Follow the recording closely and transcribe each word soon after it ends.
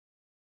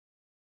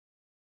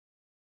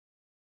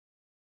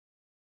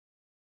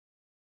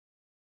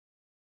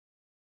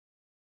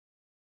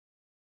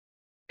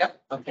Yep,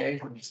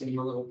 okay, I'm seeing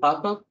a little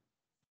pop-up.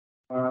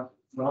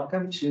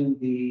 Welcome to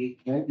the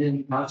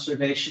Camden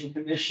Conservation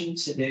Commission.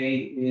 Today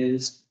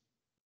is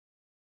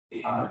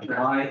June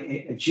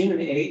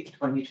 8th,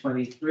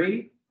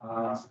 2023.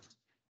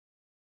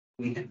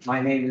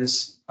 My name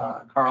is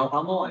Carl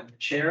Hummel. I'm the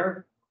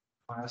chair.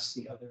 I'll ask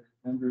the other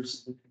members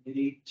of the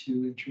committee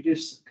to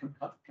introduce the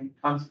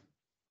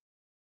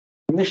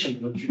commission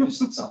to introduce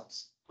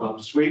themselves.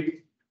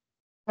 Sweet.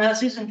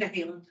 Susan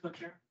Cahalan,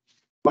 co-chair.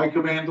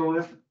 Michael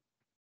Mandolin.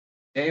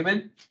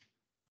 Damon?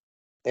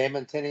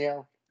 Damon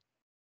Tinio.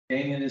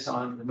 Damon is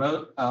on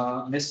remote.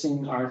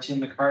 Missing are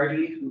Tim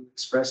McCarty, who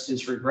expressed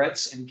his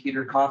regrets, and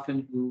Peter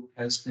Coffin, who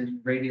has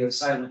been radio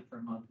silent for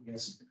a month. He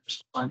hasn't been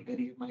responding to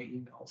any of my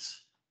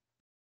emails.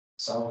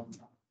 So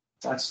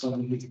that's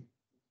when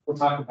we'll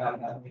talk about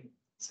that later.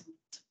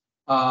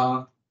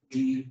 I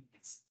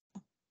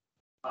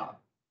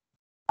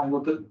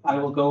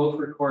will go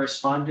over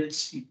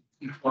correspondence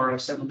before our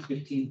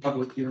 7:15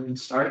 public hearing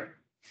start.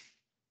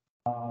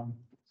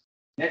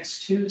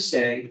 Next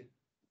Tuesday,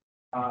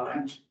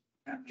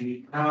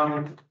 the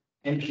town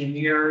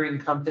engineering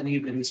company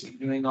that has been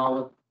doing all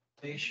of the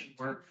station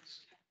work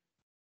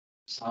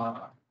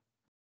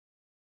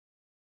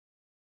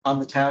on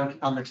the town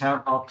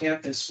hall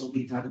campus will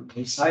be having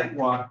a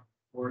sidewalk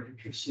for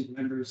interested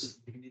members of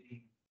the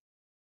committee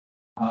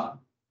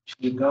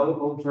to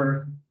go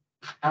over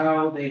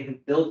how they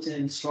have built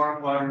in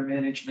stormwater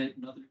management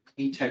and other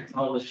clean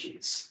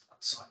technologies.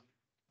 So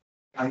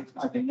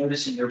I've been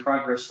noticing their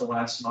progress the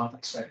last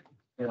month. So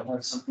they'll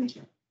have something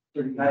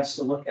pretty nice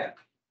to look at.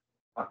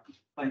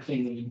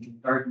 Planting and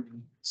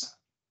gardening. It's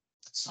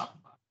not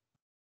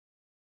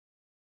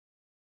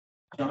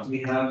fun.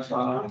 We have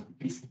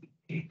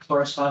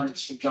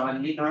correspondence from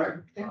John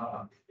Enard.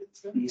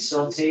 The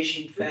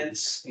siltation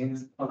fence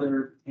and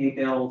other hay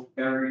bale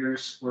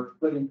barriers were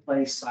put in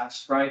place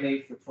last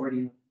Friday for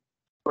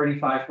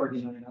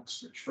 4549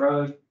 Uxbridge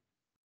Road.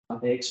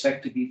 They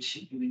expect to be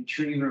doing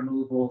tree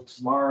removal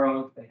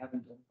tomorrow. They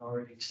haven't done it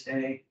already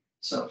today.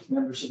 So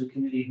members of the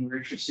committee who are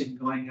interested in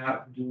going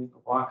out and doing a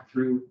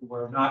walkthrough, who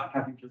are not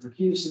having to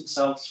recuse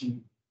themselves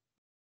from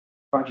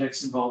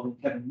projects involving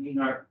Kevin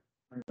Enard,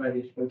 are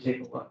ready to go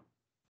take a look.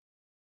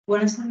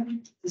 When is that?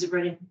 Is it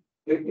ready?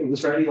 It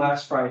was ready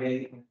last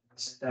Friday, and I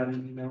sent out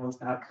an email at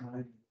that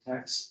time,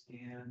 text,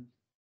 and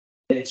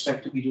they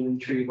expect to be doing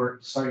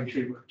starting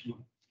tree work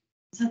tomorrow.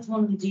 Is that the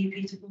one with the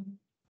DEP to go?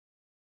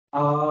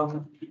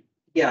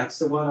 Yeah, it's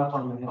the one up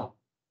on the hill.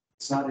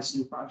 It's not his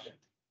new project.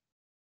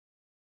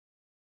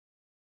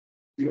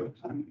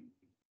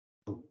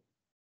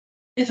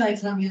 If I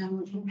come, yeah.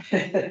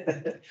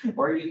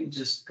 Or you can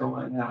just go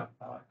on out,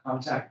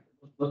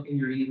 look in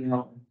your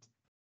email and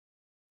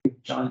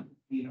give John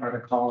Enard a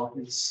call,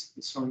 his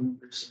phone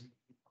numbers and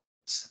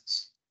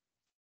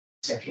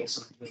schedule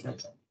something with him.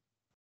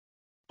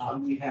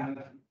 We have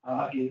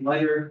a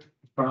letter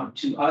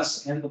to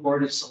us and the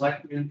Board of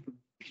Selectmen from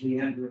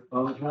Leandra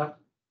Boda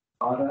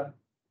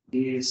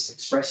is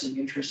expressing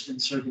interest in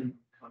serving the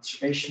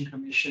Conservation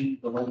Commission.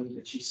 The letter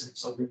that she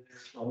sends over there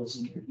as well as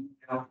in your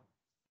email.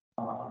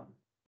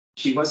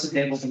 She wasn't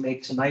able to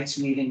make tonight's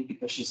meeting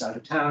because she's out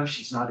of town.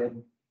 She's not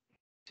able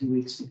 2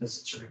 weeks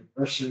because it's her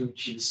anniversary.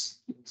 She's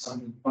doing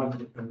something fun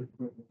with her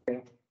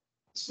family.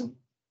 So,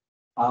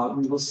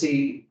 we will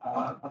see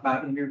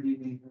about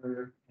interviewing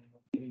her and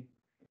giving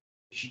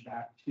information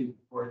back to the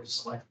Board of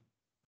Selectmen.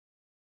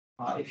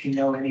 If you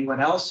know anyone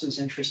else who's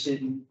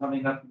interested in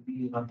coming up and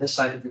being on this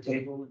side of the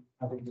table and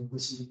having to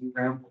listen to you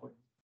ramble and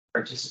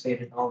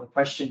participate in all the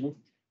questioning,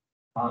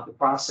 the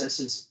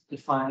process is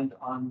defined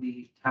on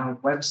the town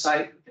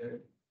website. The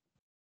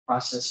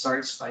process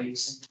starts by you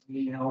sending an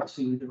email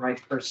to the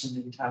right person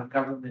in town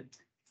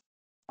government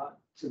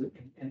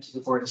and to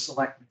the Board of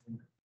Selectmen. And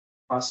the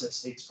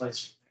process takes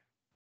place from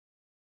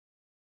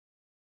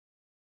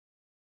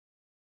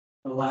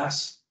there. The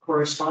last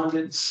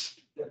correspondence.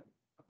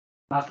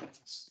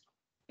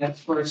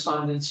 That's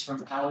correspondence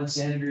from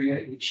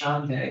Alexandria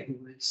Ichande,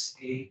 who is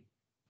a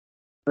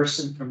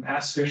person from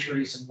Mass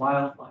Fisheries and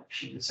Wildlife.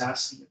 She was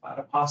asking about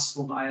a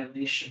possible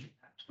violation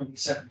at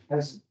 27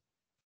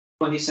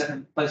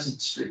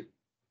 Pleasant Street.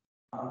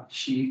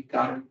 She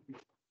got a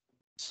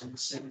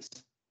citizen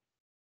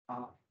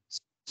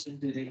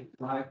did a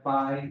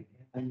drive-by,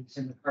 and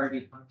Tim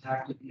McCarty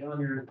contacted the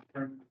owner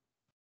from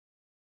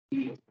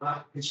the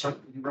not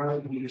constructing the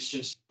road. He was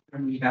just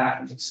bringing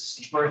back an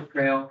existing bird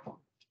trail.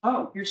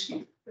 Oh, here's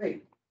Steve.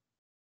 Great.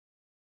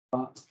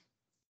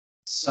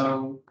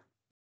 So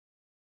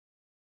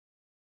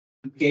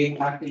we gave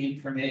back the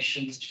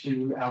information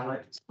to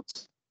Alex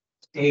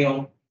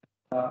Dale.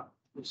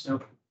 There's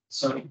no,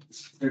 so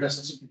there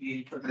doesn't seem to be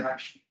any further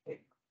action.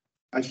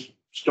 I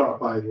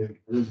stopped by there.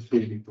 I didn't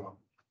see any problem.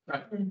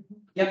 Right.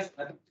 Yes,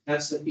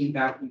 that's the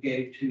feedback we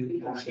gave to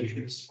the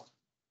issues.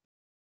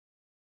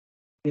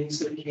 Things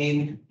that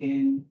came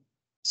in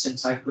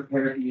since I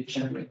prepared the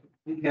agenda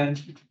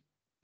weekend.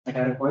 I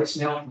got a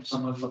voicemail from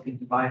someone looking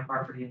to buy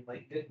property in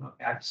Lake Nipmuc,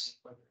 asking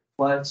whether it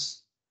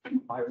floods.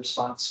 My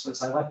response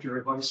was I left her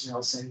a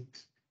voicemail saying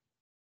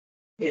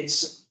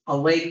It's a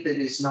lake that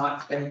is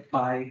not fed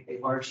by a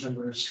large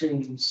number of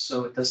streams,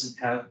 so it doesn't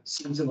have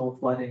seasonal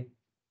flooding.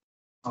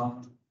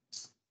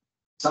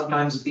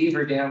 Sometimes a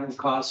beaver dam will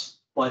cause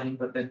flooding,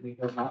 but then we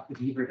go not the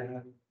beaver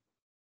dam.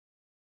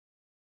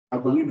 I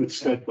believe it's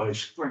fed by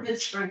spring.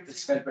 It's spring.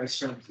 It's fed by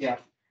streams, yeah.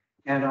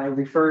 And I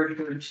referred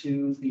her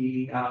to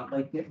the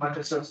Lake Nipmuc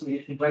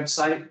Association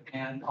website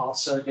and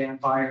also Dan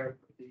Byer,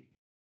 the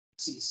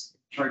he's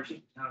in charge of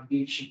Town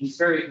Beach, and he's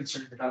very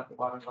concerned about the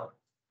water level.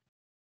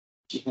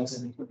 She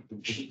has any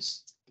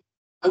issues.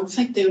 I would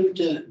think they would,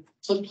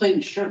 floodplain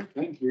insurance,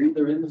 right? You're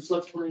either in the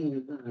floodplain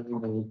or not. I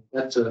don't know.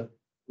 That's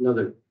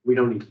another, we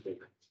don't need to do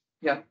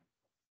that.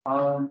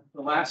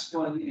 The last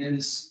one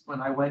is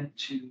when I went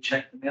to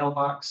check the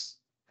mailbox.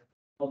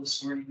 Well,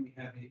 this morning we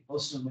have a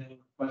postal mail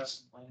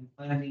request from land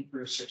planning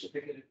for a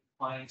certificate of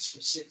compliance for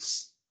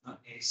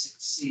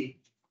A6C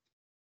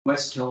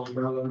West Hill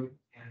Road,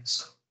 and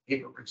so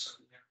paperwork's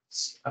over there.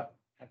 See,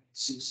 having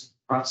Susan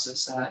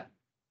process that.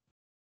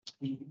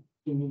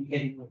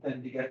 Communicating with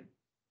them to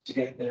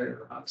get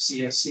their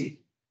CSC.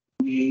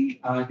 We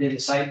did a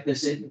site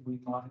visit and we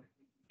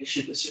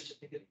issued the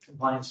certificate of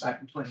compliance back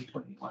in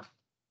 2021.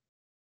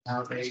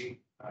 Now the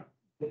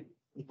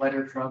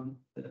letter from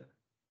the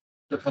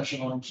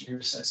professional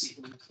engineer says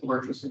he believes the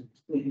work has been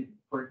completed in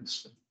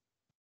accordance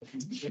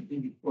with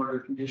the order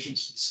of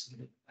conditions we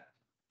submitted.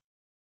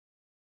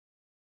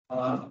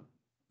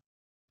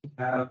 We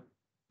have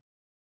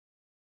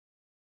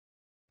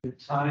the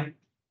time.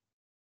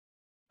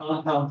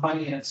 Compound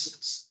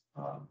finances.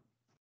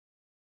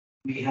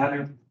 We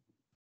had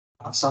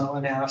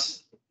someone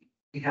asked,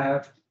 we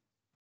have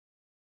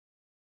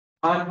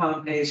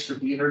Compound pays for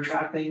beaver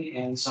trapping,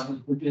 and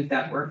someone who did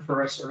that work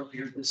for us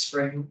earlier this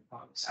spring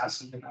was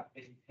asking about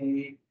getting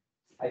paid.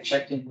 I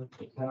checked in with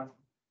the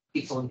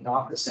people in the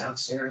office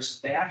downstairs.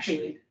 They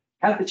actually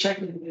had the check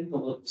in the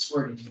envelope this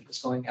morning. It was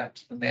going out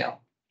to the mail.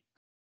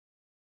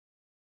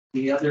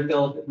 The other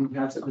bill that we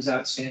have that was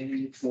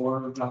outstanding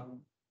for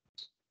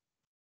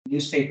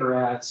newspaper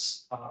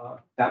ads,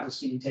 that was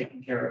being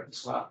taken care of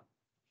as well.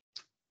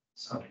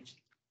 So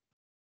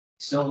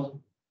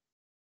still,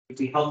 it'd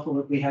be helpful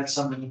if we had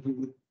someone who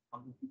would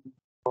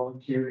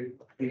volunteer to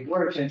pay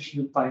more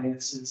attention to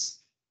finances.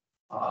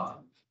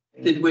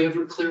 Did we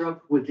ever clear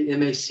up with the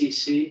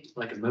MACC,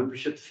 like a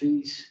membership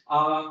fees?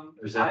 Or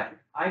is that,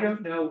 I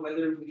don't know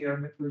whether we are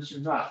members or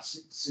not.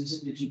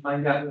 Susan, did you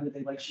find out whether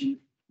they let you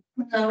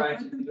No, try I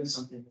to can do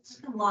something?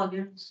 log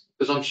in.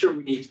 because I'm sure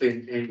we need to pay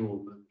an annual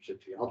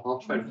membership fee. I'll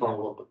try to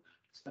follow up on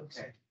that.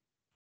 Okay.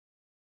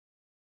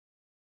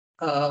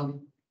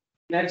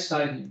 Next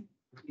item,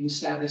 review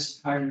status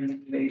of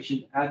hiring new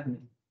agent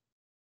admin.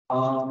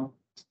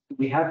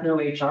 We have no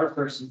HR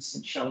person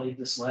since Shelley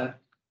just left.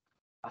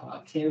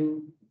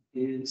 Kim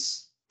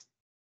is,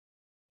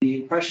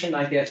 the impression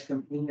I get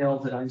from email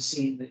that I'm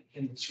seeing that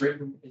Kim has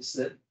written is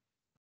that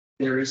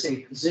there is a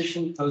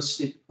position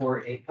posted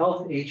for a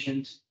health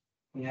agent,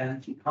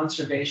 and the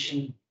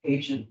conservation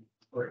agent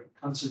or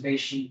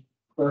conservation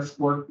clerk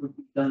work would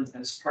be done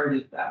as part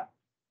of that.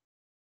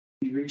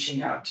 Be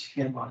reaching out to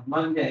him on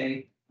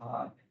Monday,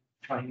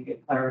 trying to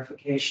get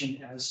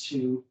clarification as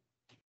to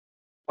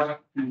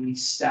what the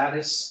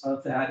status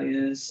of that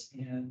is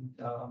and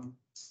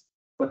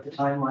what the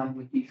timeline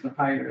would be for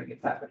hiring,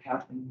 if that would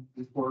happen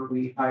before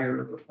we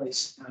hire a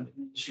replacement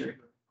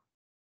administrator.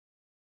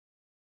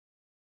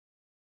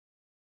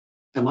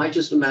 Am I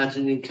just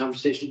imagining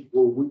conversation?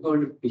 Were we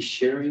going to be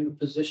sharing a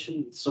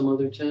position with some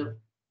other town?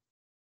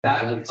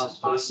 That Is that is a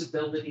possible?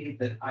 possibility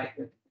that I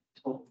had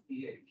told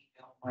via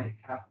email might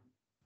happen.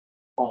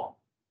 Fall.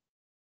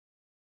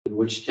 In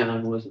which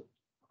town was it?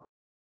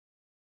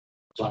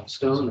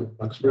 Blackstone or No,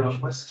 Uxbridge?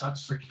 West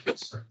Oxford.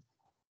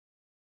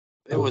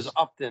 It was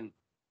Upton.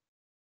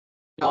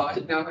 No,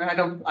 I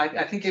don't,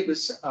 I think it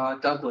was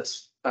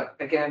Douglas, but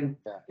again,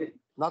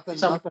 Nothing,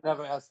 Some- nothing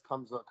ever else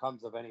comes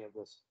of any of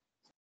this.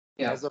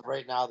 yeah. As of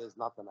right now, there's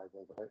nothing, I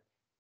think,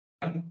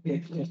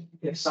 right?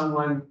 If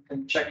someone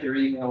can check your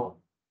email,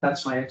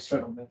 that's my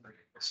external memory.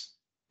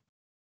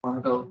 Want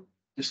to go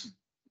just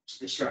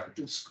distract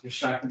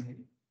me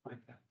like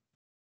that.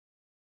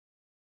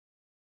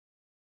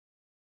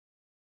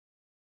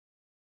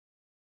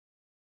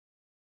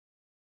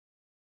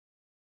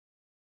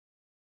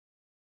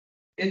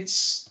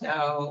 It's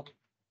now.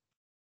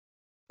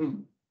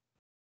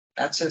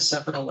 That says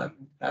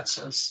 7-Eleven. That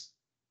says.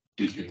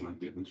 I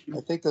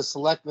think the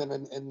selectmen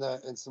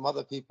and some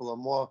other people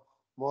are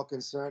more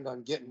concerned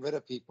on getting rid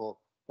of people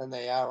than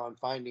they are on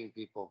finding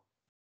people.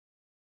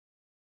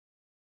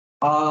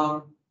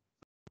 Well,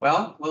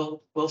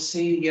 we'll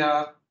see.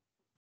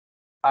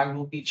 I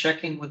will be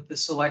checking with the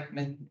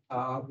selectmen.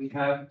 We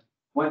have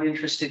one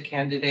interested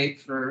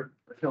candidate for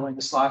filling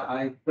the slot.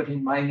 I put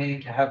in my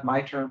name to have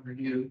my term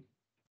renewed.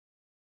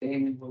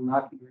 Damon will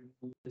not be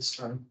renewed this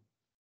term.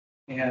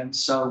 And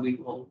so we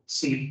will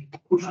see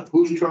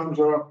Whose terms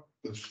are up?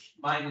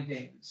 mine and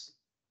Damon's.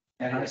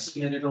 And I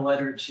submitted a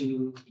letter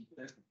to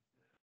the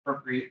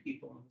appropriate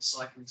people in the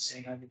selectmen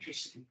saying I'm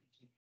interested in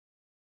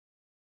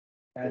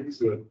continuing. And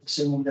Good.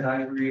 assuming that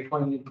I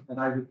reappointed, and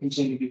I would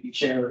continue to be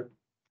chair,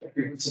 if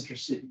everyone's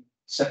interested in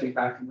stepping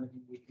back and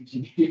letting me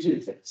continue to do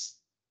this.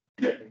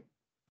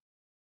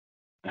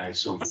 I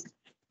assume.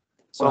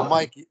 So Well-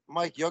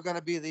 Mike, you're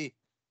gonna be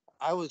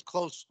I was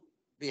close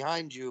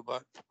behind you,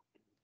 but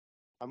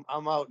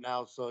I'm out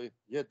now, so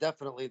you're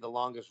definitely the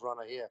longest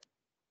runner here.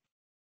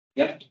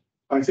 Yep,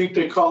 I think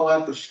they call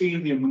that the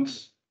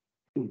seniorness.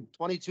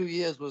 22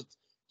 years was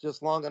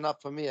just long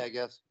enough for me, I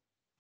guess.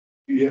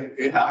 Yeah,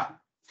 yeah.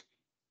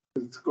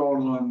 It's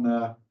going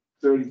on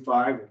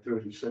 35 or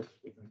 36,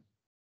 I think.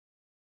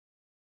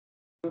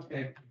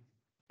 okay.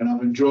 And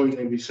I've enjoyed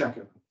every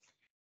second.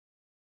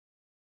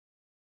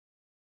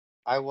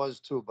 I was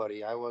too,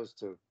 buddy. I was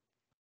too.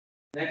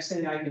 Next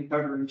thing I can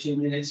cover in 2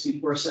 minutes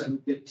before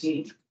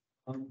 7:15.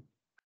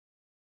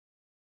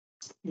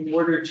 In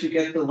order to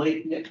get the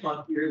late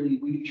Nicklock yearly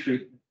weed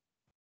treatment,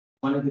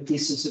 one of the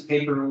pieces of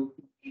paper we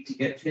need to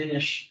get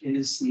finished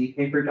is the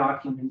paper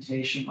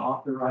documentation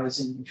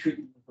authorizing the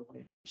treatment of the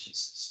lake, which is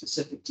a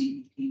specific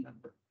DEP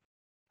number.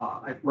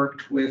 I've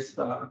worked with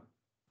Water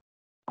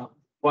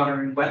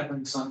and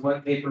Wetlands on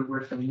what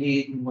paperwork they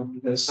need, and when we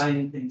go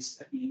signing things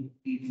at the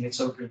meeting, it's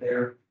over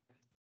there.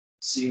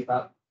 See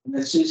about, and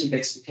then Susan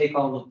gets to take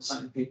all of the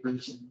signed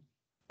papers and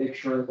make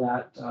sure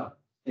that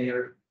they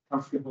are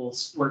comfortable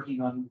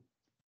working on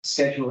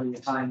scheduling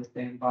the time with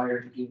Dan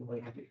Byer to do the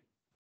way I do.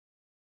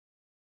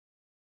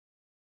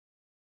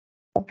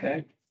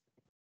 Okay.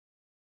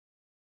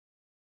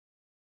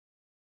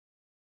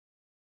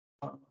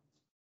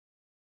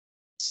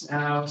 It's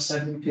now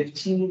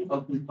 7:15,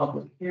 open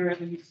public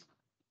hearing.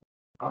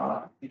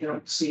 You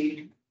don't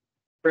see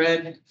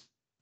Fred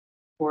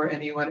or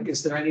anyone.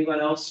 Is there anyone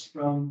else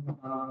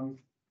from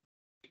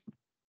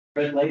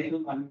Fred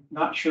Latham? I'm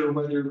not sure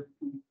whether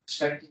we're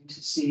expecting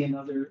to see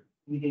another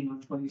meeting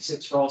on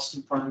 26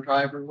 Ralston Farm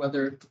Drive or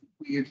whether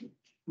we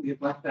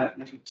have left that.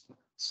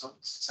 So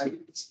since I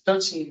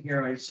don't see him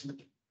here, I assume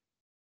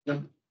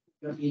don't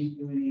need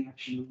to do any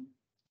action.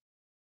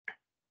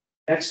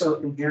 Next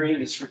open hearing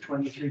is for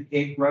 23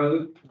 Cape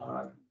Road,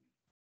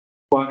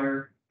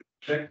 water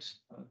project,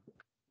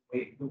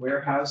 the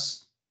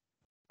warehouse.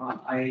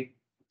 I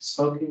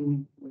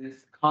spoken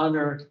with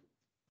Connor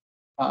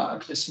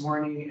this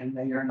morning, and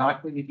they are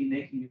not going to be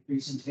making a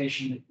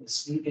presentation at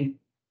this meeting.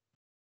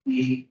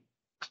 We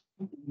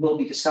will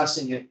be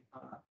discussing it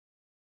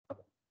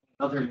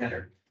another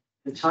matter.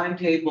 The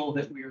timetable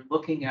that we are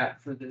looking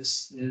at for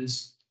this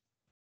is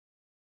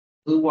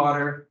Blue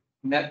Water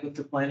met with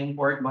the planning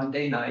board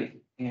Monday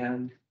night,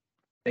 and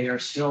they are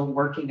still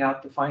working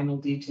out the final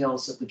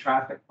details of the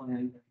traffic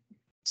plan,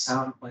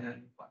 sound plan,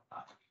 and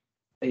whatnot.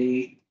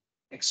 They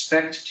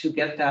expect to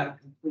get that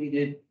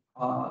completed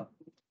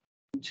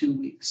in 2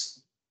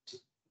 weeks,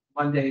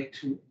 Monday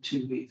to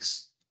 2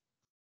 weeks.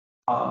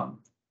 Connor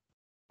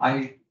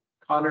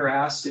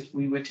asked if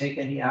we would take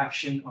any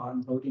action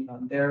on voting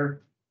on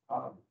their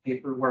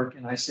paperwork,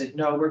 and I said,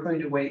 no, we're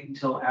going to wait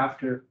until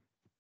after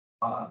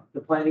the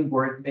planning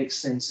board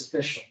makes things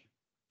official.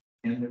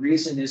 And the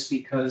reason is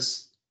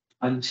because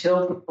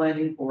until the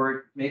planning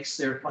board makes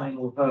their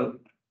final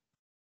vote,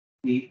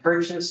 the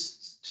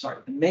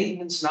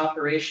maintenance and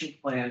operation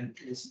plan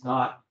is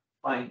not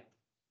final.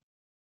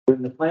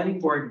 When the planning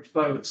board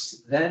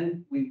votes,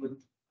 then we would,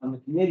 on the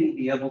committee,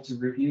 be able to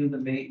review the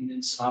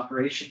maintenance and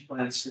operation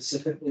plan,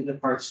 specifically the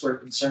parts we're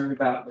concerned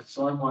about with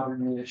stormwater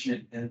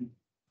management and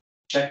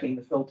checking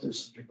the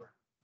filters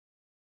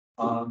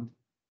underground.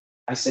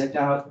 I sent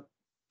out,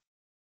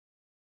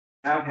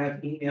 now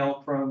have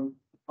email from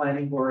the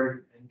planning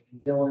board and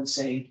Dylan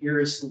saying, here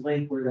is the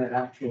link where that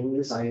actually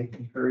is. I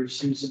encourage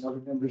Susan and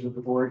other members of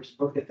the board to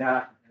look at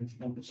that, and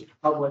members of the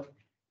public,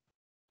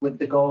 with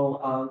the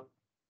goal of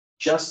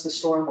just the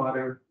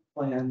stormwater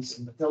plans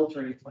and the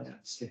filtering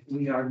plans. If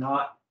we are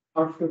not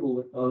comfortable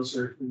with those,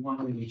 or if we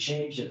want any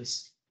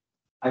changes,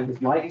 I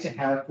would like to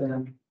have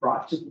them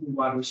brought to Blue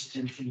Water's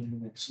attention in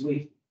the next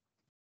week.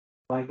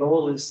 My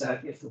goal is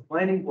that if the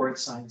planning board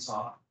signs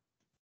off,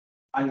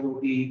 I will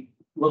be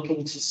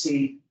looking to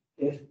see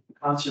if the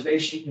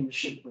Conservation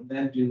Commission would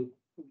then do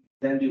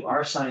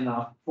our sign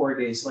off 4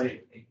 days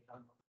later, maybe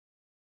on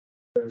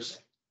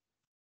Thursday.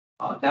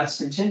 That's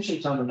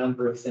contingent on a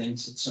number of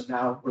things, and so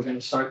now we're going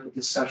to start the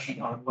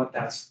discussion on what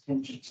that's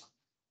contingent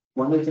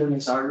on. One of them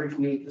is our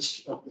review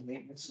of the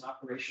maintenance and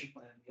operation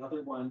plan. The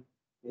other one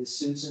is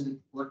Susan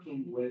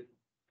working with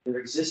their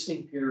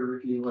existing peer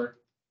reviewer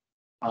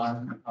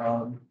on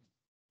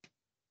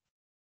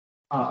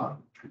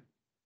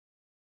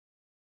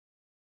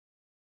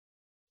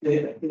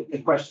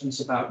the questions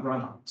about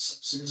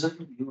runoffs.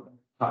 Susan, you want to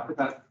talk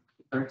about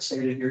the current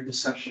state of your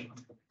discussion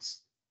on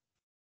this?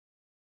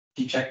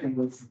 You checking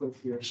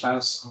with your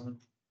spouse on?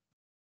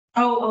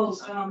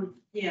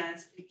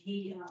 Yes,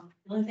 he,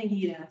 the only thing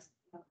he asked,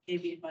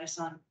 gave me advice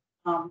on,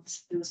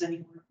 if there was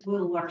any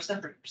oil water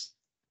separators.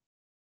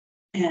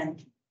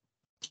 And,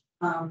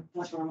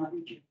 that's where I'm at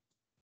with you.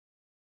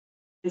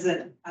 Is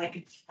that I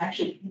could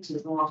actually into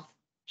the off.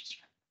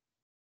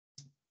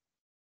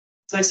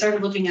 So I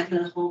started looking at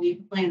the whole new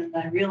plan, and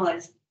I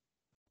realized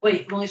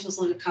Wait, I'm only supposed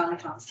to look at Comic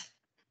Cons.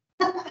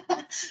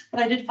 But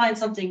I did find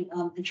something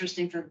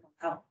interesting for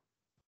out.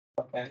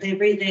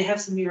 Okay. They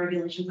have some new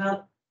regulations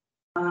out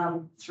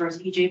as far as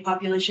EJ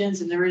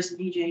populations, and there is an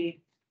EJ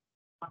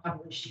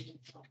population.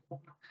 But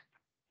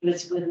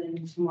it's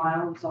within a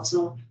mile. It's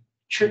also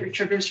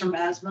triggers from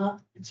asthma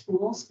in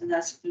schools, and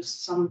that's there's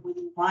some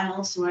within a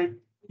mile. So I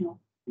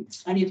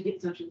need to get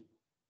in touch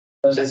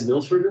with. Is that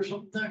Milford or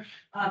something there?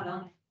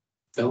 No.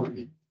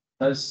 Bellamy.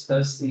 Does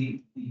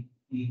the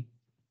The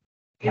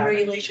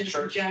regulations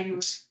for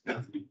January.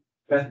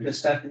 Does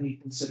Stephanie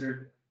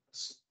consider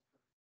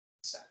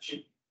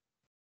statute?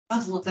 I'll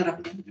have to look that up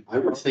again. I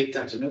would think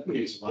that's an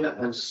evidence. Yeah,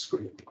 that's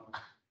great.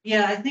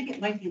 Yeah, I think it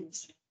might be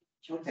listed.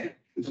 Okay.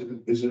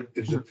 Is it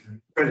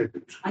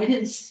credited? I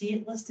didn't see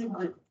it listed,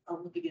 but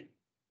I'll look again.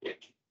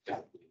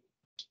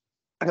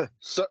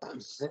 So,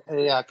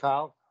 Hey,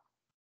 Kyle?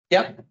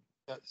 Yep.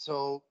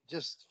 So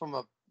just from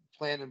a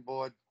planning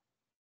board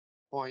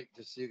point,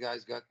 just so you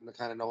guys got to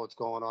kind of know what's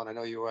going on. I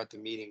know you were at the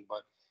meeting,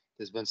 but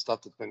there's been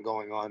stuff that's been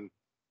going on,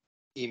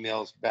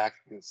 emails back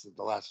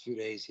the last few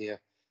days here.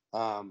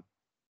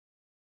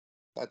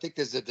 I think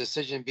there's a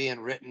decision being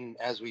written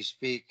as we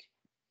speak,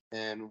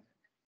 and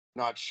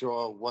not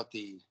sure what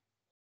the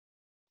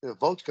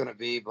vote's going to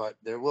be, but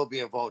there will be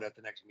a vote at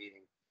the next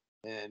meeting.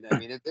 And I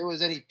mean, if there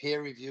was any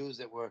peer reviews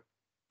that were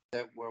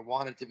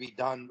wanted to be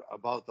done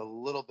about the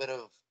little bit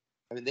of,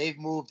 I mean, they've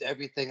moved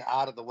everything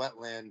out of the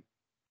wetland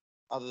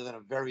other than a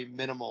very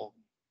minimal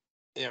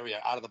area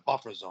out of the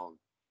buffer zone.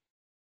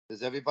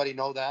 Does everybody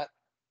know that?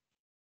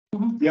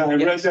 Yeah, I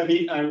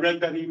read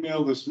that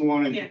email this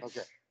morning. Yeah.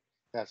 Okay.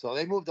 Yeah, so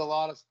they moved a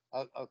lot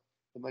of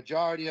the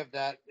majority of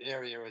that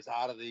area is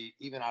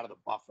even out of the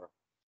buffer.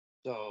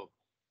 So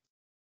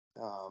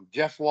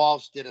Jeff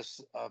Walsh did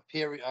a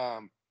peer,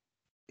 the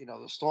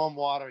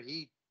stormwater,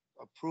 he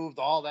approved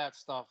all that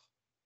stuff.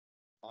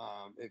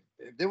 If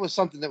there was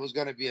something that was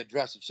going to be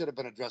addressed, it should have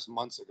been addressed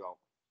months ago.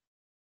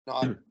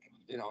 Not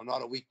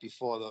a week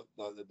before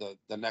the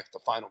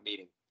final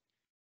meeting.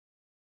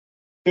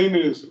 Thing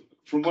is,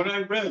 from what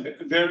I read,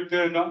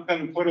 they're not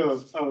gonna put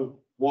a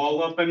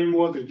wall up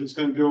anymore, they're just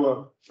gonna do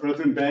a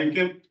earthen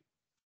banking.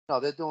 No,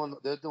 they're doing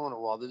a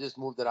wall. They just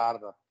moved it out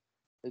of the.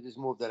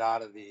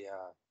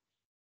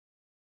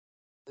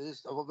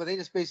 They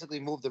just basically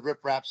moved the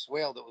riprap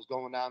swale that was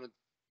going down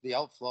the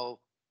outflow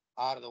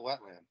out of the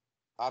wetland,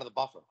 out of the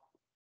buffer.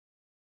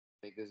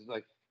 Because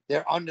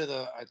they're under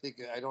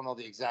I don't know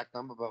the exact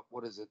number, but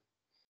what is it?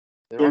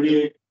 They're under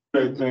 38,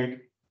 I think.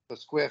 the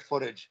square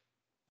footage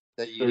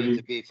that you need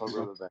to be for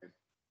riverbank.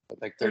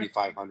 Like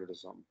 3,500 or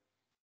something.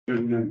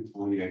 39,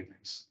 28.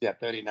 Yeah,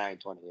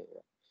 3928. Yeah.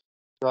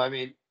 So I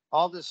mean,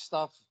 all this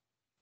stuff,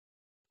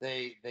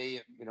 they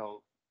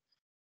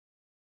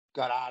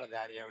got out of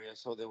that area,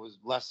 so there was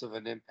less of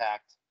an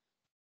impact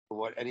for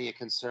what any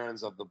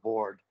concerns of the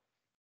board.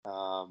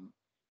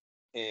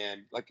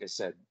 And like I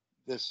said,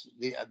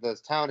 the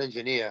town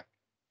engineer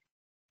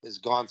has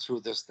gone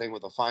through this thing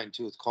with a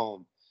fine-tooth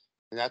comb,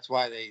 and that's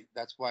why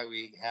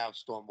we have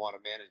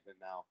stormwater management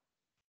now,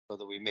 so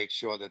that we make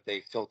sure that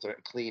they filter,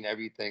 clean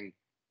everything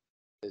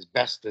as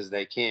best as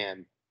they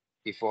can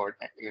before it,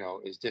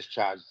 is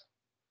discharged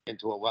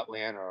into a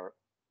wetland or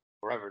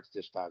wherever it's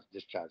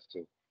discharged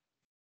to.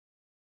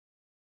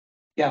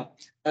 Yeah,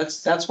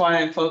 that's why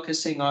I'm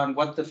focusing on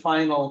what the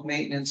final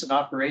maintenance and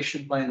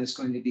operation plan is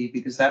going to be,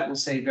 because that will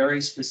say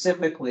very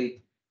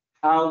specifically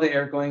how they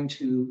are going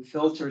to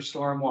filter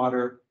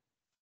stormwater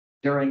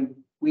during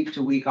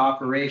week-to-week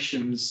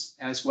operations,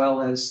 as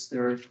well as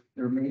their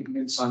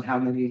maintenance on how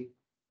many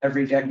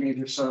every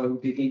decade or so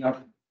digging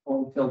up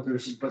old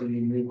filters and putting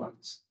in new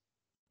ones.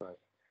 Right.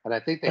 And I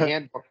think the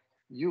handbook,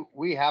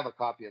 we have a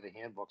copy of the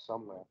handbook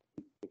somewhere.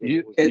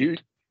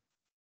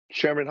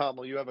 Chairman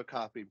Hummel, you have a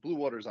copy. Blue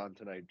Water's on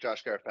tonight.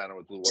 Josh Garfano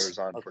with Blue Water's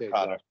on Okay, for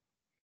Connor.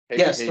 Hey,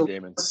 Yes, hey,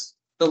 Damon.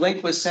 the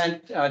link was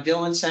sent,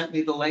 Dylan sent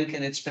me the link,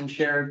 and it's been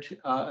shared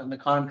in the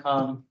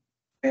Concom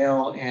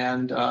mail,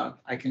 and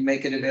I can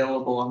make it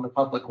available on the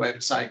public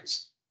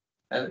websites.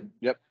 That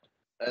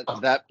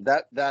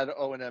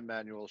O&M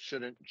manual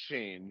shouldn't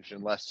change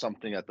unless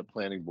something at the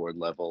planning board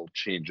level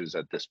changes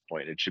at this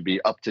point. It should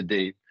be up to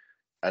date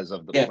as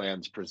of the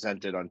plans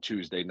presented on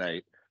Tuesday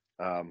night.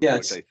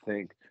 Yes.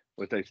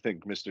 Which I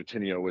think Mr.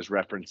 Tinio was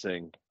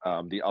referencing,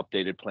 the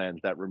updated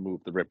plans that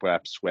remove the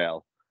riprap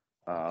swale.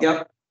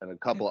 And a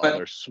couple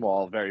other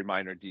small, very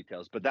minor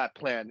details, but that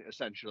plan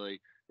essentially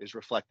is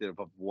reflective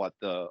of what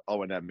the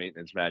O&M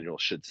maintenance manual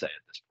should say at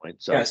this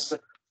point. So yes, but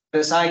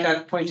as I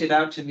got pointed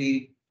out to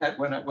me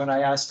when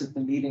I asked at the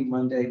meeting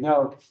Monday,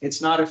 no,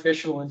 it's not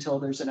official until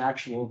there's an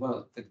actual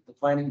vote. The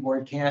planning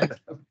board can't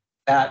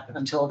that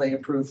until they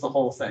approve the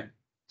whole thing.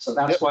 So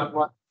that's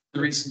what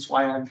the reasons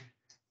why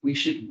we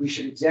should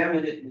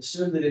examine it and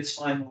assume that it's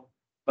final,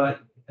 but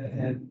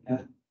and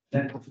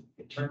then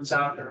it turns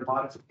out there are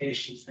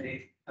modifications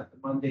made at the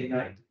Monday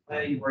night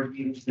planning board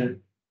meeting to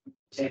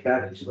take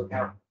that into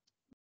account.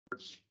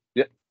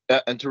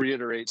 and to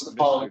reiterate, The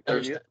following Mr.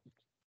 Thursday.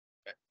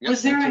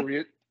 Was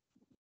there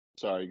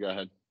Sorry, go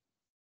ahead.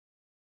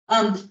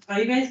 Are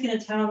you guys gonna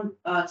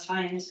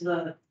tie into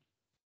the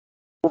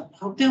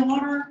Hopedale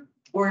water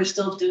or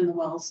still doing the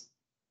wells?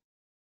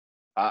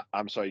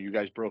 I'm sorry, you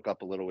guys broke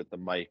up a little with the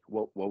mic.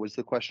 What was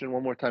the question?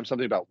 One more time,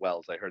 something about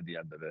wells. I heard the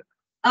end of it.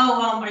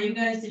 Oh, did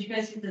you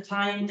guys get the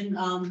time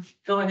and,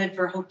 go ahead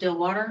for Hopedale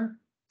water?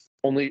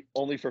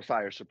 Only for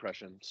fire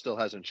suppression, still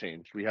hasn't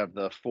changed. We have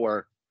the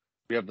four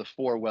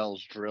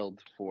wells drilled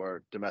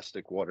for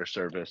domestic water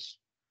service.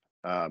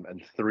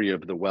 And 3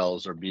 of the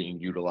wells are being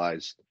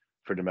utilized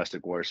for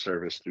domestic water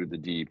service through the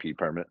DEP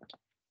permit.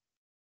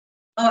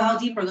 Oh, how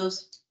deep are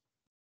those?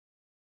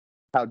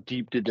 How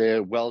deep did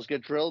the wells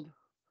get drilled?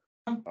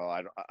 Oh,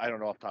 I don't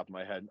know off the top of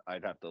my head.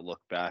 I'd have to look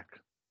back.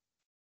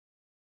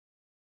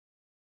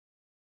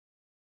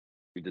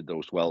 We did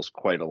those wells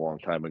quite a long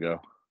time ago.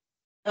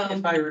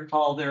 If I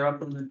recall, they're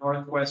up in the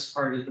northwest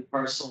part of the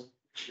parcel,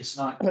 which is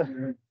not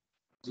here.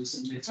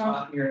 It's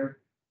not here.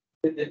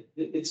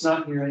 It's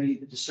not near any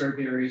of the disturbed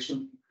areas.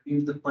 When we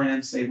viewed the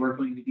plans, they were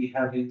going to be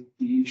having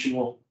the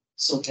usual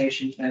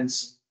siltation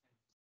fence.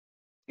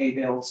 Hay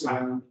bales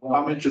around.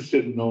 I'm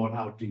interested in knowing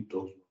how deep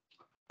those.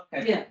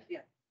 Okay. Yeah.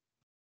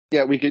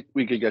 Yeah, we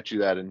could get you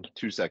that in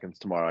 2 seconds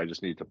tomorrow. I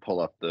just need to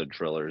pull up the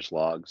driller's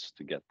logs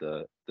to get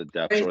the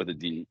depths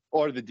Right.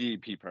 or the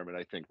DEP permit,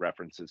 I think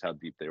references how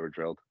deep they were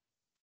drilled.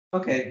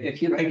 Okay, if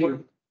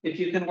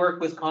you can work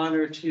with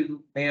Connor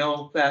to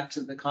mail that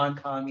to the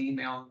Concom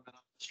email, and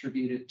I'll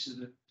distribute it to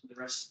the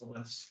rest of the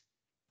list.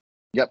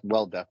 Yep,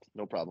 well depth,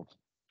 no problem.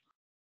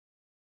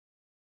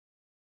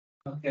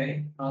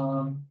 Okay,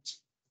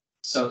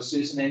 so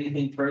Susan,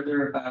 anything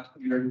further about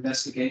your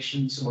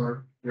investigations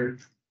or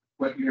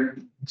what you're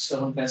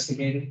still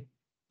investigating?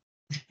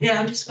 Yeah,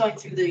 I'm still going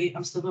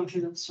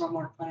through the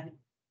stormwater planning.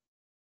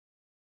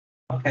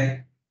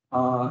 Okay,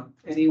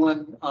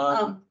 anyone,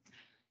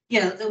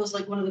 Yeah, that was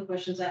like one of the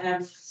questions I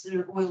had, is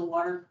there an oil and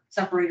water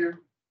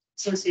separator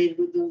associated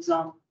with those,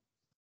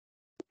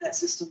 that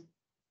system?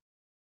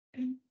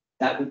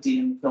 that would be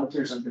in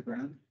filters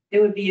underground? It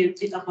would be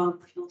above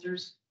the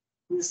filters,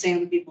 and the same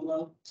would be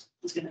below. I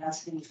was gonna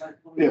ask him if I.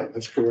 Yeah,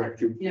 that's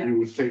correct. Yeah. You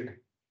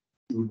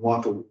would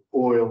want the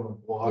oil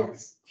and water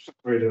Yes.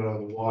 separated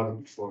out of the water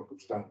before it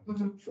goes down.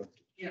 into the filter.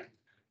 Yeah.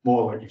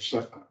 More like a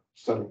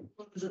settlement.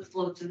 Because it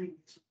floats in.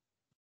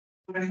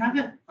 But I have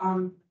it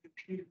on the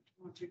computer.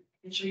 I want to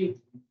show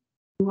you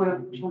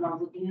which one I'm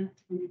looking at.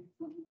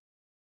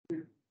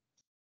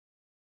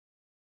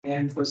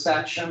 And was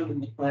that shown in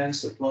the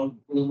plans that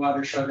Blue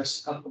Water showed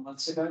us a couple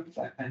months ago,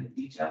 that kind of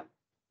detail?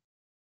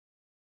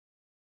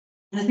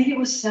 And I think it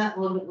was sent a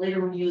little bit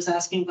later when he was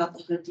asking about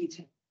the hood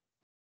detail.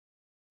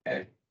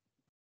 Okay.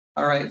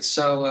 All right,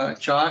 so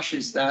Josh,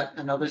 is that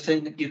another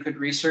thing that you could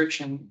research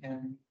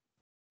and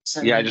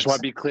send? Yeah, I just want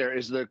to be clear.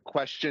 Is the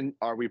question,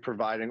 are we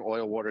providing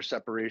oil water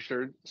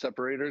separators?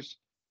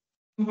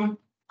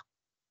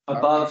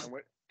 Above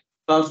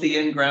the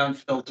in-ground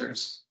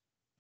filters?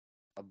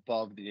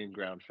 Above the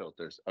in-ground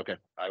filters. Okay,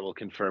 I will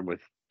confirm with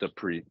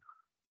Dupree.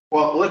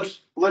 Well,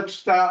 let's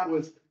start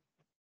with.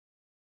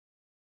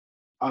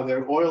 Are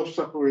there oil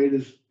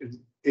separators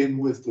in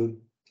with the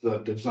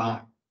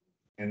design?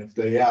 And if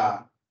they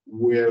are,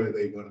 where are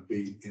they gonna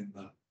be in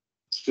the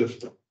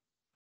system?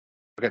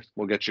 Okay,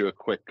 we'll get you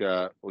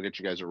we'll get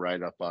you guys a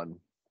write-up on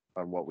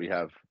what we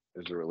have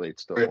as it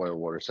relates to Great. oil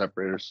water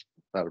separators.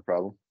 Not a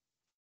problem.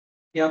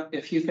 Yep,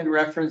 if you can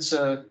reference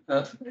the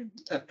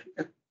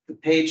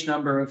page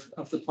number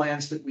of the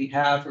plans that we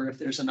have, or if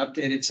there's an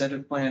updated set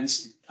of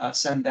plans,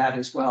 send that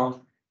as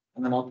well.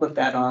 And then I'll put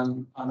that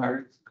on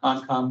our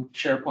Concom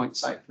SharePoint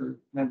site for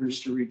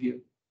members to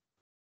review.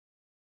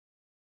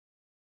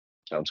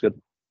 Sounds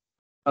good.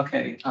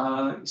 Okay,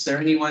 is there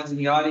anyone in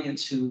the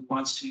audience who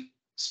wants to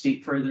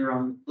speak further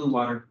on Blue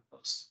Water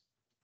proposal?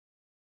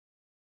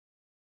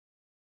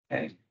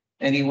 Okay,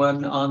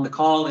 anyone on the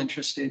call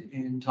interested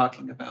in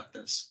talking about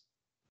this?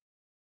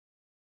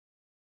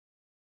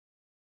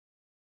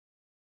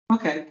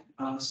 Okay,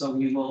 so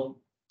we will.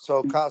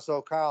 So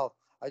Kyle,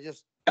 I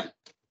just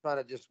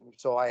trying to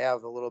so I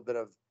have a little bit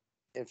of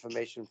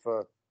information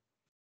for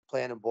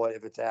planning board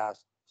if it's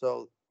asked.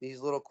 So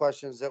these little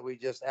questions that we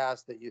just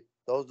asked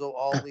those are the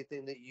only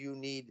thing that you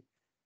need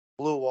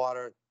Blue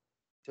Water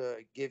to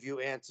give you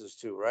answers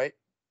to, right?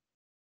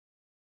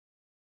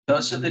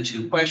 Those are the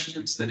 2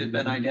 questions that have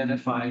been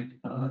identified.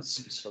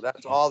 So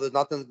that's all. There's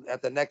nothing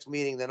at the next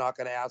meeting. They're not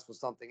going to ask for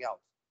something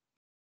else.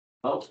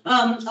 Oh,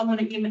 I'm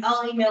gonna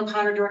I'll email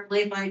Connor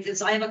directly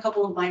because I have a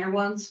couple of minor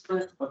ones,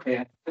 but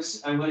okay,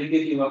 I'm going to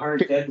give you a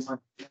hard deadline.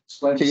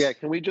 Okay, yeah,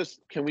 can we just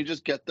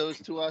get those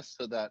to us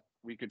so that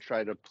we could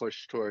try to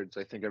push towards,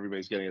 I think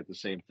everybody's getting at the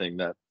same thing,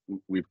 that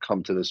we've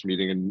come to this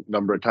meeting a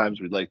number of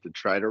times. We'd like to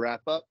try to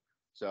wrap up.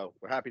 So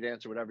we're happy to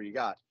answer whatever you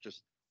got.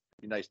 Just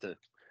be nice to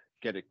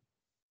get it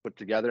put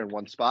together in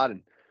one spot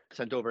and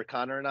sent over to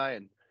Connor and I,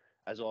 and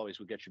as always,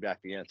 we'll get you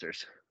back the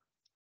answers.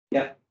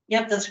 Yeah.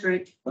 yep, that's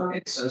great.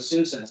 Okay, so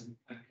Susan,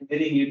 I'm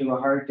committing you to a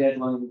hard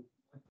deadline.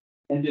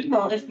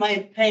 Well, if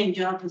my paying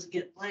job doesn't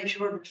get way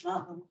shorter, if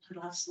not, I'll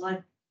have to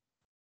slide.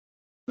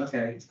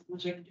 Okay, As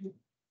much I can do.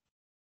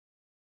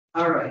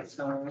 All right,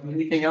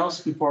 anything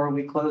else before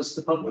we close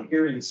the public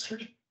hearings?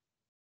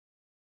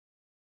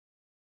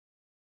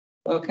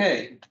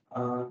 Okay,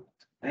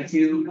 thank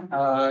you,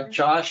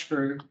 Josh,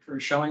 for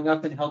showing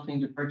up and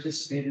helping to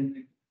participate in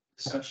the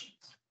discussion.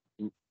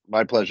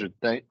 My pleasure.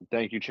 Thank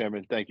you,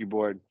 Chairman. Thank you,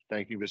 Board.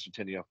 Thank you, Mr.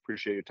 Tinio.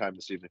 Appreciate your time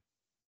this evening.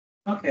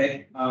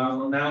 Okay,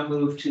 we'll now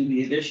move to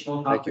the additional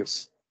Thank you.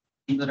 topics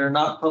that are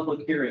not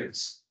public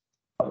hearings.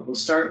 We'll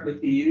start with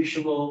the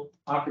usual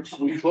Are we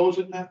opportunity.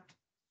 closing that?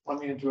 Let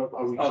me interrupt.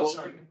 Are we Oh, closing?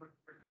 sorry,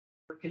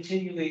 we're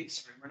continuing,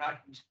 sorry, we're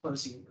not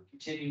closing, it. We're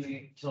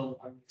continuing until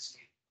our next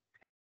meeting.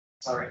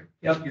 Sorry,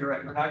 yep, you're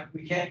right,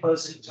 we can't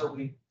close it until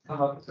we come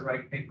up with the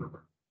right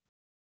paperwork.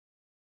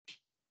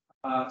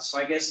 So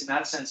I guess in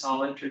that sense,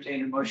 I'll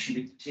entertain a motion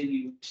to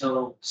continue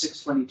until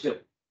 6:22.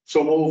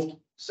 So moved.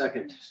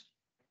 Second.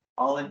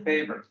 All in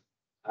favor?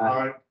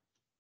 All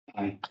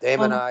right.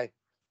 Damon, I,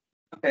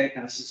 Okay,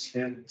 passes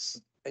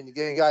unanimously. and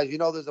again, guys, you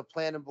know, there's a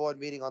planning board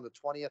meeting on the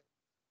 20th.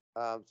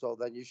 So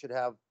then you should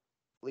have,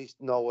 at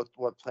least know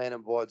what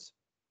planning board's,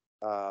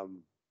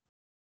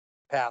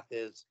 path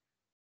is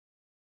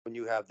when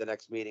you have the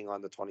next meeting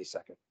on the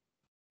 22nd.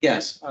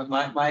 Yes,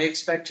 my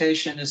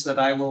expectation is that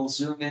I will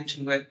Zoom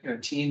into it, or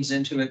Teams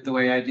into it the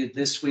way I did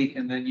this week,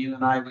 and then you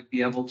and I would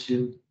be able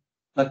to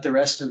let the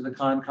rest of the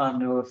Concom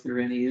know if there are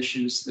any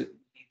issues that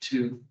we need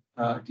to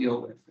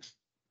deal with.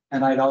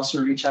 And I'd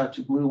also reach out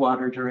to Blue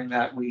Water during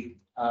that week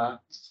to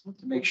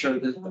make sure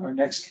that our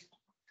next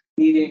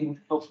meeting,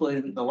 hopefully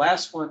the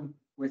last one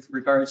with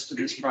regards to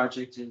this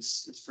project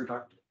is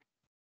productive.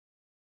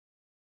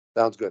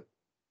 Sounds good.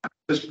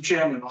 Mr.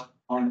 Chairman,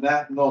 on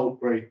that note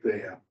right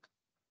there,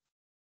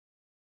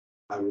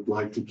 I would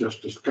like to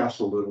just discuss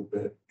a little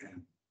bit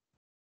and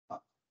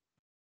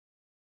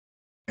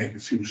make a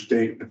few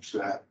statements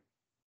that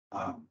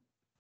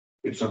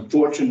it's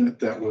unfortunate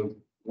that we're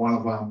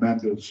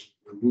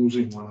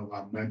losing one of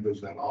our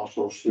members that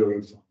also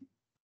serves on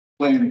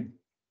planning,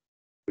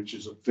 which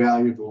is a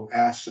valuable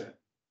asset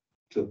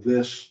to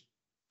this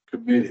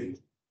committee.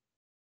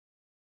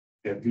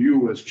 Have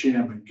you, as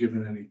chairman,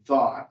 given any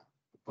thought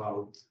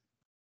about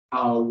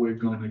how we're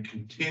going to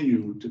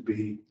continue to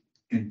be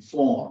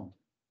informed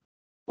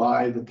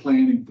by the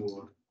planning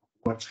board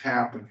what's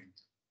happening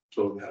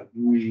so that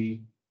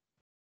we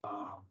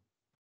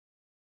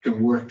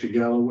can work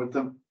together with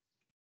them?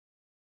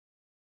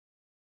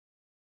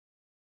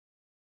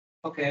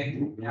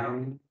 Okay,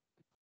 now,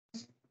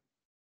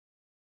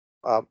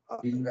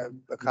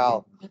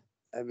 Kyle,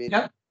 I mean,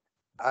 Yep.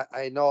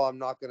 I know I'm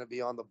not gonna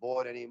be on the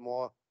board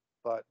anymore,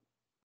 but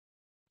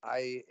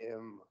I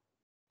am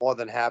more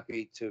than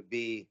happy to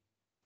be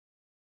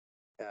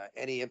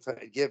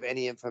give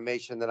any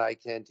information that I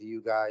can to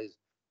you guys.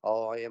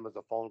 All I am is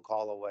a phone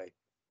call away,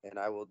 and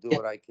I will do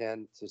what I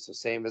can. It's the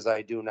same as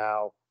I do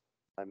now.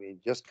 I mean,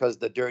 just because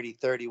the Dirty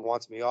 30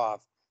 wants me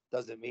off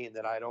doesn't mean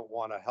that I don't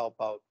want to help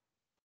out,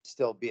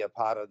 still be a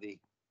part of the,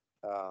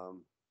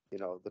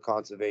 the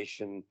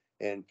conservation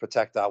and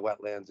protect our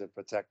wetlands and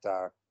protect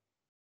our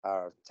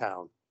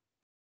town.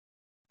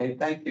 okay,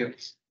 thank you.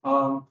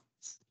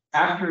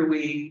 After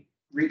we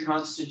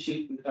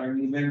reconstitute with our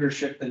new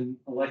membership and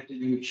elect a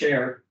new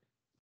chair,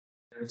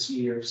 whether it's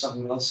me or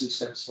someone else who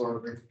steps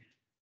forward,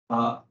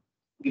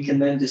 we can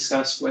then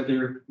discuss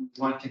whether we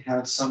want to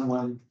have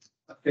someone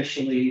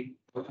officially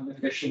or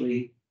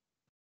unofficially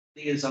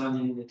liaisoning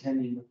and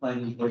attending the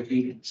planning board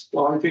meetings.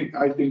 Well, I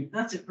think,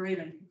 That's a great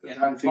idea.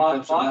 Yeah, I think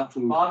that's an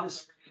absolute. Bob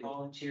has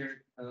volunteered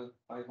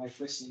by my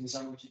first name is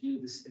I want to do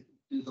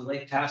the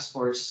Lake Task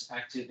Force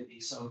activity,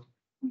 so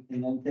we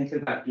can then think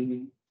about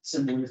doing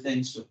similar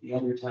things with the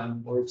other town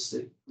boards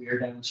that we are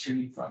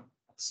downstream from,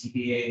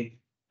 CBA,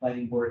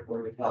 Planning Board,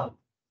 Board of Health.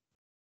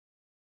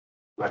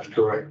 That's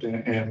correct,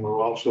 and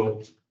we'll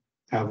also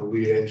have a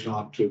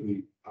liaison to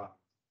the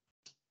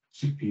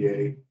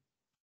CPA.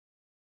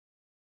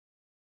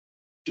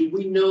 Do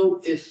we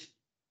know if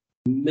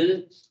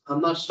minutes,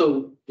 I'm not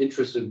so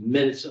interested in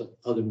minutes of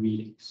other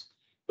meetings,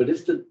 but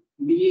if the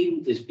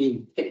meeting is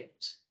being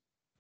picked,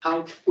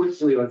 how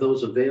quickly are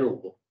those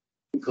available?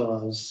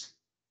 Because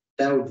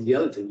that would be the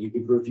other thing. You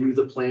could review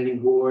the planning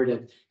board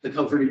and the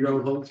comfort of your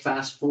own home,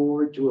 fast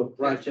forward to a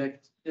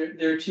project.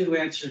 There are two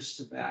answers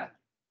to that.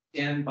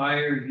 Dan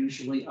Byer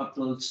usually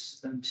uploads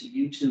them to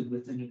YouTube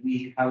within a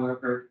week.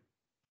 However,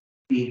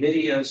 the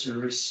videos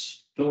are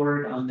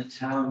stored on the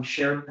town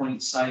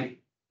SharePoint site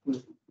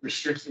with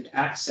restricted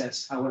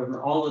access.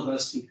 However, all of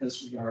us,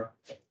 because we are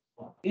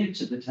logged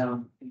into the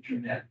town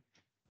internet,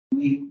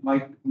 we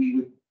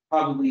would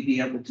probably be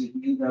able to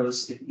view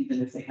those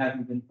even if they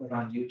haven't been put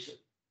on YouTube.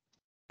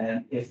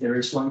 And if there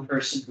is one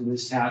person who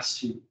is tasked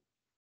to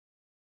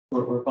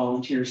or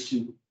volunteers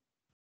to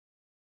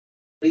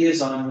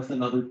liaison with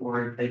another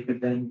board, they could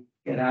then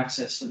get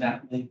access to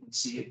that link and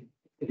see if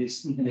it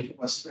is, even if it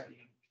wasn't ready.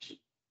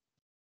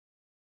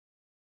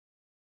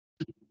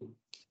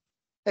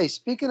 Hey,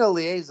 speaking of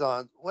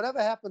liaisons, whatever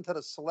happened to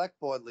the select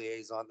board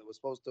liaison that was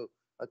supposed to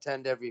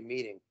attend every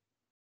meeting?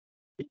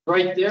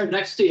 Right there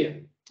next to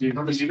you.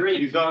 On the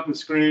screen. He's on the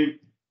screen.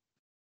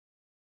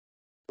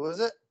 Who is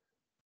it?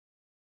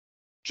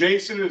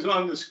 Jason is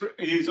on the screen,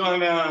 he's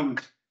on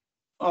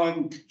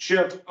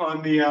Chip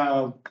on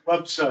the,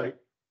 website.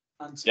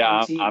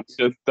 Yeah,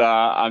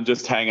 I'm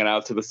just hanging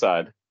out to the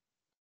side.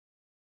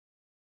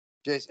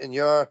 Jason,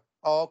 you're,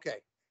 oh, okay.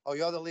 Oh,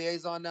 you're the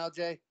liaison now,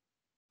 Jay?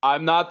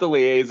 I'm not the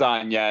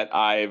liaison yet.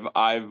 I've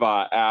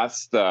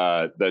asked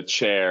the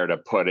chair to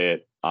put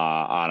it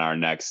on our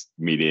next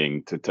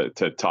meeting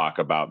to talk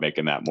about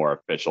making that more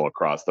official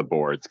across the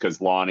boards, because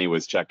Lonnie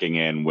was checking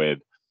in with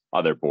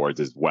other boards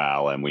as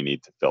well, and we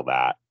need to fill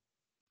that.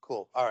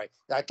 Cool. All right.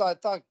 I thought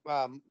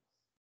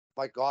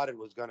Mike Goddard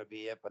was gonna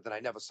be it, but then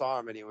I never saw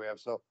him anywhere.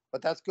 So,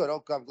 but that's good.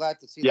 Okay, I'm glad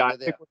to see Yeah, that I you're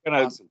there. think we're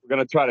Awesome.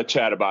 gonna try to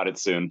chat about it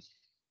soon.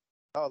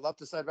 Oh, I'd love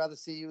to. I'd rather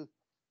see you.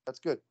 That's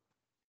good.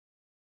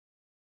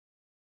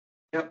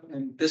 Yep,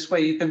 and this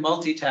way you can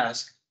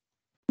multitask.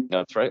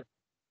 That's right.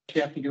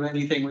 You have to do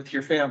anything with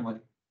your family.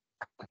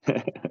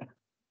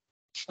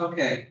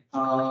 Okay,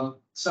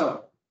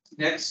 so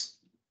next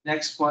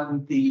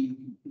one, the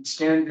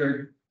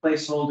standard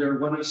placeholder,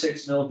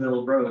 106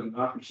 Millville Road, an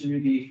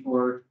opportunity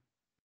for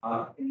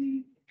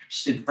any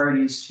interested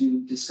parties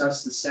to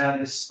discuss the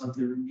status of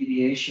the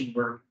remediation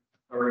work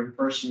or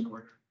enforcement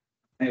work.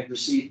 I have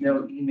received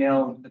no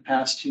email in the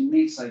past 2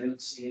 weeks. I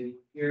don't see any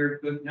here.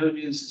 Good, no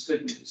news is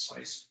good news. So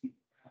I speak.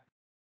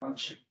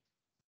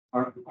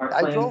 Our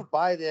I plan. drove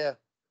by there.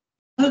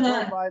 I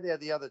drove by there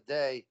the other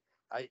day.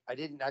 I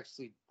didn't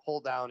actually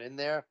pull down in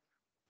there.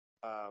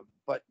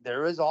 But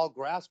there is all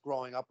grass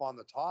growing up on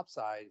the top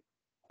side.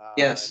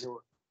 Yes.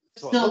 So it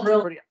Still looks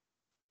real- pretty,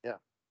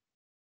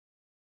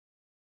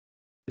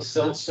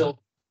 Still,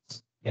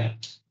 yeah.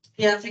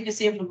 Yeah, if you can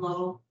see it from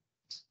level.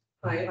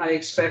 I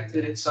expect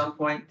that at some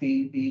point,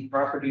 the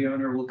property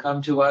owner will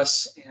come to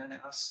us and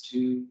ask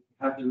to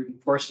have the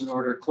enforcement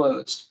order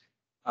closed.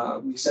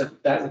 We said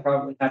that would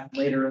probably happen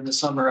later in the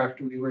summer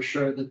after we were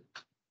sure that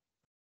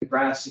the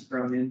grass had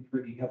grown in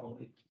pretty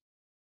heavily.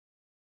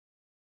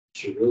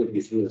 Should really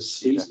be through the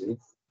season.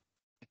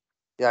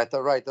 yeah, I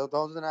thought, right.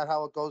 Isn't that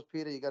how it goes,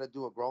 Peter? You gotta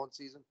do a growing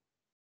season?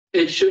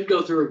 It should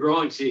go through a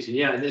growing season,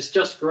 yeah, and it's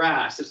just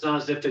grass. It's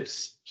not as if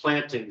it's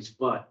plantings,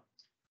 but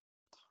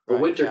the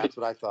Right, winter. that's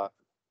what I thought.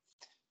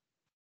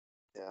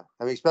 Yeah,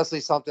 I mean, especially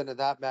something of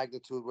that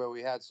magnitude where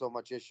we had so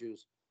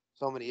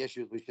many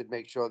issues, we should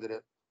make sure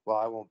that well,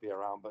 I won't be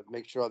around, but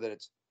make sure that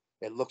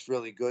it looks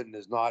really good and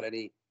there's not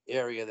any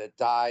area that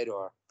died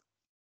or,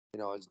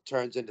 it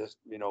turns into,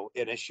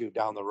 an issue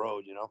down the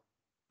road, You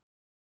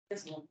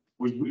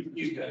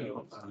got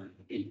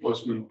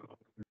enforcement,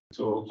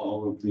 so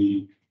all of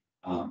the,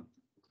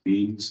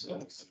 beans,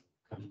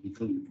 coming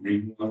from the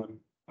green one,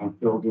 are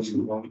filled in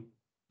the one.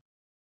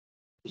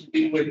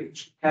 We would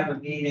have a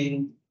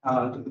meeting,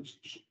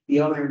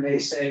 the owner may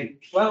say,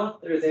 well,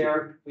 they're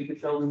there, we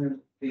could fill them in,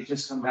 they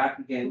just come back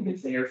again.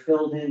 If they are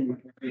filled in,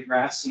 very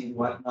grassy and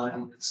whatnot,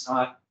 and it's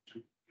not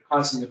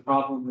causing a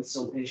problem with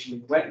siltation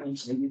in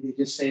wetlands, maybe they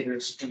just say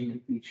there's a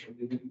spring feature.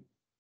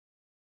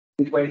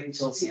 We'd wait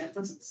until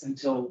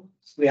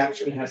we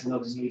actually have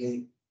another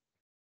meeting.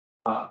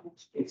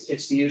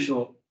 It's the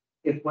usual,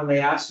 when they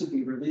ask to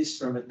be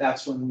released from it,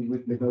 that's when we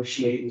would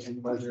negotiate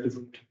and whether we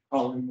would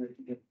call in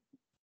the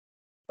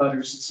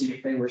butters and see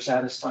if they were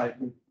satisfied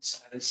with the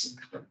status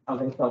and how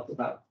they felt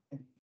about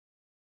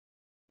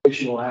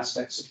visual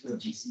aspects of the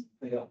GC.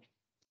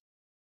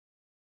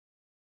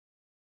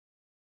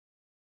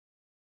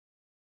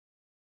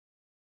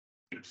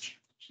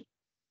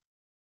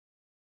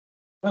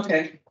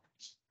 Okay,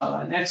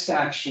 next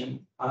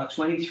action,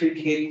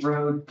 23 Cape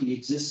Road, the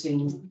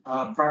existing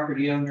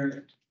property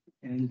owner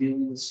and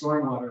dealing with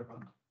stormwater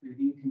runoff.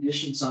 Review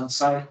conditions on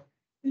site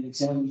and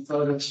examine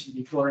photos from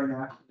before and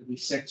after the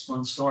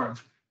 6-month storm.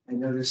 I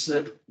noticed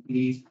that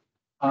the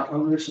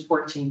owners of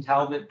 14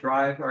 Talbot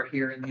Drive are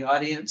here in the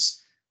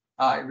audience.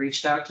 I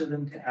reached out to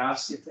them to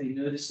ask if they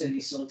noticed any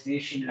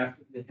siltation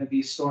after the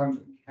heavy storm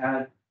that we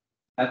had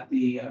at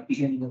the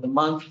beginning of the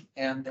month,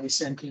 and they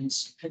sent in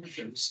some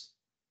pictures.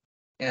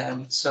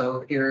 And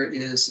so here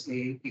is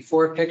a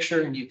before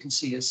picture, and you can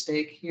see a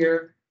stake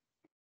here.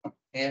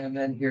 And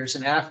then here's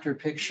an after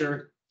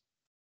picture.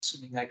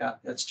 Assuming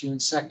that's June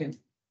 2nd.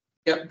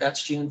 Yep,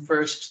 that's June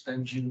 1st,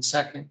 then June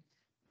 2nd.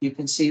 You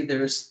can see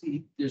there's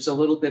a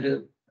little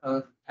bit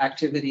of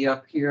activity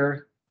up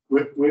here.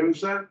 Where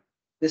was that?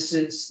 This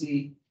is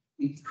the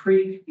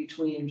creek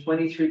between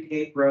 23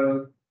 Cape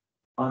Road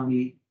on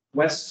the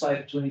west side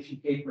of 23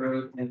 Cape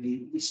Road and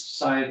the east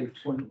side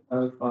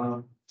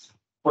of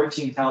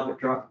 14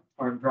 Talbot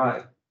Farm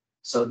Drive.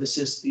 So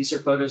these are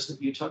photos that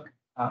you took.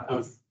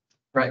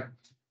 Right.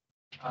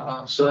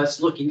 So that's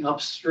looking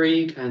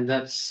upstream, and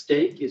that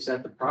stake, is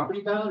that the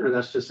property bound, or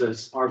that's just an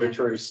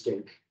arbitrary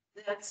stake?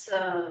 That's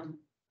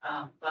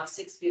about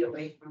 6 feet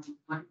away from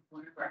one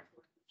of our.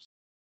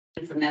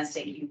 And from that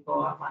stake, you go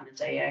off on the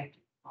diagonal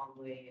all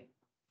the way.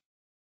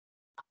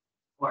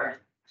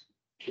 Or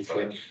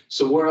Okay,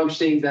 so where I'm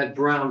seeing that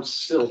brown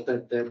silt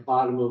at the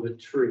bottom of a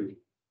tree,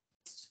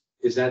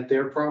 is that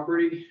their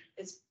property?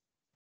 it's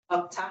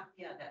up top,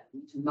 yeah, that.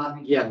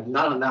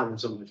 Not on that one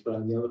so much, but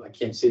on the other, I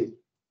can't see.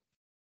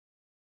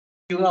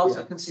 You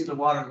also can see the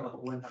water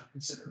level went up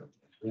considerably.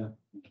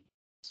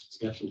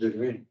 Got some good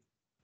rain.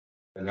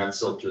 And that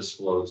silt just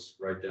flows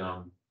right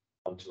down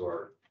onto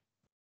our.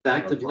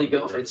 Actively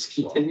go, it's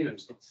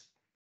continuous.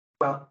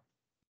 Well,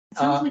 It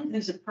sounds like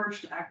there's a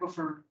perched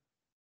aquifer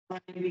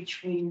running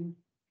between,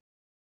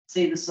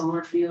 say, the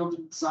solar field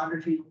and the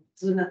soccer field.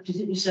 Isn't that,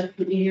 didn't you said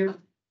here?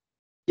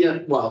 Yeah,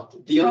 well,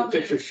 the other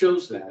picture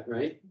shows that,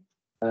 right?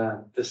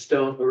 The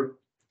stone or.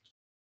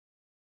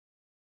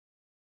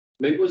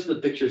 Maybe it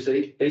wasn't the pictures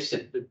they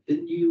sent, but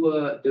didn't you,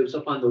 it was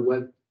up on the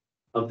web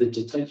of the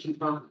detention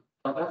pond?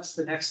 well, that's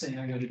the next thing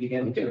I'm going to be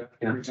getting to. Okay,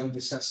 yeah. We're going to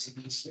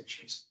discussing these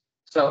pictures.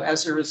 So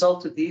as a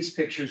result of these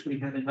pictures, we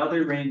had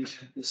another rain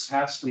event this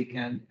past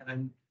weekend,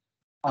 and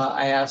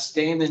I asked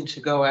Damon to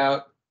go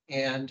out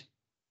and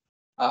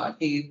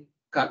he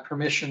got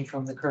permission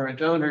from the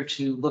current owner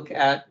to look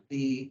at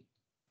the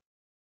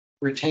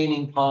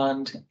retaining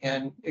pond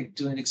and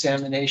do an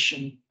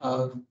examination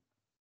of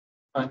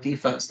on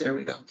DFAS, there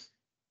we go,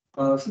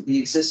 of the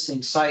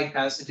existing site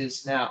as it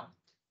is now.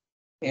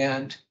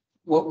 And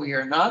what we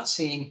are not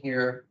seeing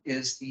here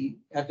is the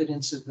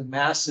evidence of the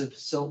massive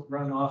silt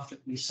runoff that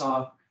we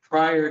saw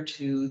prior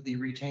to the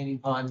retaining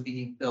pond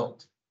being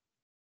built.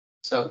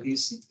 So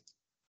these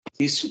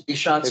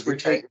shots If were you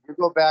taken. if you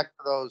go back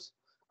to those,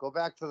 go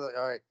back to the,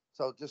 all right,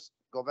 so just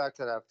go back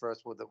to that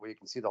first with it, where you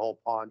can see the whole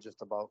pond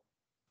just about.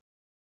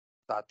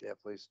 Stop there,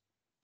 please.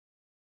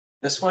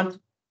 This one?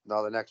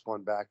 No, the next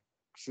one back,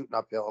 shooting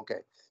uphill, okay.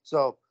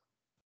 So,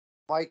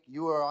 Mike,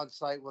 you were on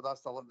site with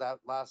us that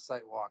last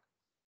site walk.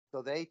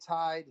 So they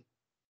tied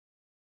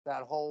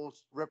that whole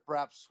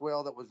riprap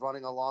swale that was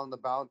running along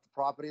the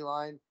property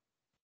line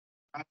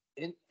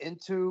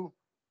into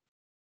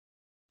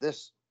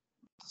this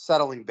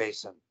settling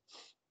basin.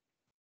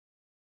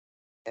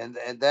 And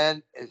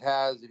then it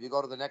has, if you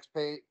go to the next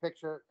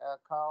picture,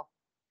 Carl.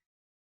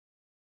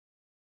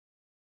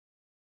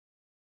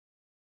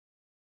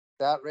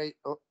 That rate,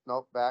 oh,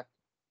 no, back.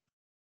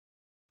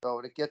 So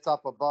when it gets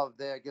up above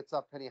there, it gets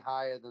up any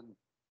higher than,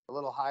 a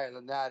little higher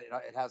than that,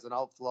 it has an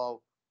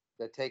outflow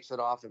that takes it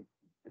off and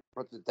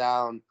puts it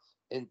down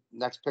in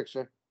next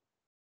picture.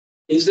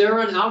 Is there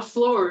an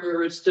outflow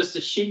or it's just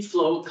a sheet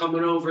flow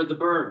coming over the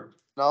berm?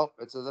 No,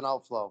 it's an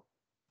outflow.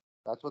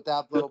 That's what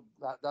that little,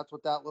 that's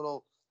what that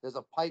little, there's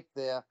a pipe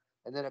there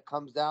and then it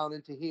comes down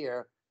into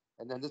here.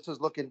 And then this is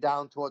looking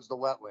down towards the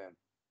wetland.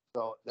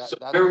 So So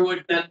where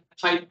would that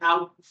pipe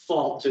out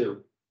fall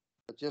to?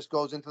 It just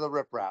goes into the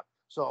riprap.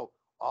 So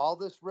all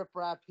this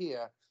riprap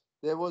here,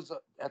 there was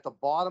at the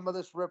bottom of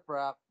this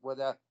riprap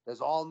where there's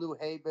all new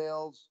hay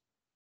bales.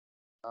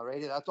 All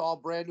right, that's all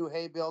brand new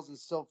hay bales and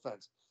silt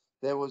fence.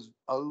 There was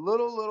a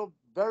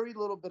very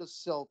little bit of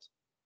silt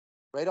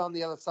right on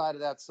the other side of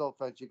that silt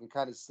fence. You can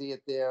kind of see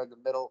it there in the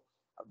middle,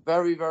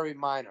 very, very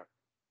minor.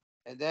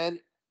 And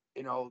then,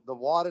 you know, the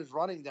water's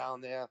running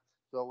down there.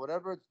 So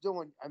whatever it's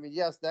doing, I mean,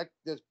 yes,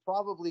 there's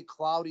probably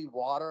cloudy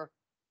water.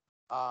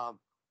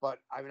 But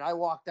I mean, I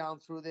walked down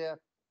through there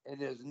and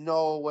there's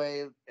no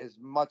way as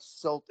much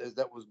silt as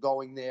that was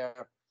going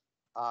there.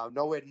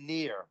 Nowhere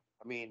near.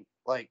 I mean,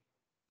 like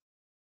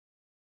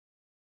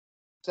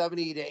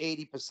 70 to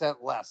 80%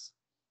 less,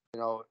 you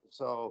know,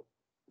 so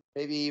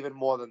maybe even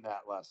more than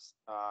that less.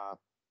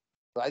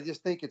 But I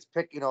just think it's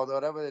you know,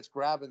 whatever it's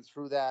grabbing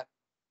through that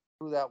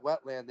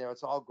wetland there,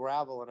 it's all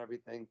gravel and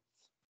everything.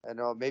 I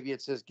know maybe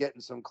it's just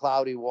getting some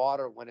cloudy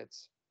water when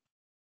it's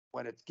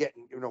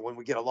getting, you know, when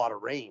we get a lot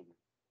of rain.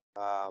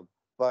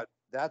 But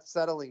that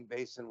settling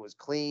basin was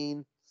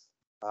clean.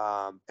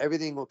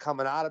 Everything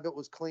coming out of it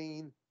was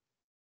clean.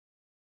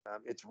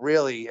 It's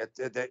really, I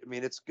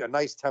mean, it's a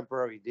nice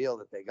temporary deal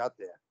that they got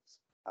there.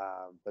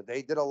 But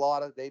they did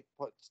they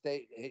put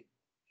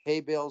hay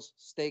bales,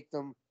 staked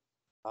them.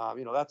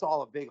 You know, that's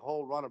all a big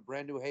whole run of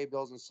brand new hay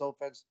bales and silt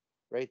fence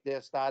right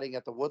there, starting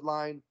at the wood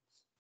line.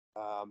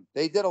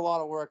 They did a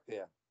lot of work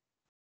there.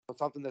 But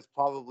something that's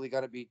probably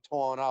going to be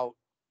torn out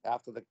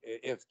after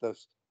if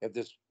this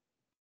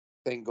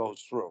thing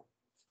goes through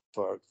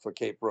for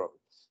Cape Road.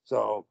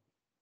 So,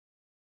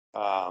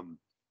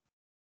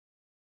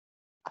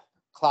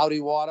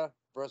 cloudy water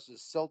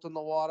versus silt in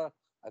the water,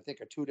 I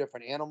think are two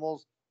different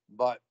animals,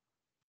 but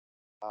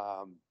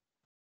I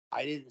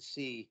didn't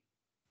see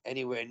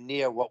anywhere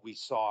near what we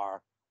saw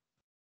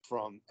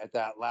from at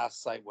that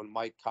last site when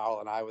Mike, Carl,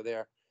 and I were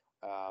there.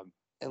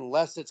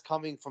 Unless it's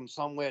coming from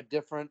somewhere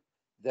different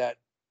that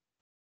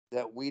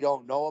we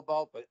don't know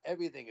about, but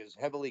everything is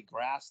heavily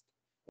grassed,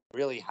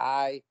 really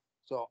high.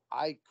 So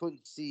I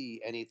couldn't see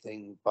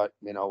anything, but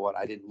you know what?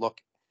 I didn't look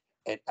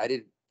and I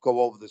didn't go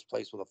over this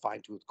place with a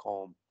fine-tooth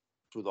comb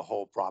through the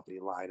whole property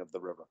line of the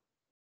river.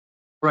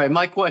 Right.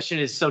 My question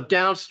is, so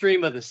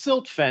downstream of the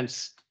silt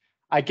fence,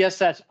 I guess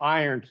that's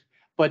ironed,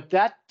 but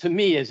that to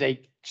me is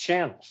a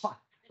channel,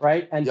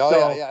 right? And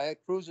so It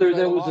cruises there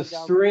right was along a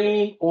down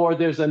stream or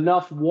there's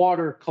enough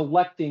water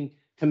collecting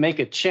to make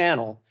a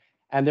channel.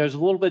 And there's a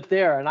little bit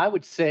there. And I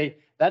would say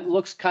that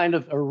looks kind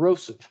of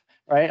erosive,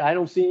 right? I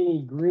don't see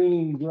any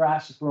green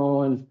grass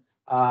growing.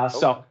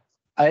 So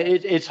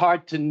it's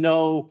hard to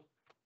know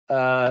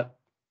from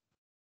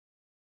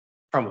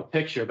a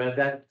picture,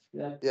 but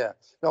Yeah,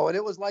 no, and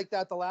it was like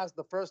that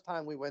the first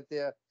time we went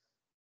there.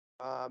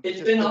 It's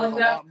just been there was like a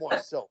that? lot more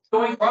silt.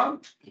 Going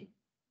wrong?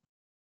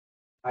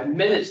 I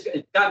admit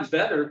it's gotten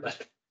better,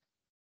 but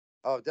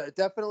Oh, it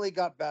definitely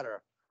got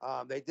better.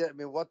 They did, I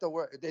mean,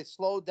 they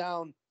slowed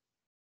down.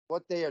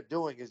 What they are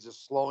doing is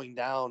just slowing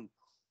down.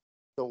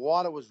 The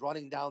water was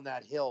running down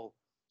that hill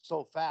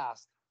so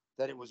fast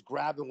that it was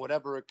grabbing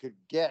whatever it could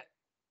get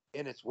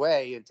in its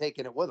way and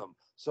taking it with them.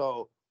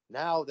 So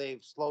now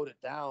they've slowed it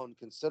down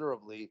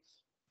considerably,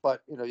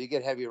 but you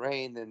get heavy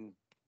rain and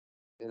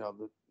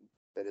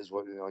that is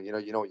what you know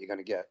what you're going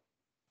to get.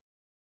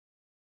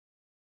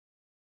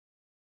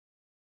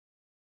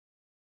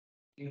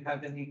 Do you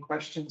have any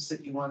questions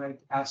that you want to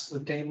ask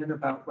with Damon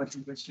about what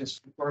he was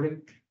just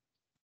reporting?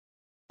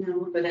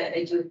 No, but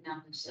I do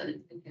acknowledge that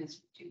it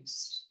has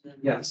reduced.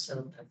 Yes.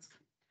 So that's.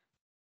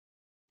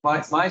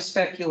 My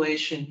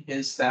speculation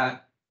is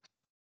that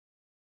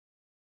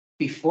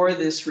before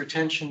this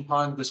retention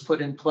pond was put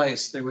in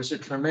place, there was a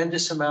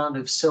tremendous amount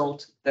of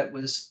silt that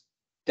was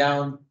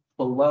down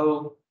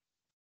below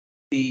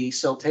the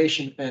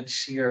siltation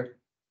fence here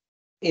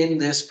in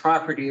this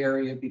property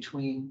area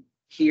between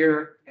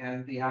here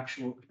and the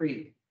actual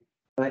creek.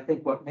 And I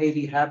think what may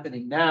be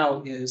happening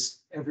now is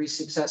every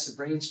successive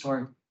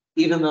rainstorm,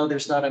 even though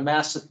there's not a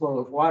massive flow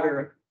of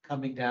water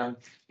coming down,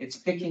 it's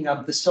picking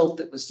up the silt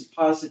that was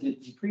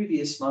deposited in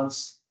previous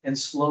months and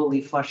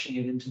slowly flushing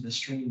it into the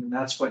stream. And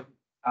that's what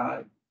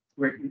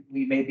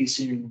we may be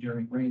seeing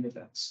during rain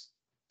events.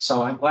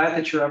 So I'm glad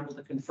that you're able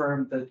to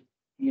confirm that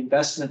the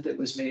investment that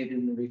was made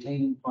in the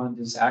retaining pond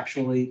is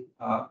actually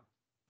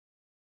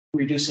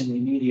reducing the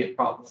immediate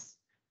problem.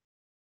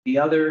 The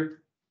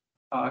other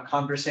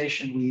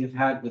conversation we have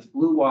had with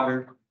Blue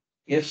Water,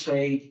 if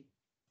they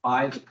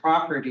buy the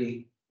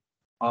property,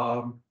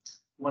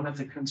 one of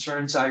the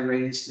concerns I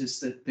raised is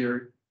that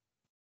the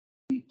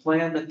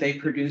plan that they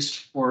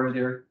produced for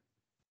their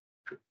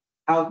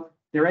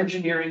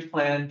engineering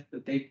plan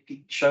that they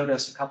showed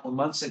us a couple of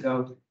months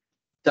ago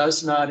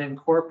does not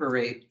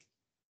incorporate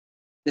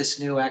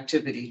this new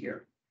activity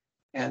here.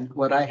 And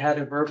what I had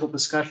a verbal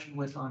discussion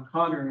with on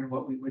Connor and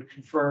what we would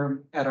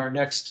confirm at our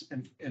next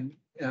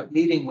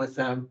meeting with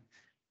them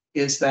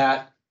is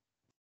that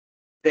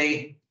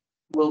they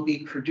will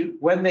be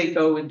when they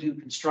go and do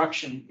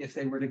construction, if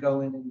they were to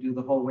go in and do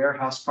the whole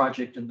warehouse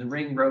project and the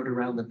ring road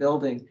around the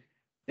building,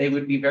 they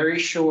would be very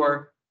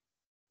sure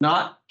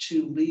not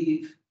to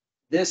leave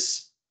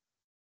this,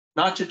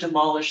 not to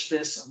demolish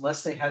this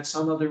unless they had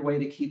some other way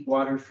to keep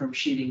water from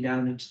sheeting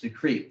down into the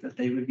creek, that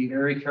they would be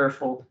very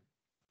careful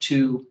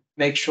to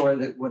make sure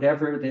that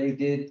whatever they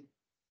did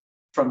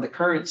from the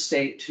current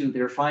state to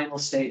their final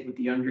state with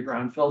the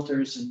underground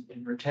filters and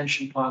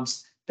retention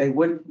ponds, they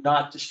would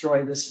not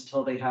destroy this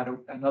until they had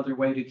another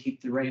way to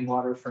keep the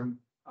rainwater from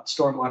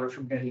stormwater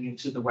from getting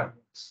into the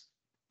wetlands.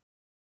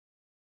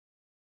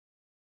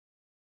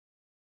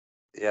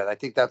 Yeah, I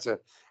think that's and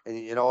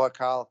you know what,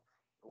 Kyle,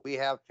 we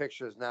have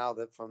pictures now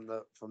that from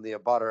the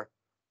abutter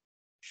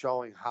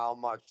showing how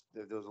much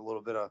there was a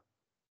little bit of,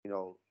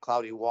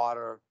 cloudy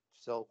water,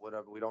 silt,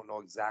 whatever. We don't know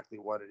exactly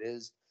what it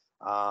is.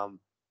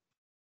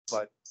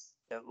 But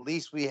at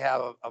least we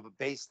have a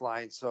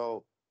baseline.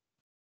 So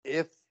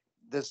if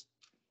this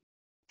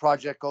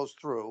project goes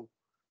through,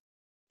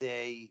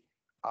 they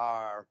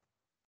are,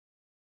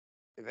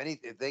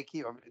 if they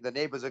keep, the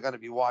neighbors are going to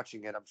be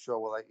watching it. I'm sure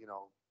we'll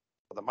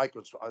with a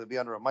microscope, they'll be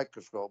under a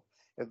microscope.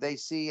 If they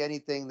see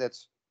anything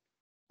that's,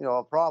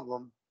 a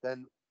problem,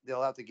 then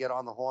they'll have to get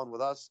on the horn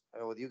with us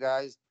or with you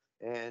guys,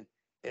 and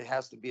it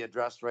has to be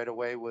addressed right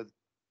away with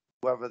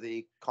whoever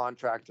the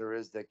contractor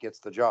is that gets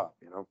the job.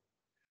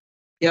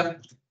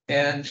 Yep.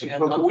 And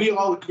But we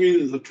all agree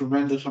there's a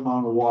tremendous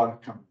amount of water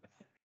coming.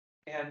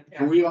 And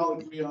Can we all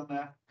agree on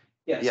that?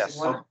 yes.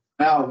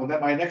 Now,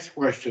 my next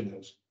question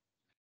is,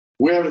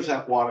 where is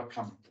that water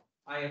coming from?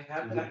 I have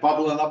had Is that. it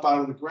bubbling up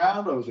out of the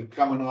ground, or is it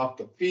coming off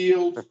the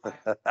field?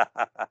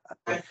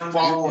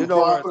 You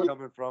know where it's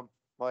coming from,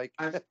 Mike.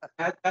 I've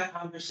had that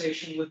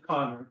conversation with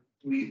Connor.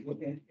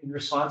 In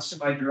response to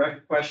my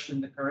direct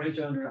question, the current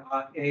owner,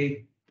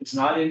 is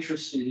not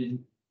interested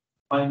in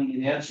finding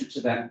an answer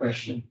to that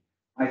question.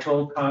 I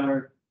told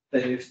Connor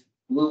that if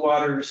Blue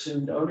Water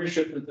assumed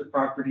ownership of the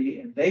property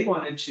and they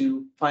wanted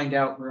to find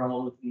out where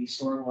all of the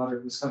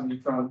stormwater was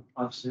coming from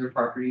onto their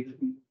property, that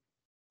we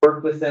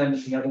work with them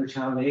and the other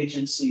town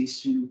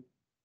agencies to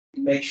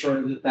make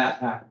sure that that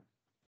happened.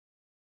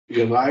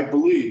 Because I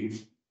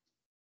believe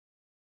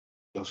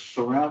the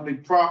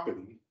surrounding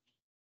property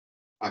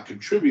are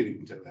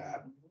contributing to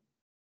that.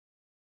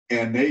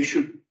 And they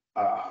should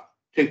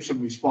take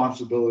some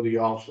responsibility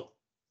also.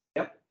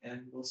 Yep,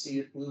 and we'll see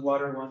if Blue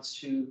Water wants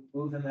to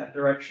move in that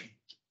direction.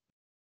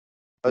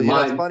 But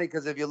it's funny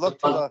because if you look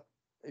to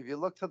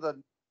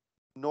the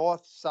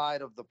north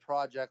side of the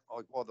project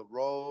or the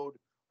road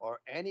or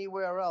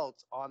anywhere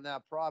else on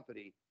that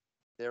property,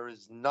 there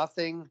is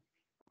nothing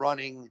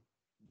running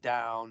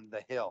down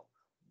the hill.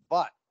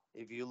 But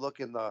if you look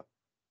in the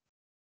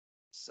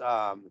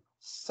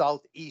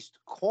southeast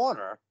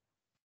corner,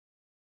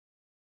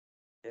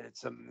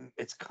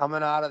 it's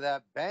coming out of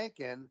that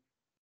banking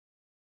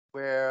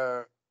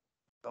where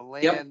the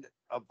land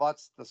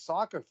abuts the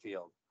soccer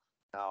field.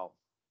 Now,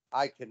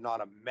 I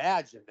cannot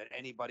imagine that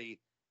anybody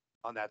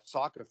on that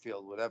soccer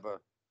field would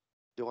ever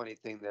do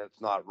anything that's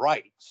not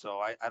right. So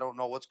I don't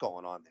know what's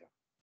going on there.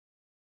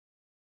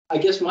 I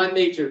guess my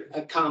major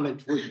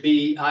comment would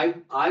be, I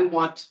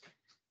want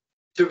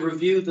to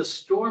review the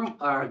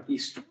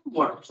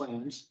stormwater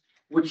plans,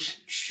 which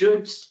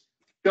should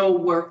show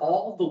where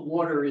all the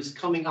water is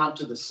coming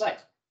onto the site.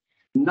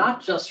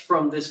 Not just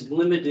from this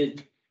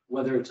limited,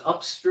 whether it's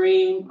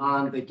upstream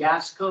on the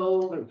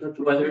Gasco,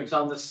 whether it's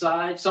on the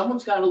side.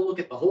 Someone's got to look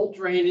at the whole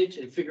drainage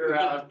and figure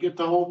out. Get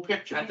the whole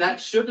picture. And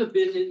that should have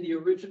been in the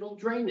original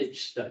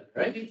drainage study,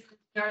 right?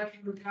 The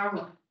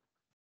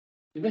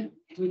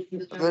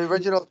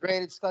original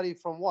drainage study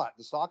from what?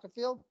 The soccer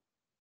field?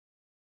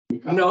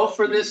 No,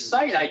 for this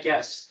site, I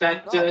guess,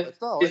 that,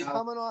 No, it's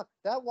coming off,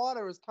 that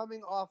water is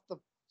coming off the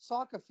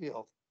soccer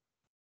field.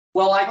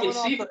 well, I can coming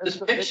off see the- from this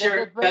it's a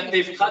picture that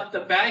drainage they've cut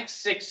system. the bank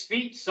 6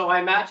 feet, so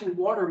I imagine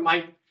water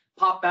might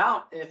pop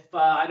out if,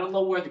 I don't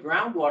know where the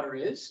groundwater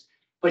is.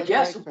 But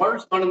yes, Right.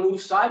 water's gonna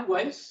move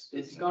sideways,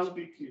 it's gonna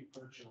be.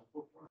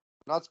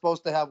 Not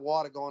supposed to have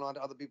water going on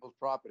to other people's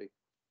property.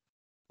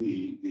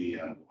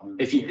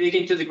 If you dig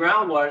into the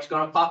groundwater, it's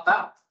gonna pop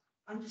out.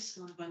 I'm just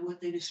going by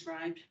what they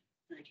described,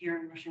 like here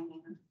in Russian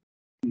Water.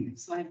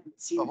 So I haven't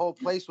seen The whole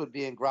place would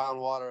be in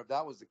groundwater if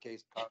that was the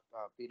case,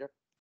 Peter.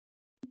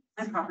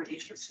 my property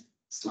is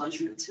sludge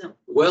hill.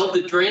 Well,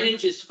 the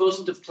drainage is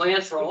supposed to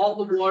plan for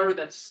all the water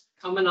that's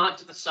coming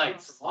onto the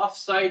site, from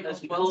off-site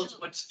as well as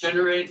what's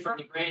generated from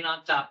the drain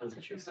on top of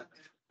it.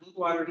 Blue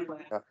water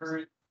plant, Yeah.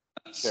 current.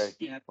 Okay.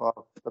 Yeah,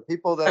 Well, the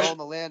people that own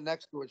the land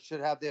next to it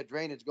should have their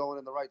drainage going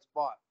in the right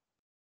spot.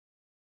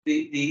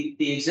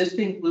 The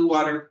existing blue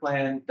water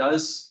plan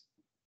does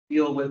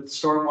deal with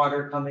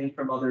stormwater coming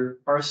from other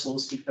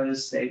parcels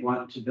because they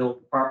want to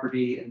build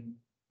property and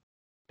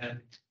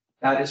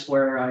that is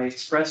where I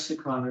expressed to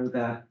Connor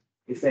that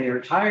if they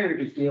are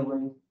tired of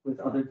dealing with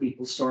other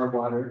people's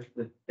stormwater,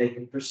 that they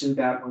can pursue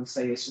that once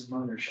they assume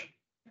ownership.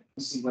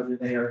 We'll see whether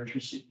they are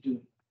interested in doing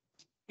it.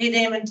 Hey,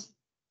 Damon.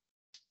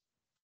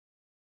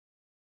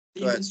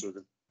 Go ahead,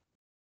 Susan.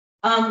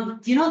 Do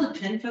you know the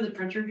pin for the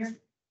printer here?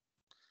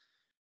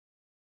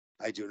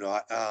 I do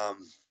not. Let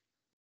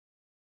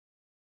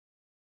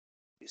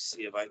me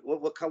see if I,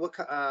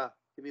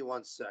 give me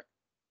 1 sec.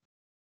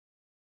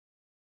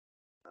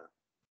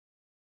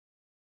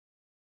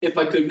 If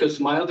I could,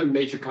 because my other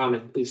major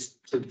comment is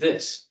to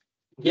this.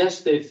 Yes,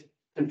 they've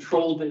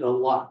controlled it a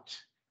lot,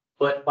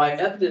 but by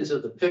evidence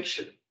of the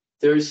picture,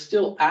 there is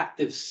still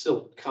active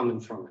silt coming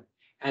from it.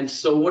 And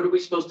so what are we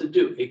supposed to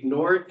do?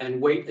 Ignore it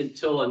and wait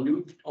until a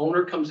new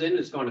owner comes in and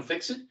is going to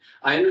fix it?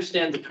 I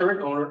understand the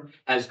current owner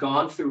has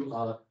gone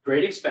through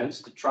great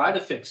expense to try to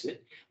fix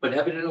it, but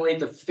evidently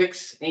the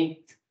fix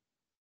ain't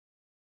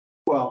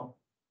Well,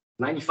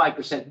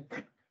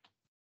 95%.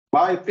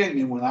 my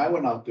opinion, when I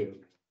went out there,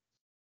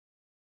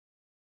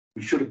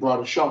 we should have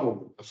brought a shovel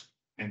with us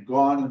and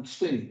gone and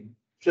seen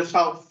just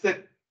how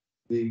thick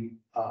the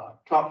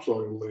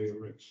topsoil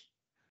layer is.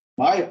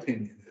 My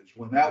opinion is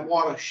when that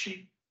water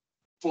sheet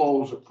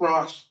flows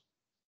across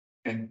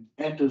and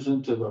enters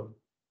into the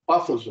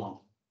buffer zone,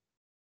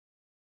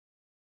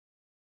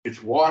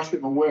 it's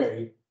washing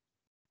away.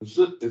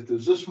 If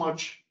there's this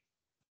much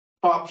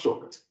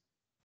topsoil,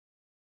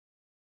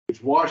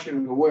 it's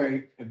washing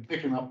away and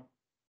picking up.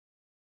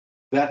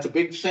 That's a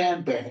big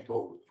sandbank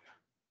over there.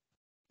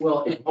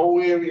 Well, The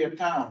whole area of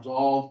town's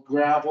all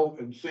gravel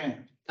and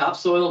sand.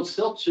 topsoil and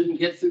silt shouldn't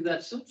get through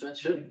that silt fence,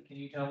 should it? Can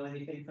you tell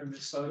anything from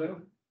this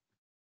photo?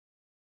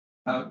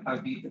 How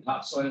deep the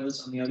topsoil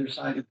is on the other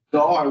side of?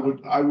 No,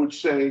 I would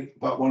say,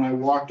 but when I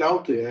walked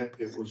out there,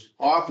 it was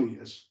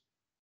obvious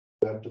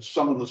that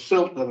some of the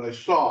silt that I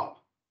saw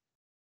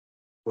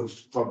was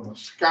from the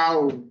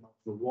scouring of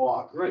the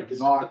water. Right,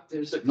 there's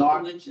a couple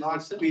Not inches of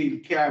not silt.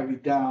 being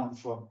carried down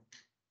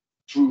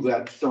through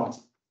that stone.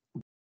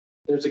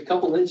 There's a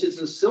couple inches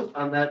of silt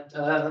on that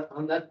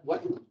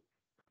wetland.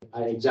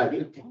 I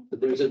exactly, but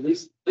there's at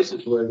least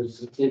places where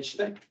there's an inch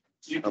thick.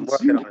 I'm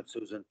working on it,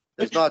 Susan.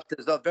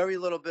 There's a very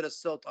little bit of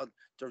silt on,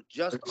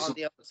 just on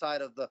the other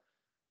side of the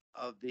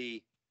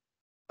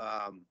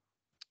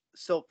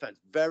silt fence.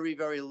 Very,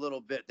 very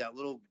little bit, that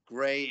little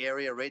gray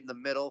area right in the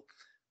middle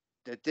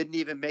that didn't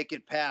even make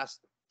it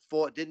past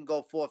didn't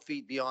go 4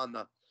 feet beyond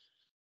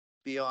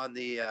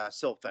the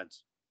silt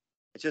fence.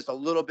 It's just a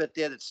little bit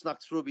there that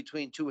snuck through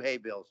between two hay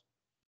bales.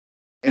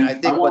 And I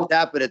think what's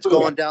happened, it's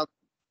going down.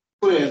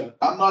 Clear,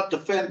 I'm not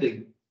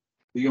defending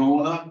the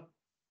owner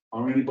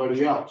or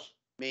anybody else,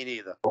 Me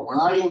neither. but when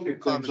I look at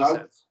Common things,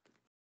 sense.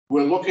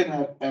 we're looking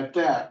at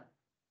that.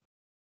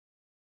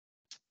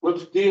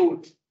 Let's deal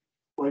with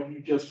what you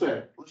just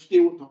said. Let's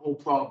deal with the whole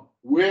problem.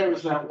 Where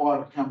is that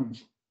water coming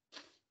from?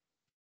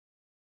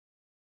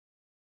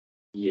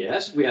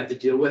 Yes, we have to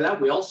deal with that.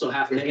 We also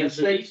have to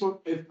answer these.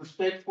 If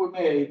mistakes were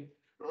made,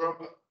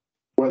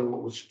 whether it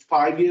was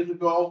 5 years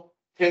ago,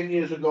 10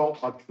 years ago,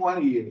 or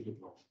 20 years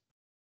ago,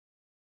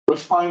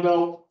 let's find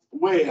out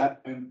away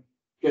at and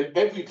get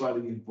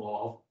everybody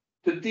involved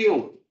to deal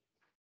with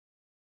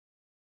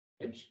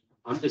it.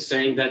 I'm just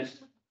saying that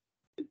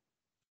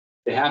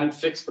they haven't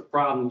fixed the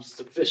problem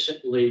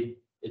sufficiently.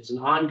 It's an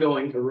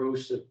ongoing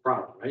erosive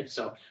problem, right?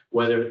 So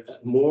whether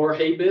more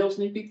hay bales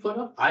need to be put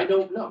up, I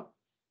don't know.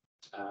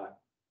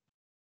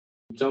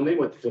 Tell me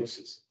what the fix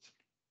is.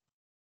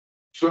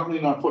 Certainly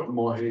not putting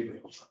more hay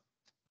bales.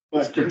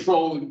 But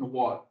controlling the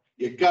water.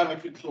 You gotta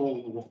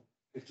control the water.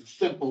 It's as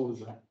simple as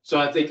that. So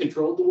have they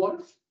controlled the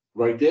water?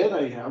 Right there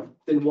they have.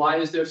 Then why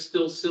is there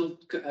still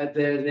silt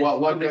there? Well,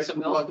 like I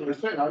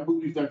said, I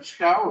believe that's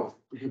shallow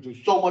because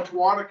there's so much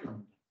water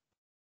coming.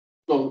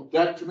 So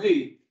that to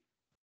me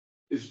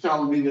is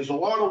telling me there's a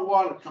lot of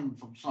water coming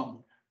from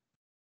somewhere.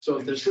 So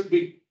if It there's, should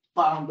be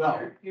found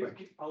out.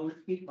 I'll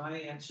repeat my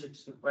answer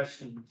to the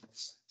question in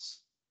this sense.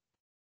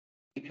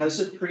 Because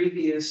of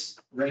previous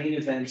rain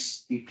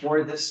events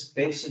before this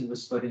basin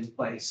was put in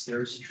place,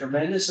 there's a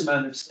tremendous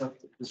amount of stuff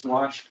that was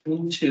washed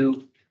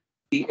into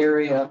the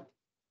area,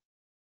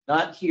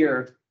 not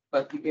here,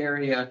 but the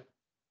area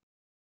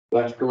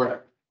That's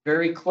correct.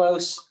 very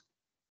close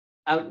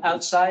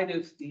outside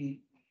of the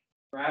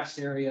grass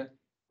area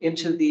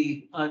into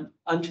the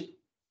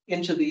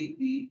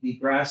the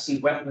grassy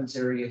wetlands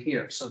area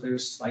here. So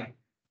there's like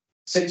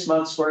 6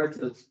 months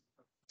worth of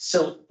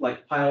silt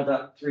like piled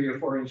up 3 or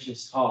 4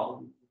 inches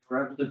tall.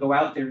 We're able to go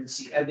out there and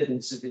see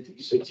evidence of it.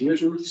 It's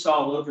usually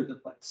all over the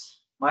place.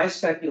 My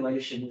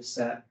speculation is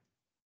that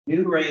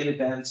new rain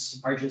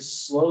events are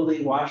just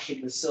slowly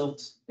washing the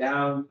silt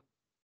down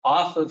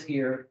off of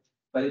here,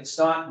 but it's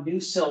not new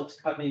silt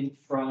coming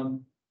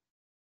from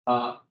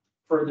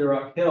further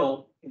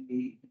uphill in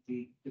the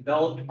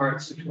developed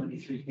parts of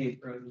 23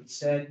 Cape Road.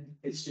 Instead,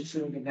 it's just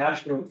doing a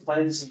natural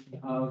cleansing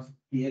of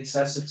the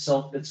excessive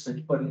silt that's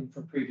been put in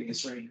from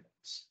previous rain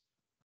events.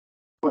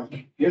 But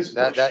here's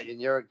That, and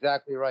you're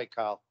exactly right,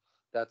 Kyle.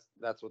 That's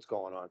what's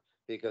going on,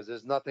 because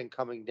there's nothing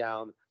coming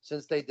down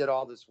since they did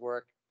all this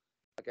work.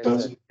 Like I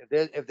said,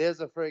 if there's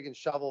a friggin'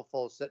 shovel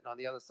full sitting on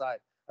the other side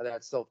of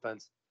that silt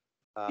fence.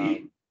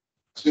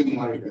 Seems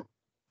like it.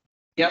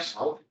 Yes.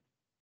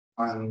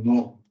 I don't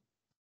know.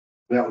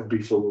 That would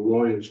be for the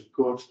lawyers, of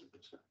course, to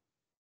decide.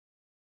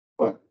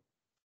 But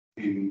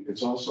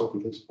it's also for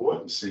this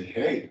board to say,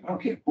 hey, I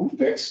don't care who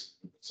fixed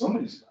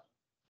somebody's got.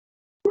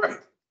 Right.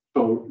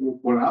 So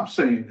what I'm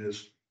saying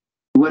is,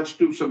 let's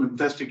do some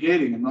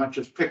investigating and not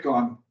just pick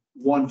on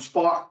one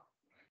spot.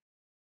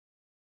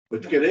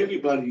 Let's get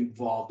everybody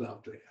involved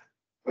out there.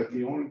 But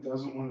the owner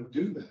doesn't want to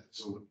do that,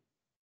 so.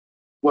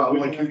 Well,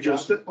 like you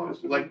just said,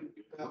 like,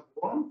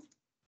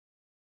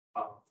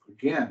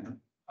 again,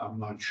 I'm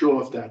not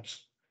sure if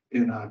that's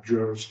in our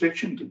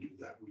jurisdiction to do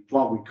that. We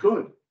probably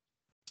could.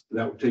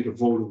 That would take a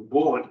vote of the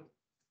board.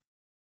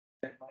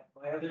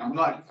 I'm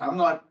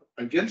not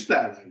against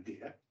that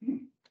idea.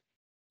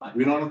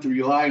 We don't have to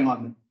rely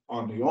on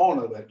the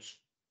owner that's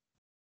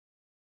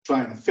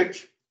trying to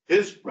fix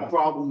his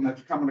problem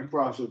that's coming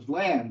across his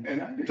land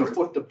and to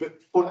foot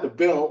the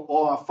bill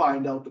or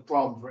find out the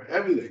problem for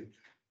everything.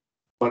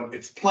 But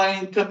it's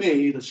plain to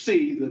me to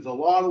see there's a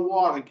lot of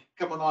water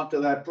coming onto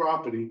that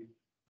property.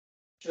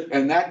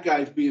 And that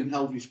guy's being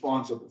held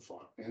responsible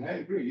for it. And I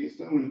agree, he's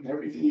doing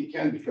everything he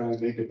can to try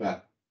to make it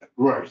better.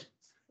 Right.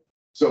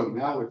 So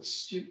now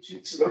it's.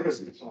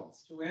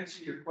 To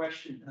answer your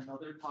question,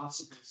 another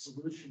possible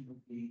solution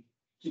would be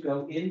to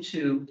go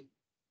into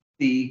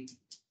the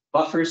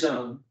buffer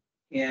zone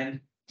and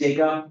dig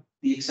up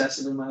the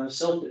excessive amount of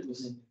silt that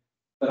was in it.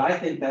 But I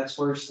think that's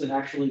worse than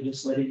actually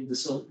just letting the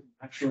silt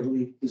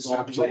actually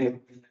dissolve away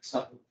in the next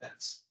couple of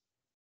events.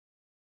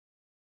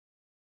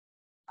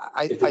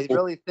 I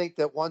really think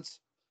that once,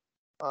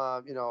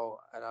 and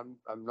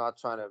I'm not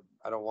trying to,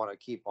 I don't want to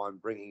keep on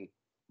bringing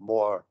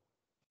more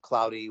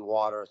cloudy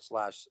water /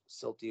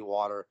 silty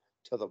water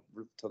to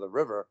the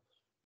river,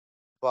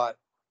 but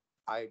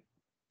I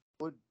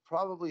would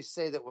probably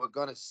say that we're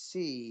going to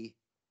see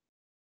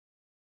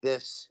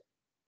this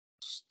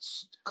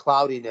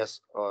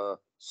cloudiness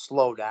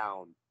slow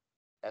down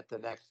at the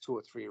next 2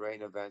 or 3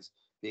 rain events,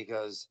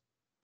 because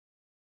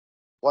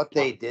what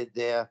they did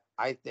there,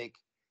 I think,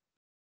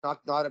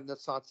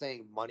 that's not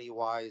saying money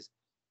wise,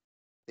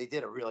 they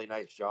did a really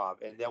nice job,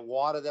 and the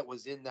water that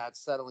was in that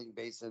settling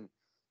basin,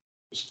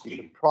 you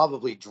could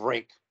probably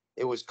drink.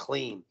 It was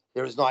clean.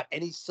 There is not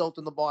any silt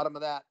in the bottom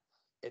of that.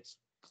 It's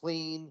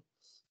clean.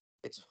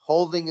 It's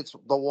holding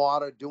the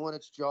water, doing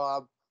its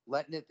job,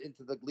 letting it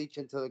leach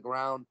into the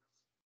ground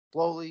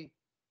slowly,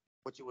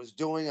 which it was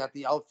doing at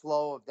the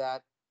outflow of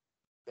that.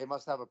 They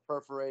must have a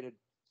perforated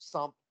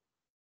sump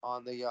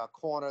on the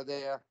corner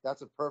there.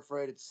 That's a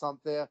perforated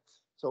sump there.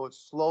 So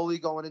it's slowly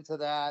going into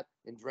that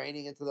and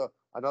draining into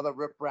another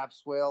riprap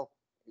swale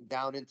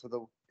down into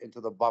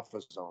the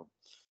buffer zone.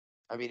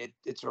 I mean,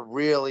 it's a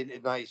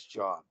really nice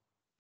job.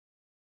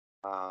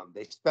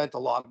 They spent a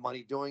lot of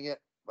money doing it,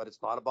 but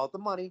it's not about the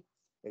money.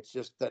 It's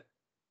just that.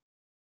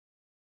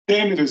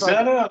 Damon, is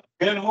that a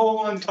pinhole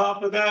on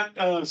top of that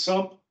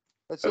sump?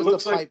 It's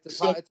just a pipe.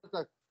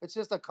 It's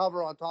just a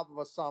cover on top of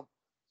a sump,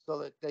 so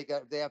that they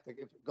have to.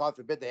 If God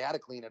forbid they had to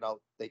clean it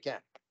out, they can.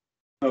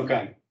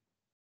 Okay,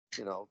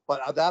 you know,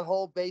 but that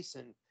whole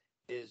basin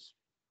is,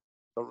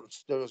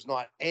 there's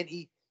not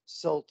any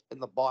silt in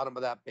the bottom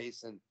of that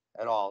basin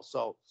at all.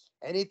 So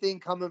anything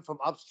coming from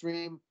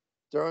upstream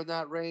during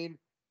that rain,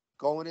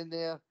 going in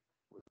there,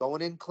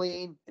 going in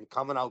clean and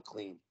coming out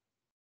clean.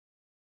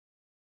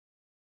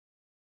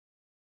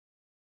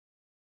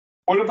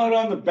 what about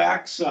on the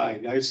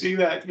backside? I see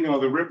that, the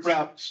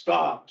riprap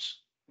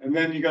stops and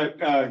then you got,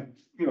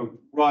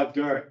 raw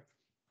dirt.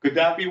 Could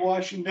that be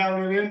washing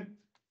down and in?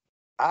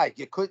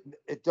 You couldn't,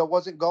 there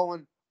wasn't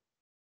going,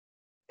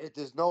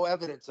 there's no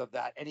evidence of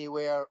that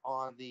anywhere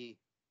on the,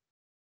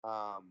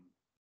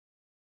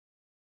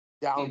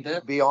 down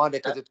beyond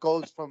it, because it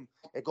goes from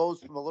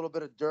a little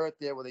bit of dirt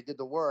there where they did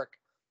the work,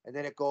 and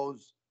then it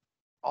goes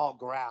all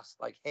grass,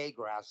 like hay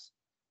grass,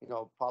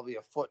 probably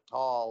a foot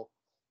tall,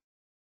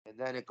 and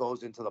then it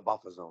goes into the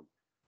buffer zone,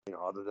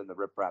 other than the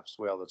riprap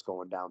swale that's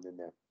going down in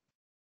there.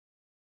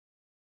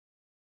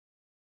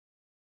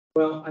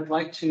 Well, I'd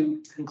like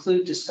to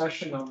conclude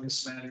discussion on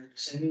this matter.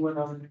 Is anyone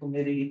on the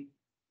committee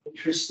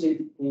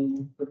interested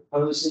in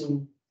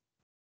proposing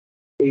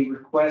a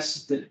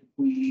request that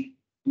we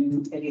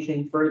do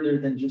anything further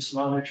than just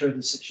monitor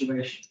the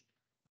situation?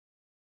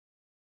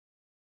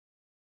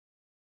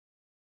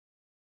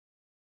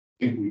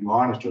 I think we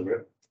monitor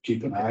it,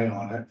 keep an eye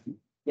on it.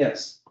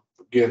 Yes.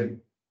 Again,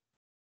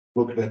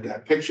 looking at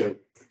that picture,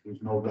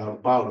 there's no doubt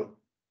about it,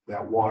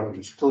 that water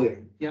is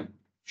clear. Yep.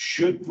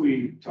 Should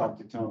we talk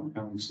to town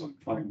council and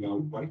find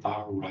out what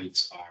our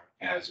rights are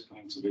as a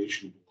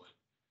conservation board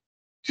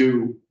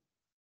to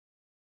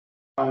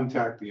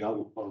contact the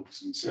other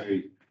folks and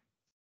say,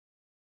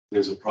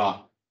 there's a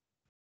problem?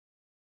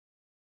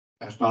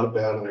 That's not a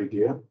bad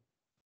idea.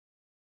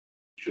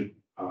 Should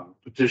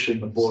petition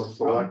the board of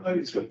selectmen.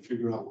 Somebody's got to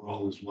figure out where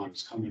all this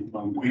water's coming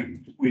from.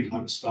 We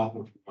got to stop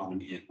it from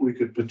going in. We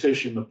could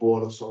petition the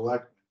board of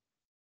selectmen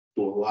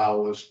to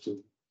allow us to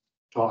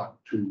talk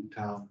to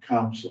town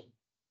council.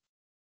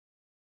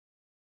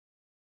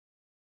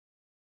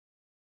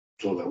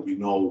 So that we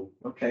know.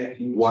 Okay,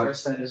 can you What?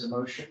 express that as a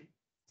motion?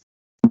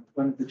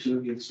 One of the two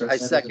of you express that I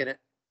as a second it.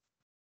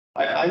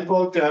 I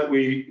vote that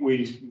we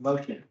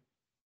motion.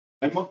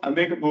 I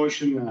make a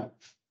motion that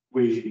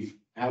we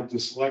have the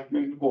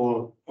selectmen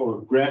or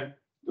grant,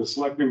 the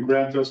selectmen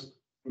grant us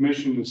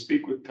permission to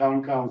speak with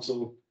town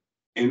council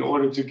in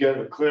order to get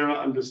a clearer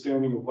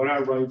understanding of what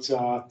our rights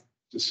are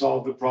to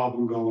solve the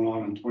problem going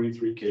on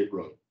 23 Cape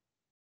Road.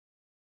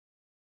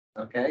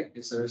 Okay,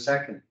 is there a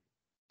second?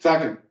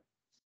 Second.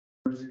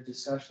 Further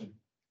discussion?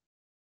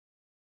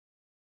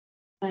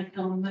 Can I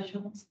go with my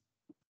shovel?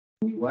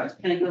 What?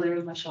 Can I go there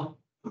with my shovel?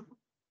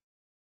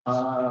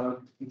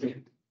 Okay,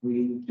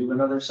 we do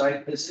another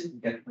site visit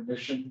and get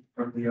permission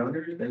from the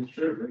owner, then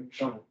sure, bring a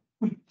shovel.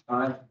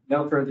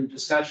 No further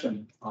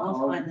discussion.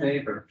 All in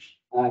favor?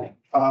 Aye.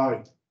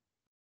 Aye.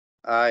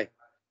 Aye.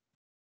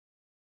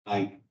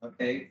 Aye.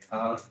 Okay,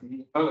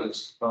 any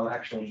opposed? Well,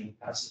 actually, it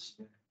passes.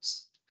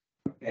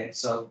 Okay,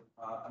 so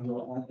I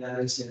will add that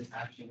as an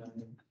action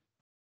item.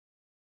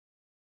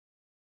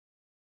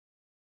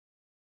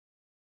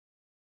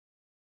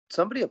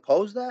 Somebody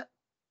oppose that?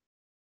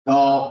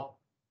 No.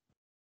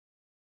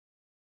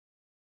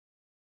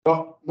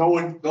 No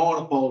one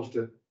opposed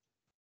it.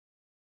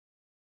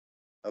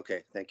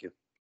 Okay, thank you.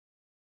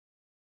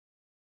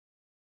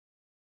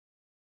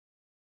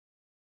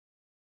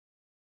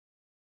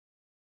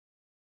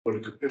 But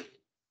if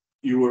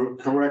you were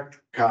correct,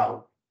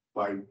 Kyle,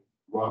 by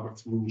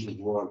Robert's rules of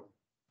order.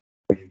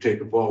 When you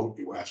take a vote,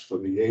 you ask for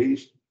the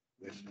yeas,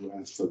 then you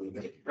ask for the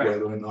nay, Right.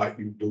 whether or not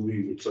you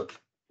believe it's a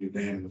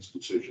unanimous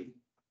decision.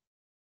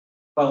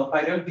 Well, if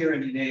I don't hear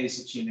any nays,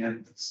 it's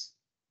unanimous.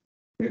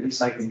 At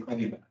least I can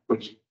claim that.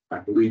 Which I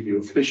believe you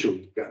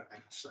officially got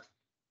that say,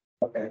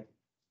 Okay,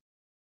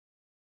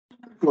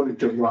 according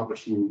to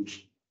Robert's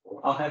rules.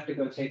 I'll have to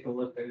go take a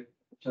look at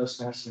the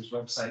Toastmasters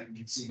website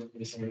and see what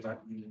they say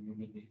about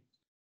unanimity.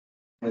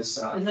 Because,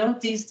 Is that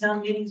what these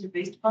town meetings are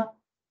based upon?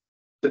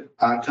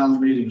 Our town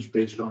meeting is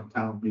based on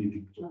town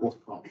meetings. What's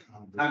called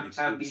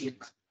town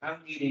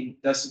meeting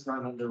doesn't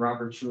run under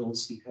Robert's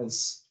rules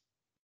because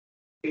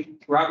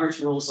Robert's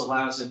rules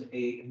allows an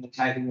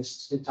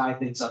antagonist to tie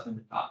things up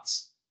into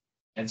knots.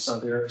 And so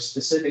there are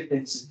specific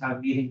things in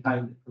town meeting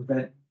time that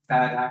prevent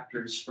bad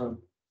actors from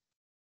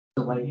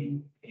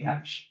delaying the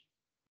action.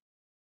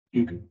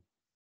 You can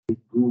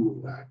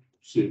Google that,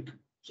 see.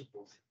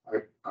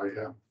 I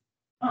have,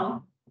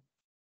 Oh,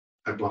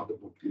 I bought the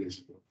book years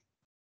ago.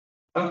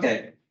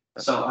 Okay,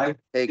 so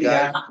Hey,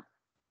 guys.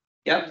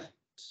 Yep,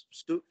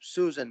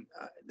 Susan,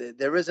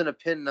 there isn't a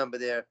pin number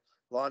there.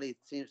 Lonnie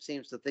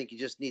seems to think you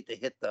just need to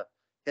hit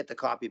the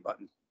copy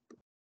button.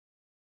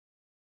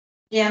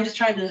 yeah, I'm just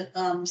trying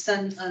to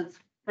send a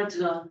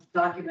printed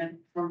document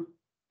from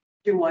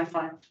your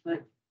Wi-Fi,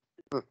 but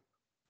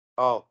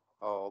Oh,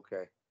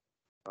 okay.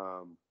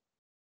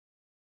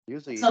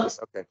 Usually, So-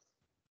 okay.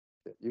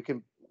 You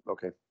can,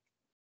 okay.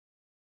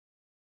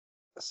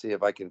 Let's see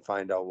if I can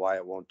find out why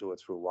it won't do it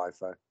through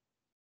Wi-Fi.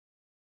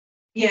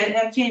 yeah,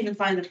 I can't even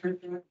find the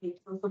printer.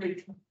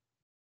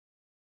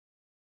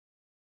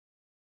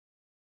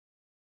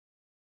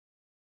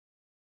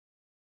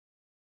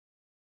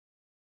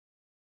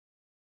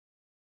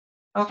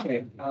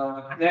 Okay,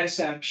 next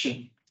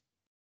action.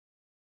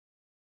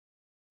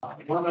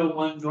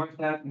 101 North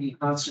Avenue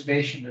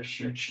Conservation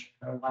Restriction.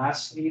 Our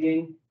last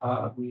meeting,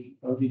 we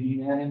voted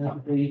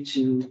unanimously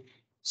to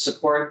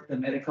support the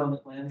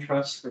Metacomet Land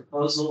Trust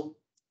proposal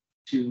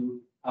to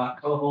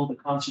co-hold the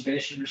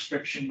conservation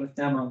restriction with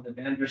them on the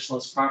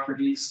Vandersloot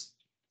properties.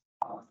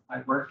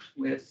 I worked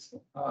with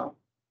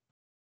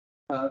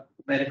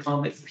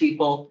Metacomet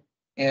people,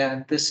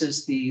 and this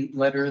is the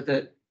letter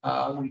that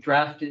we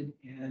drafted,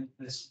 and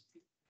this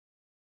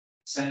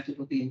sent it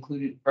will be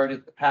included part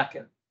of the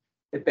packet.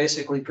 It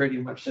basically pretty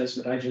much says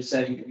what I just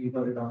said you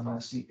voted on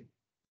last meeting.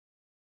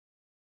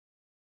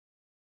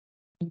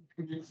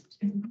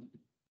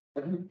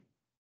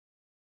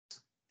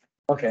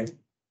 Okay.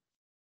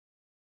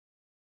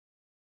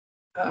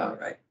 All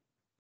right.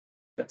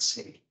 Let's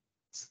see.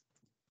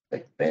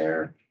 Click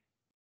there.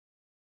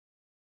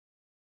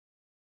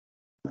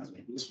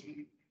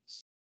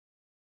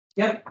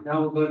 Yep,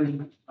 now we'll go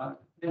to,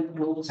 then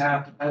we'll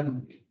have a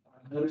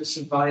notice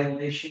of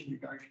violation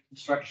regarding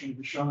construction of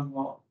the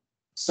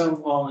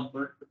stone wall and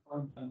work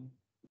performed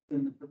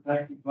in the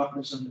protected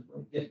buffers on the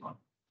prohibited one.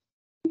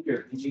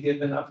 Here, can you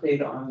give an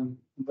update on,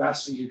 who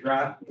asked me to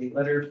draft a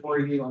letter for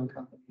you on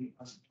company,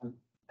 on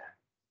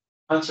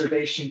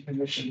Conservation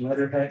Commission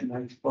letterhead, and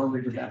I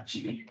forwarded that to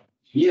you.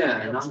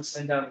 Yeah, and I'm,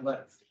 Send out a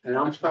letter. and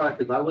I'm sorry,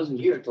 because I wasn't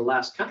here at the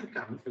last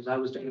Concom, because I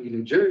was down in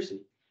New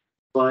Jersey.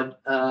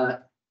 But,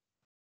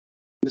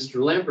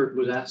 Mr. Lambert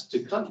was asked to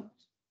come.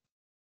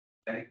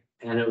 Okay.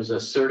 And it was a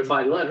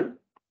certified letter.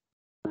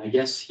 I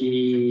guess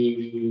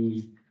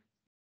he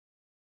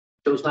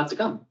chose not to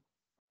come.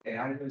 Okay,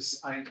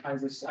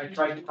 I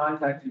tried to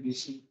contact you to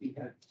see if he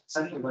had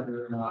sent the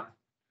letter or not.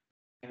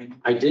 And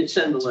I did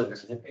send the letter.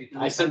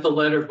 I sent the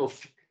letter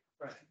before,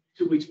 Right.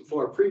 2 weeks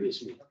before our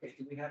previous meeting. Okay,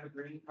 do we have a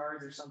green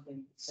card or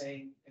something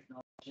saying,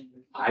 acknowledging?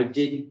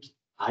 that-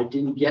 I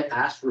didn't get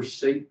asked for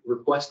receipt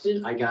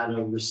requested. I got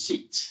a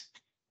receipt.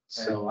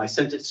 So I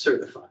sent it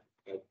certified,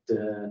 but,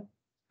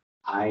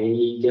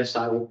 I guess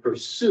I will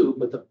pursue,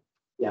 but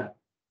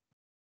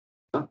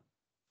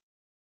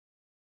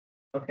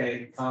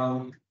Okay,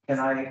 can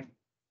I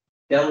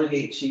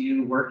delegate to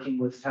you working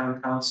with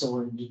town council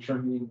and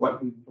determining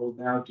what we will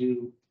now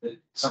do that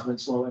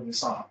someone's blowing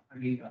us off? I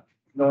mean,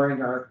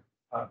 ignoring our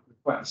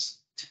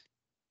request.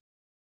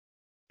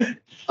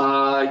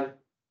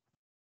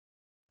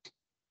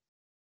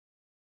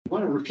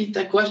 Want to repeat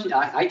that question?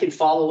 I can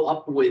follow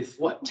up with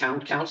what,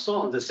 town council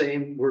on the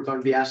same, we're going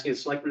to be asking the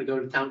selectmen to go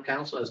to town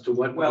council as to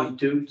what Well- we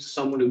do to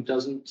someone who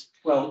doesn't,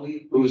 Well,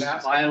 who's we've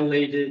asked.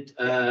 violated,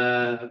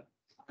 I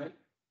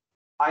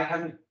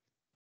haven't.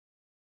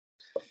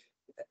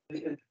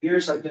 In the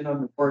years I've been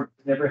on the board,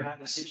 never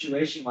had a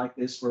situation like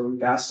this where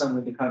we've asked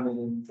someone to come in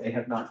and they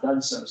have not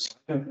done so. So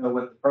I don't know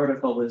what the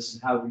protocol is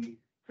and how we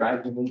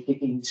drive them in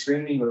kicking and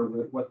screaming, or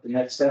what the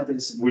next step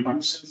is. Would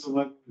you send the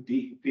letter to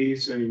DEP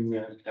saying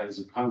that as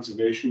a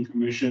conservation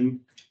commission?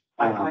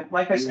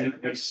 Like I said,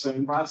 you it's a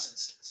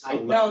process.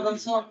 No,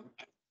 that's not.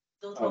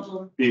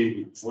 Those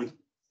Being, what,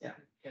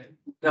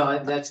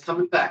 no, that's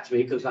coming back to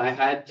me because I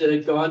had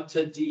gone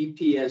to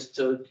DEP as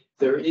to,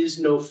 there is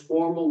no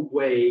formal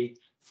way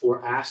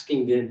for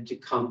asking them to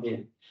come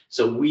in.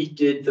 So we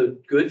did the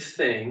good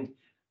thing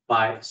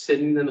by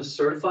sending them a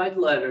certified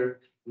letter,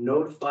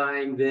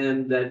 notifying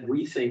them that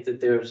we think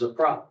that there's a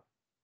problem.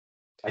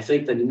 I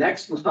think the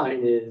next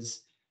line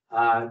is,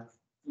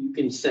 you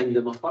can send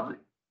them a fine.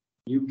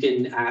 You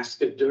can ask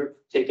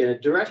take a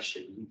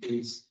direction. You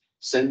can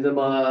send them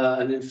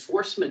an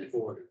enforcement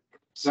order.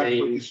 That's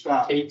what you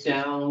stop. Take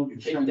down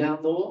the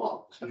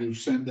wall. And you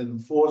send an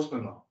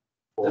enforcement on.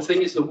 The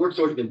thing is, the work's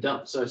already been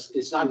done, so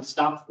it's not a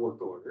stop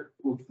work order.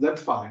 Well,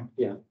 that's fine.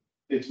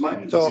 it's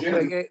my. So,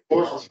 understanding,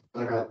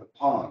 I got the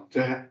pond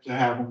to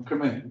have them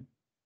come in.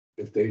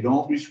 If they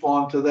don't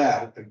respond to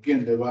that,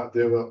 again,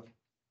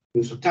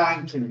 there's a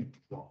time limit.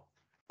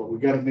 But we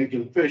gotta make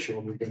it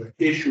official. We gotta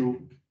issue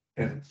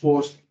and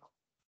enforce.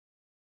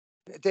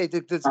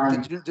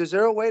 is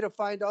there a way to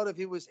find out if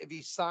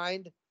he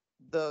signed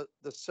the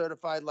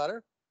certified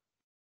letter?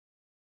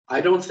 I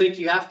don't think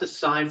you have to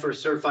sign for a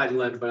certified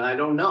letter, but I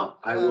don't know.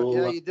 I will.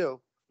 Yeah, you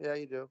do. Yeah,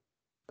 you do.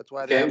 That's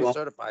why they Okay, have it well-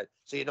 certified,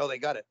 so you know they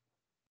got it.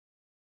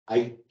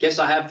 I guess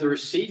I have the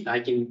receipt. I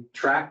can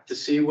track to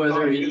see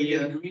whether You're gonna he.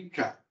 get a green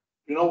card.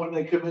 You know, when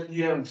they come in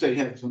here and say,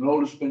 has the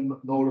notice been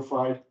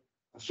notified,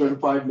 a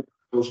certified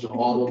goes to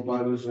all of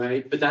us.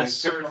 Right, but that's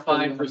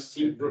certified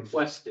receipt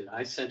requested.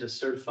 I sent a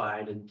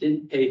certified and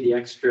didn't pay the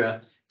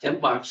extra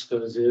 $10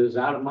 because it was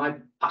out of my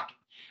pocket.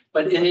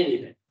 But in any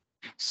event,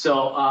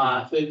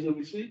 so, Save the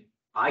receipt.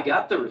 I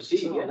got the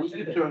receipt. So Yeah,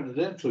 you turn it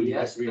in, so you.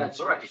 yes, that's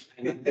right.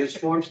 And there's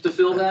forms to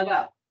fill that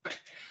out.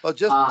 Well,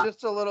 Uh,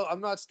 just a little, I'm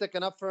not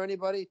sticking up for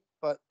anybody,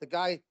 but the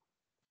guy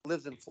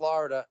lives in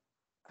Florida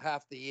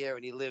half the year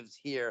and he lives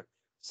here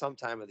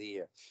sometime of the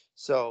year.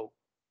 So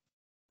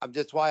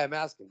why I'm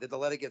asking, did the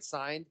letter get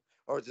signed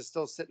or is it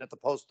still sitting at the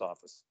post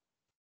office?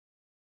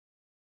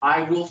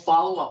 I will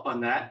follow up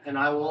on that, and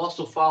I will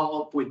also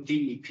follow up with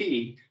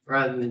DEP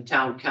rather than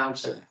town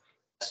council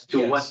as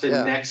to what Yes. the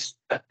Yeah. next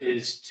step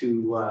is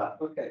to,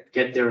 Okay.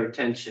 get their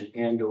attention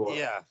and or.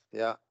 Yeah.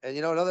 And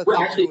you know, another Well,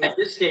 thing actually, too is, at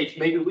this stage,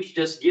 maybe we should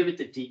just give it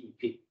to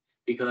DEP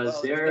because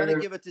well, if you're gonna they're,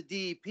 give it to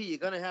DEP, you're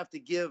gonna have to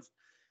give,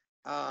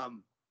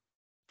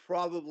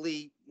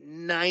 probably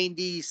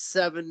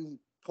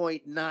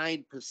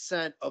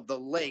 97.9% of the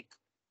lake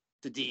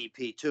to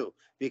DEP too,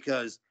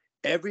 because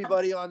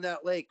everybody on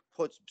that lake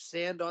puts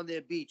sand on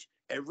their beach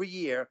every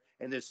year,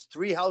 and there's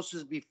 3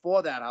 houses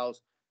before that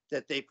house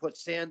that they put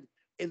sand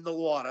in the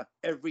water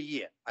every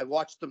year. I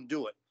watched them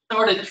do it.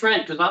 started a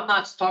trend, because I'm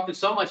not talking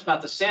so much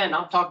about the sand,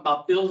 I'm talking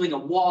about building a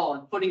wall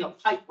and putting a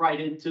pipe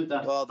right into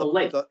Well, the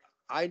lake.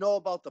 I know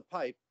about the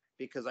pipe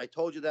because I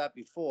told you that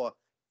before,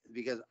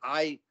 because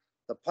the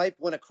pipe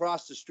went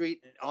across the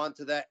street and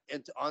onto the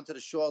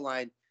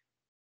shoreline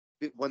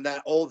when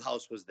that old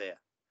house was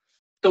there.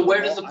 So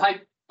where does the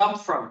pipe come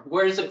from?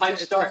 Where does the pipe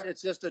It's start?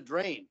 It's just a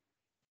drain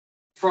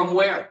From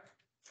where?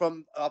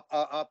 from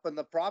up in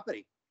the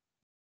property.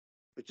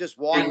 It's just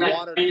And water.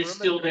 that drain is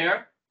still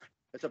there?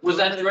 It's a Was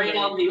that perimeter drain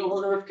on the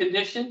order of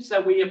conditions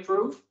that we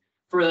approved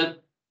for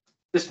the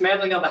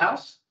dismantling of the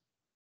house?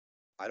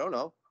 I don't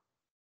know.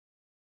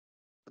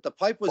 But the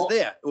pipe was Oh.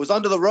 there. It was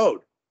under the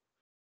road.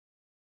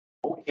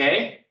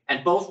 Okay,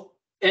 and both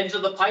ends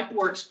of the pipe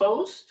were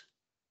exposed?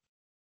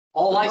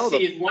 All I No,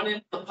 see is one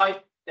end of the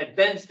pipe that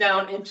bends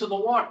down into the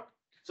water.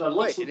 So it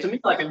looks Right, to me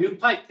like a new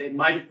pipe. They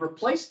might have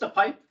replaced the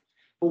pipe.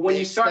 But when They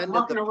you start extended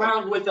mucking the pipe.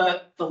 around with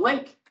the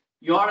lake,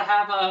 you ought to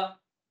have a,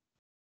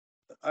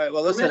 All right,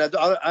 well, listen, Permit.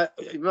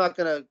 I'm not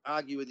gonna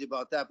argue with you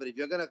about that, but if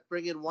you're gonna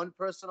bring in one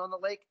person on the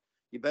lake,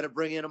 you better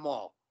bring in them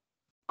all.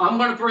 I'm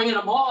gonna bring in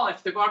them all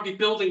if they're gonna be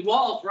building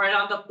walls right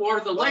on the border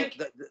of the Well,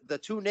 lake. The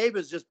 2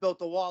 neighbors just built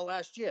the wall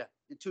last year,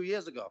 2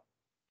 years ago.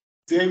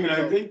 Damon,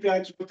 I think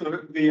that's what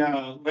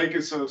the Lake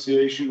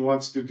Association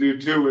wants to do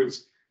too,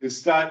 is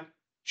start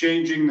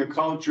changing the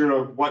culture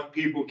of what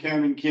people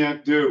can and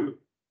can't do.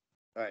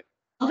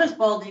 Oh, there's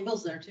bald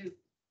eagles there too.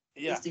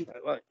 Yeah, Interesting.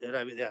 well, and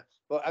I mean, yeah,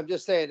 well, I'm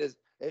just saying,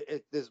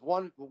 there's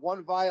one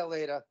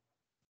violator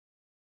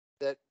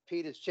that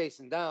Pete is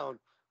chasing down,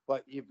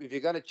 but if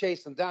you're gonna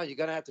chase them down, you're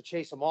gonna have to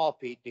chase them all,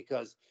 Pete,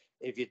 because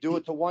if you do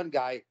it to one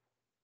guy,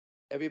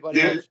 everybody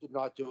Yeah. else should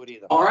not do it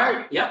either. All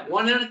right, yeah,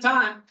 one at a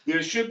time.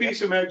 There should be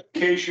some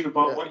education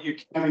about what you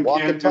can and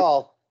Walking can't do.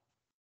 tall.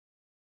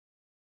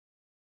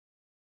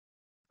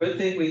 Good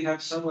thing we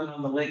have someone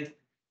on the Lake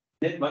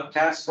Nipmuc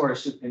Task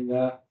Force who can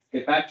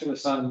get back to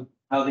us on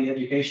how the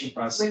education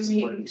process We're works.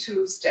 meeting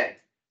Tuesday.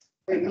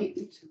 We're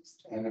meeting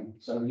Tuesday. And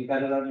So you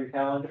got it on your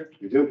calendar?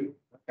 we do.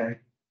 Okay.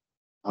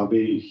 I'll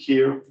be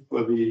here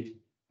for the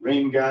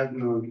rain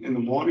garden in the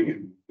morning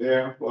and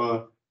there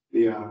for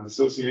the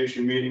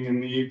association meeting in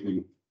the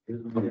evening.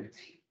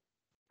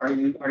 Are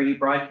you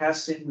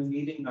broadcasting the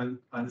meeting on?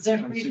 Is there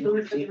on free Zoom?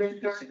 food for the rain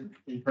garden?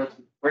 In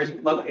person? Where's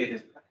it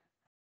located?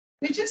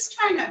 We're just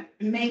trying to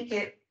make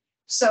it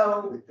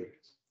so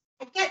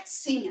I get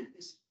sand,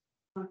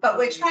 but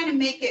we're trying to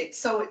make it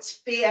so it's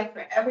fair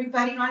for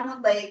everybody on the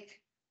lake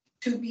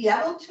to be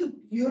able to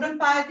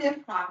beautify their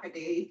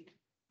property.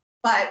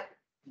 But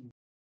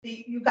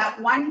you got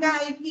one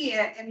guy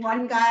here and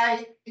one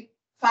guy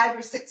 5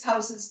 or 6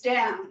 houses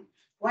down.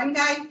 One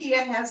guy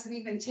here hasn't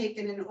even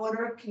taken an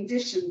order of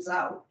conditions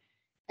out.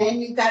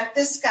 And you got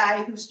this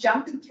guy who's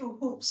jumping through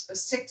hoops for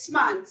 6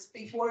 months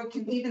before he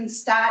can even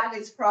start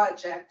his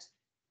project.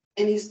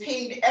 And he's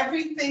paid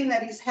everything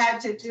that he's had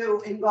to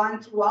do and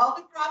gone through all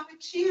the proper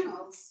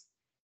channels.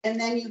 And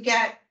then you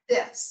get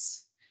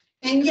this.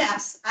 And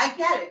yes, I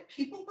get it.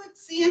 People put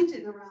sand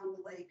in around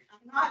the lake.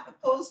 I'm not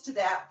opposed to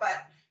that,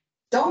 but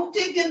don't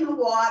dig in the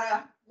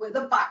water with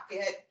a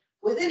bucket,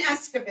 with an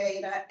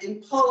excavator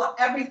and pull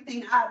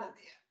everything out of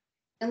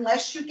there.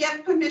 Unless you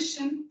get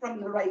permission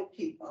from the right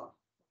people.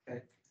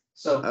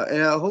 So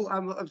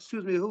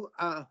Excuse me,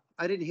 I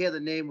didn't hear the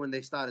name when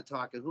they started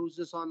talking. Who's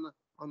this on the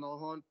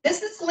horn?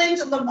 This is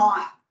Linda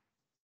Lamont.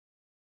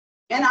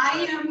 And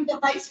I am the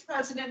vice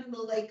president of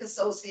the Lake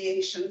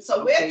Association.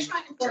 So we're Okay.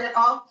 trying to get it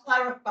all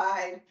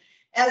clarified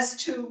as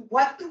to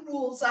what the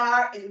rules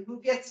are and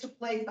who gets to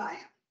play by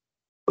them.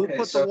 Who Okay,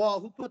 put so- the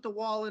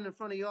wall in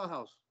front of your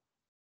house?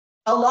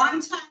 A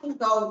long time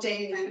ago,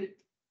 Damon,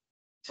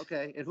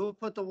 Okay, and who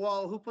put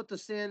the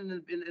sand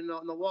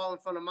on the wall in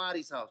front of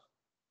Marty's house?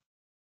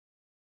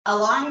 a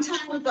long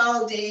time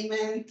ago,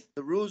 Damon.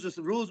 The rules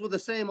were the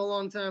same a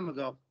long time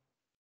ago.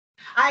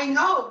 I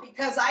know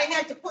because I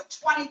had to put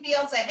 20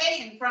 bales of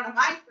hay in front of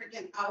my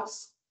friggin'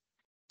 house.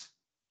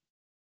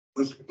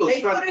 Let's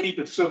They try put to it- keep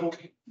it civil.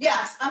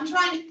 Yes, I'm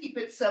trying to keep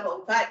it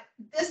civil, but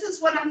this is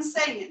what I'm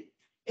saying.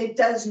 It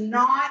does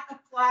not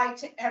apply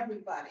to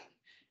everybody.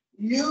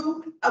 We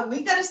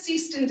got a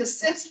cease and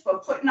desist for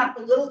putting up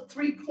a little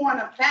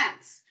 3-corner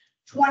fence.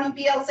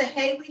 20 bales of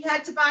hay we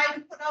had to buy to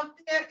put out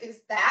there.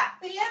 Is that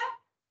fair?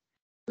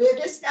 Where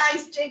this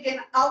guy's digging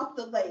out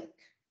the lake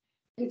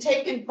and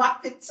taking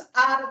buckets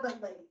out of the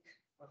lake.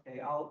 Okay,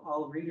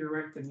 I'll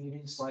redirect the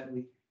meeting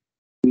slightly.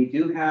 We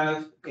do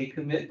have a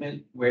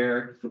commitment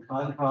where the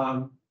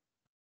Concom,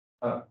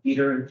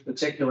 Peter in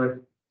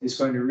particular, is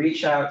going to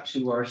reach out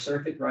to our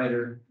circuit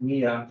rider,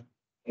 Mia,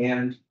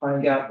 and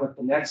find out what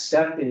the next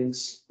step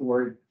is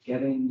for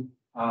getting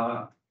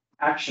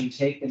action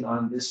taken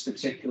on this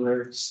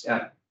particular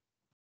step.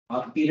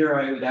 Peter,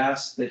 I would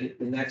ask that at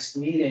the next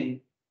meeting,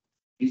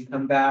 you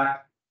come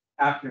back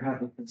after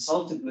having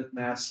consulted with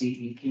Mass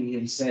DEP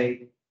and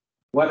say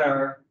what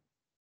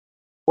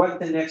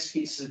the next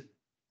piece of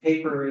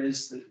paper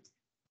is that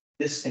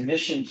this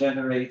commission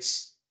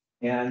generates.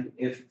 And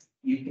if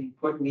you can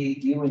put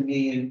you and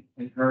me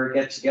and her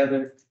get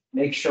together,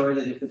 make sure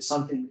that if it's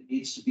something that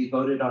needs to be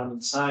voted on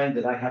and signed,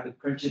 that I have it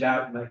printed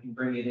out and I can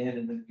bring it in,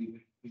 and then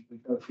we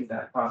would go through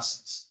that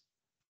process.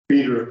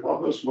 Peter, if all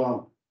goes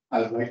well,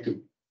 I'd like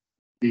to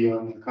be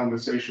on the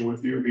conversation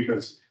with you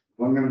because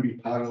I'm gonna be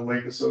part of the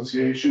Lake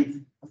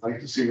Association. I'd like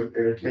to see what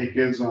their take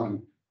is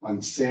on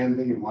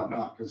sanding and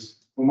whatnot, because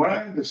from what I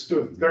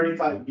understood,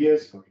 35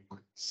 years ago, you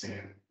couldn't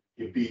sand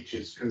your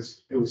beaches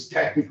because it was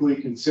technically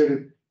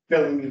considered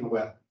filling in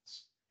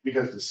wetlands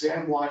because the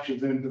sand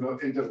washes into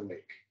the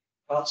lake.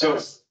 Well, So-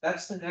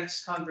 that's the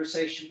next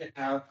conversation to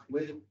have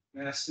with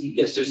Mass DEP.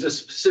 Yes, there's a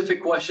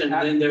specific question,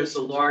 and then there's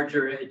the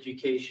larger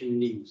education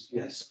needs.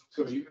 Yes.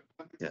 So you.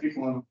 Yeah.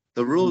 People on.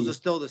 The rules are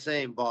still the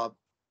same, Bob.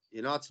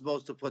 You're not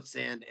supposed to put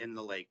sand in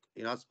the lake.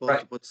 You're not supposed to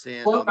Right. put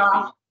sand on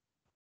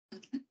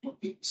the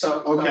beach.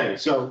 So. Okay,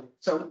 so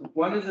So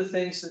one of the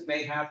things that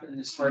may happen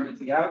as part of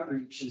the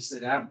outreach is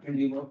that after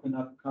you open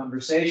up a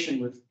conversation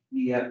with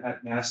me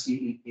at Mass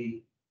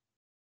DEP,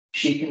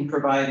 she can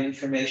provide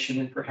information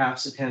and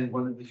perhaps attend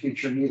one of the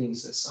future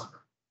meetings this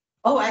summer.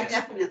 Oh, I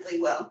definitely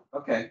will.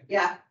 Okay,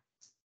 Yeah.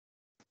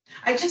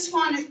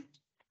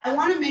 I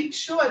want to make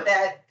sure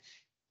that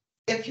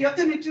if you're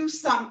gonna do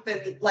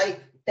something like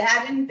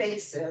that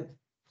invasive,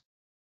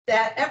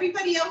 that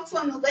everybody else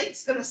on the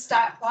lake's gonna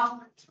start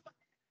following.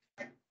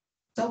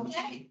 It's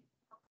okay.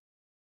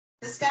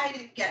 This guy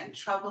didn't get in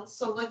trouble,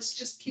 so let's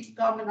just keep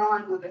going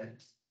on with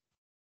it.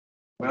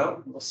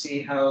 well, we'll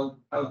see how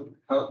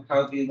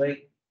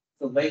the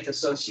Lake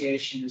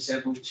Association is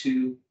able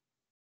to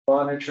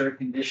monitor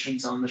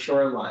conditions on the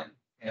shoreline.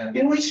 And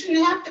And we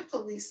shouldn't have to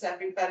police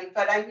everybody,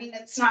 but I mean,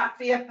 it's not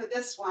fair for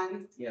this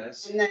one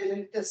yes, and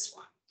then this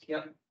one.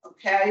 yep,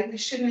 Okay, we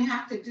shouldn't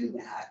have to do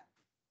that,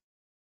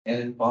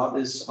 and Bob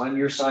is on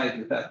your side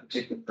with that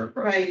particular approach.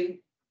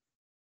 right?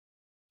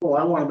 Well,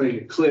 I want to make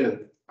it clear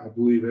that I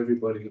believe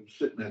everybody who's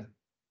sitting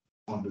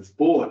on this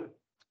board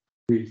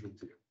agrees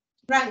with you.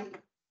 Right.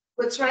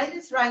 What's right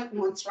is right and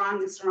what's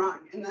wrong is wrong,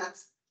 and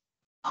that's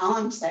all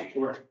I'm saying.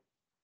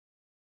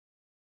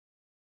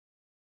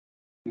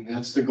 and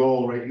that's the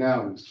goal right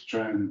now, is to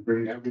try and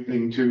bring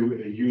everything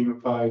to a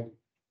unified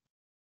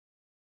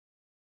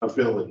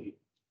ability.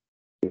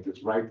 If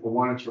it's right for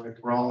one, it's right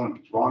for all, and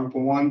if it's wrong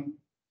for one, it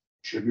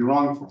should be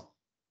wrong for all.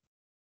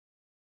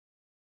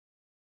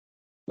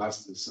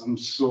 Unless there's some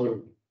sort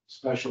of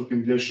special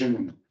condition,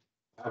 and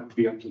that would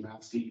be up to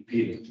Mass DEP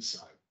to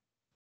decide.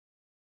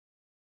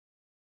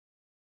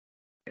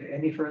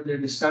 Any further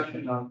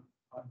discussion on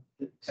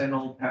the 10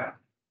 Old Path?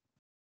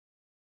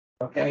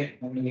 Okay,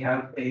 and we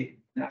have an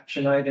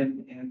action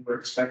item, and we're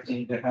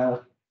expecting to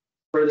have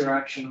further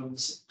action on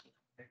this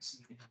next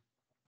meeting.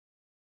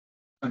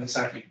 On a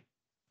second.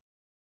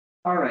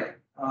 All right,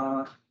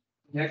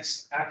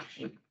 next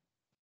action.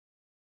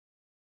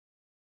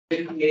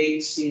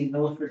 58C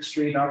Milford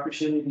Street,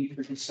 opportunity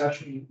for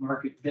discussion with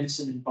Margaret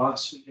Vincent and Bob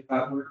Sweet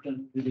about work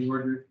done with the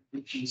order of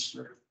conditions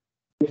for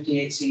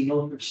 58C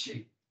Milford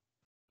Street.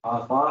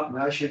 Bob,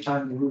 now's your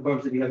time to move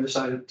over to the other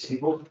side of the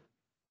table.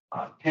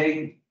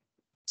 Peg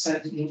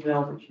sent an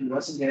email that she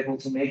wasn't able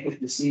to make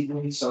it this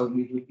evening, so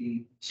we would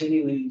be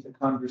continuing the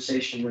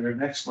conversation with our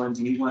next one.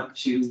 Do you want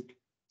to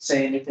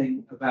say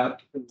anything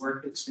about the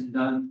work that's been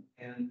done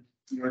and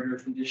the order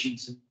of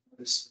conditions in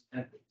this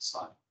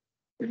spot?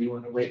 Or do you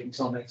want to wait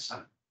until next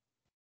time?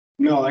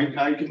 No,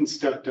 I can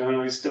step down.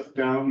 I stepped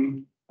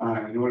down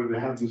in order to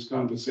have this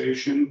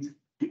conversation.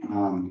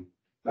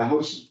 The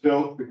house is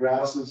built, the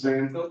grass is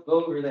in. Go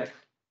over there.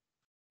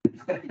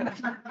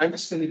 I'm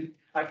just gonna,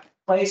 I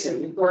place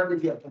it in front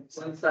of you, it's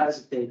one size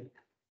of table.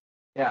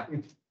 Yeah.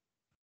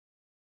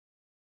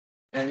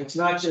 And it's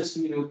not just,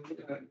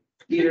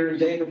 Peter and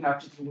David have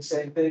to do the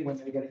same thing when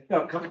they get it.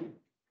 No, come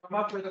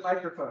up where the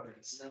microphone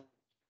is.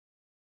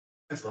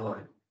 That's all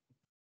right.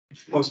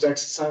 Most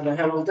exercise I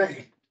had all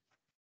day.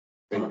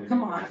 Oh,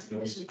 come on.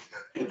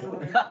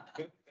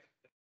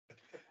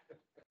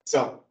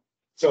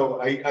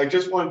 So I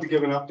just wanted to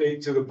give an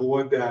update to the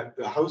board that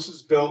the house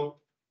is built,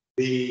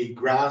 the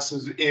grass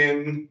is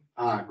in,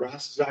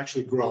 grass is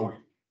actually growing.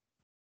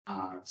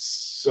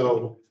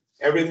 So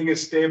everything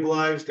is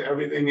stabilized,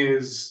 everything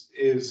is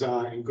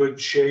in good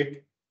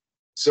shape.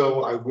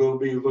 So I will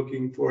be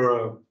looking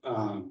for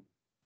a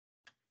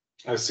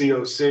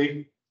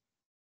COC.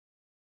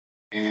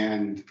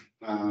 And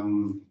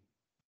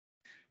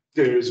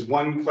there's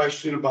one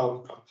question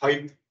about a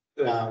pipe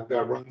that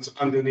runs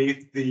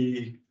underneath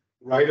the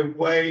right of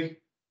way.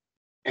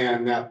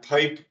 And that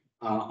pipe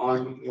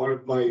on one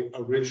of my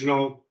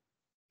original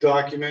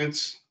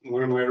documents,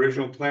 one of my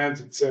original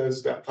plans, it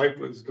says that pipe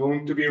was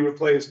going to be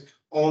replaced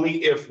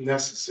only if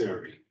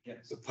necessary.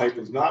 Yes. The pipe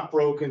is not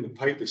broken, the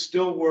pipe is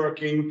still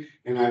working,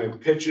 and I have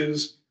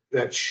pictures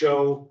that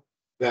show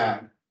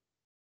that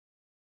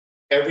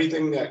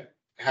everything that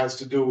has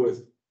to do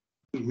with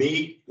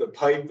meat, the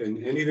pipe,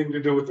 and anything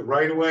to do with the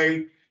right of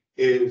way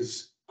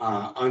is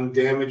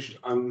undamaged,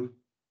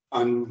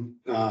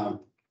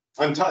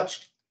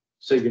 untouched.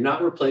 So you're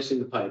not replacing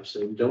the pipe, so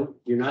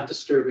you're not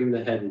disturbing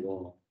the head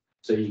wall,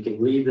 so you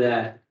can leave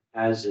that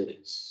as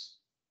is.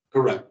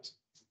 Correct.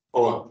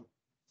 Or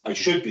I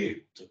should be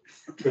able to,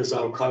 because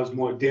I'll cause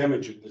more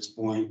damage at this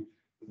point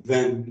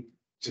than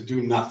to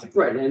do nothing.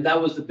 Right, and that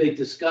was the big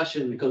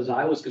discussion, because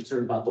I was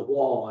concerned about the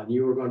wall, and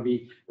you were gonna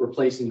be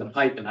replacing the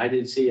pipe, and I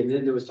didn't see, and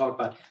then there was talk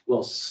about,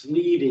 well,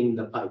 sleeving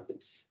the pipe.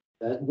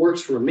 That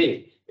works for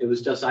me, it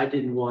was just, I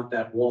didn't want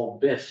that wall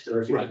biffed,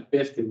 or if it got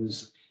biffed, it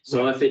was,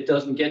 so if it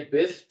doesn't get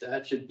biffed,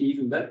 that should be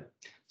even better.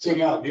 So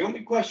now, the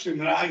only question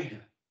that I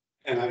have,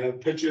 and I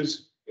have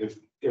pictures, if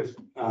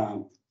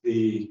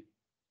the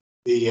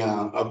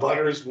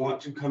abutters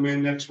want to come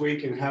in next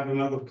week and have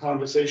another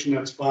conversation,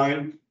 that's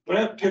fine. But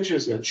I have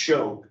pictures that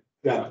show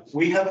that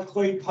we have a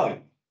clay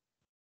pipe.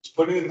 It's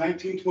put in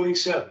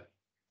 1927.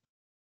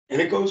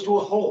 And it goes to a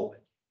hole.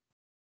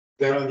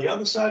 That on the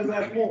other side of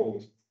that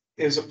hole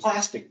is a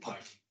plastic pipe.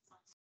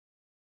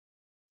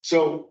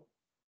 So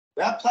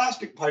that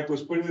plastic pipe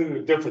was put in at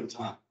a different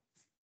time.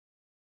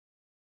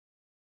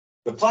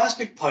 The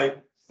plastic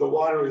pipe, the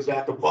water is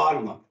at the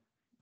bottom of it.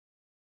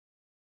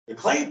 The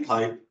clay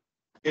pipe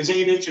is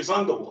 8 inches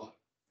underwater.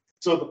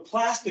 So the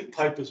plastic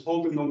pipe is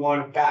holding the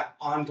water back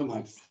onto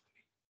my foot.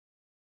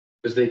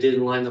 Because they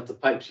didn't line up the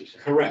pipes, you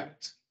said.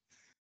 Correct.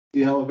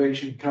 The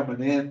elevation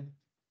coming in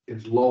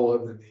is lower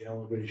than the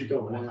elevation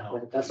going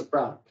out. That's a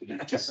problem.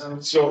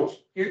 So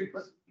Here,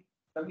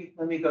 let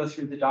me go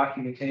through the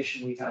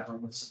documentation we have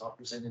on this, and I'll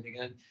present it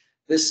again.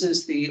 This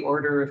is the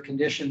order of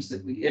conditions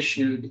that we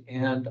issued,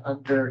 and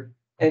under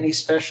any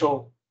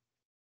special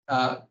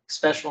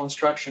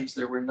instructions,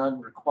 there were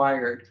none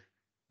required.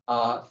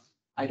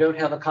 I don't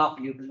have a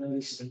copy of the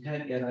notice of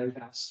intent yet. I've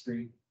asked for,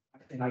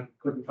 and I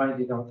couldn't find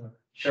it on the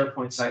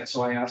SharePoint site,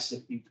 so I asked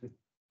if you could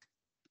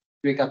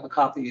pick up a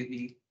copy of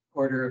the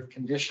order of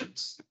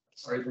conditions,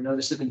 sorry, the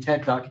notice of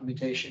intent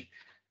documentation.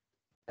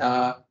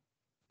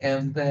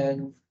 And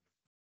then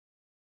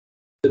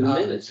The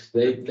minutes,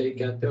 they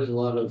got, there was a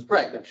lot of.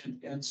 right,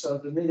 and so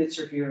the minutes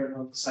are here and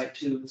on the site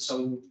too, and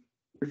so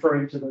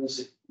referring to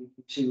those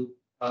two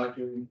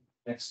during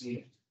next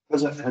meeting.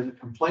 Has a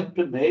complaint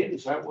been made?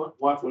 Is that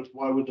why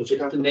would If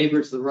discuss? the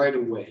neighbors the right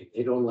of way,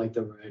 they don't like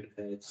the right of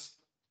way.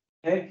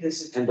 Peg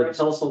has And the expressed,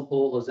 telephone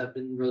pole, has that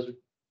been resolved?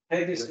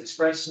 Peg has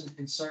expressed some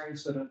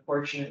concerns, but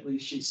unfortunately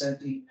she sent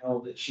the email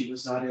that she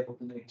was not able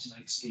to make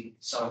tonight's meeting.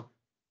 So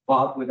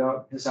Bob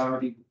has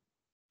already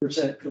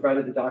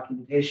provided the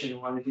documentation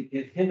and wanted to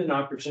give him an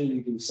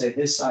opportunity to say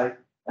his side.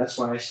 That's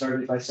why I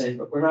started by saying,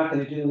 but we're not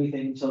going to do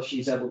anything until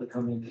she's able to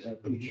come into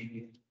that future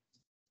meeting,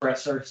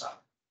 express her side.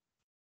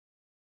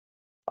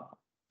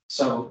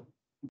 So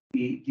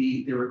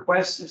the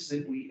request is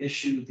that we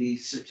issue the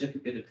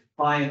certificate of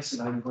compliance,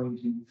 and I'm going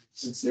to,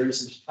 since there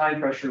isn't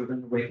time pressure, we're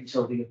going to wait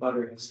until the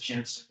abutter has a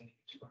chance to make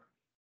it to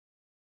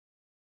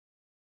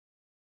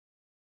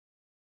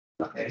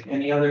her. Okay,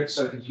 any other,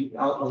 so did you,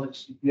 I'll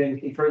let you, do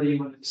anything further you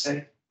wanted to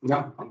say?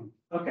 no,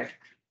 Okay.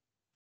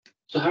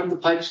 So how do the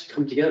pipes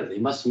come together? They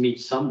must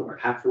meet somewhere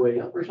halfway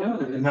up or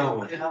something? no,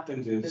 what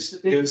happened It's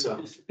is,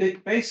 the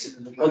big basin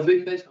in the. Oh, the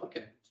big base,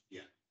 okay.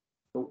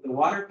 The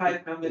water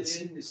pipe coming in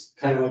is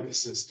kind of like a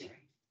cistern.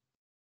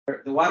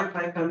 the water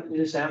pipe coming in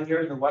is down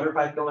here, and the water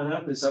pipe going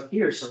up is up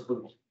here, so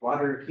the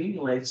water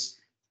accumulates.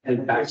 And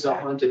then backs goes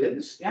up onto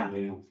this? Yeah.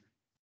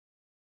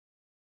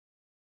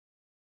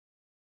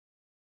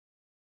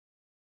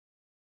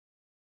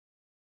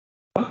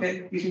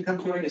 Okay, you can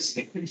come join us.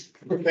 Thank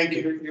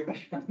you. You're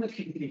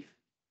welcome.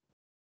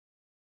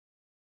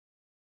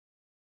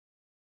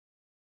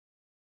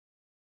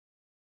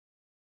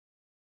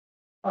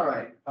 All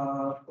right,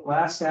 the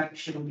last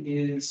action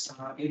is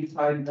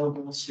 85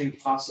 Millville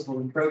Street possible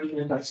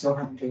encroachment. I still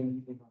haven't done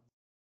anything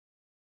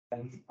on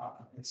it.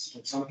 And it's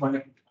at some point,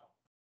 I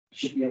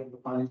should be able to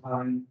find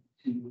time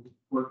to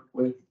work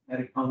with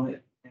Medicom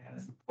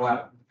and go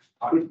out.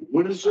 And talk.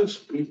 What is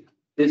this?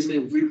 This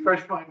is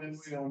Refresh my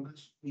memory on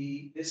this.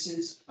 This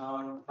is,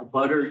 a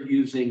butter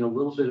using a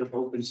little bit of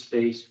open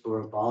space for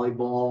a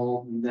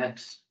volleyball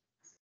net.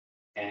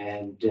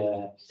 And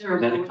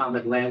Medicom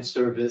at Land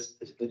Service,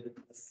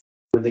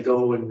 when they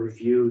go and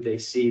review, they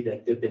see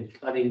that they've been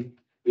cutting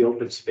the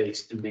open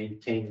space to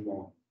maintain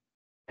lawn.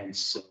 And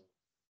so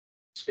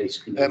space.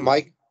 could be- And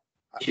Mike,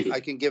 I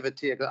can give it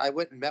to you, 'cause I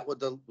went and met with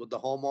the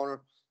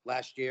homeowner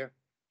last year.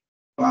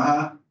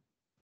 Uh-huh.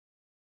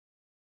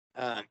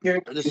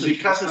 This Is he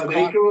cutting an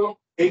acre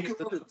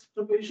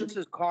This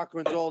is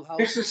Cochran's old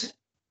house.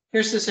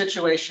 here's the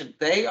situation.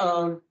 They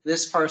own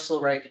this parcel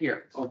right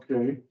here.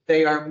 Okay.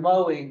 They are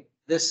mowing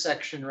this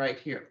section right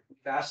here.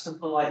 We've asked them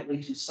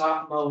politely to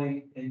stop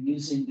mowing and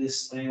using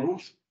this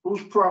land.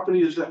 Whose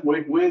property is that?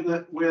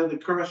 Where the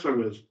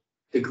cursor is?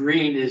 The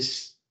green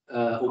is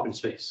open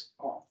space.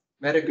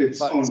 Metagoods.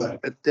 It's owned by.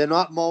 But they're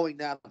not mowing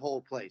that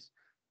whole place.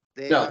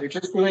 They No, are, they're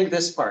just doing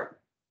this part.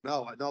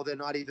 no, they're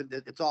not even,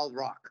 it's all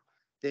rock.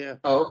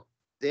 Oh,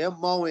 They're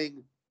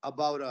mowing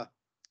about a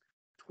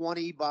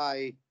 20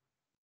 by,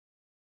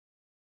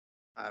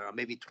 I don't know,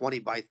 maybe 20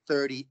 by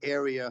 30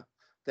 area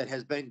that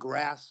has been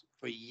grass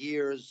for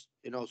years,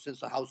 you know, since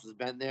the house has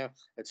been there.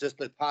 It's just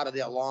a part of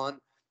their lawn.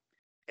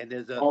 And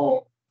there's a,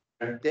 Oh,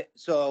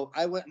 so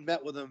I went and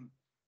met with them,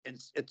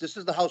 and this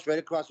is the house right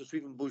across the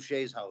street from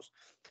Boucher's house,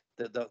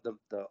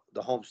 the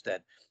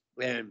homestead.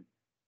 And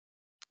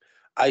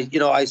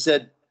I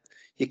said,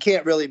 you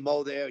can't really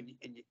mow there,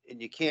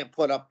 and you can't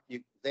put up,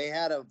 they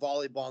had a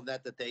volleyball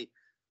net that they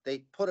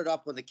put it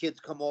up when the kids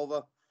come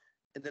over,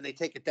 and then they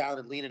take it down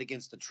and lean it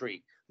against the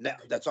tree.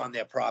 That's on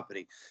their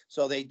property.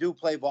 So they do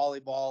play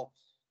volleyball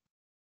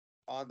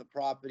on the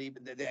property,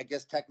 but I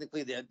guess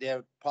technically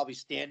they're probably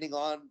standing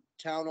on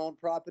town-owned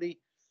property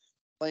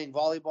playing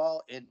volleyball,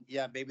 and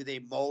yeah, maybe they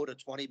mowed a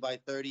 20 by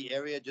 30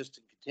 area just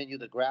to continue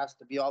the grass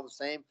to be all the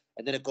same,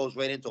 and then it goes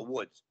right into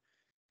woods.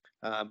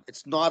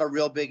 It's not a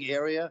real big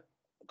area.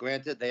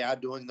 Granted, they are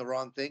doing the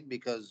wrong thing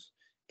because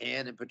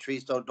Ann and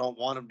Patrice don't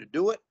want them to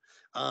do it.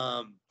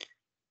 And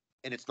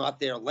it's not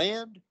their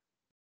land,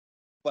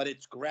 but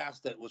it's grass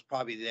that was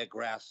probably their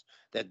grass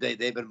that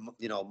they've been,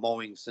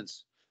 mowing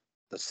since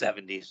the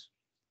 70s.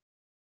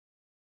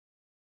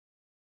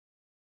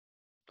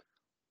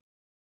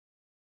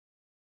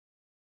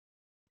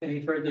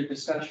 any further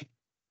discussion?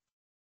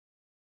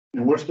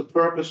 and what's the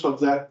purpose of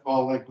that,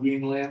 all that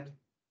green land?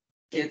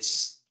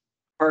 It's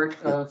part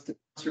of the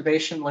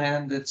conservation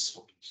land. It's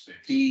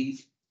the,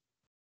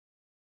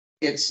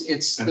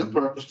 it's And the the,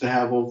 purpose to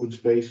have open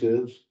space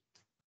is?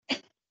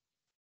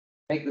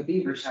 make the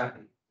beavers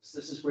happy.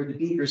 This is where the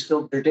beavers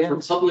build their For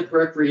dams. public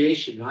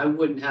recreation, I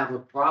wouldn't have a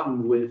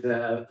problem with,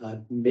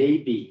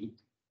 maybe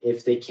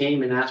if they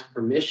came and asked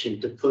permission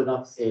to put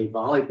up a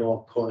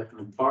volleyball court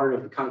on part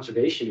of a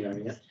conservation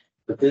area.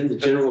 But then the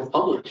general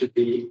public should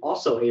be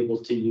also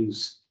able to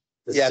use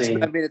the Yeah,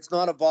 same. it's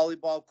not a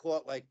volleyball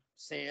court like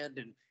sand,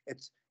 and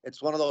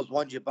it's one of those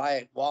ones you buy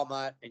at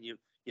Walmart and you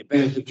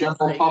bang. Is the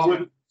general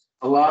public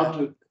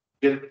allowed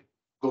to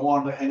go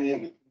on to any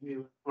of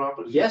the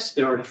properties? Yes,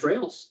 there are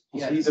trails.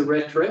 You see the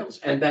red trails,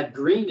 and that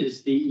green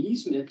is the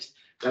easement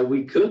that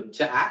we could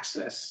to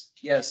access,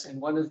 Yes, and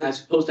one of the,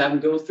 as opposed to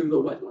having to go through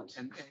the wetlands.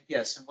 and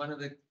yes, and one of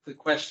the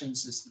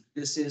questions is,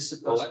 this is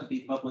supposed to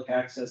be public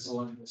access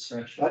along the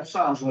stretch. That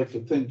sounds like the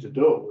thing to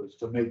do, is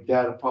to make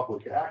that a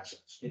public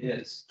access. It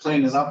is.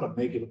 Clean it up and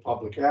make it a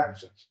public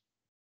access.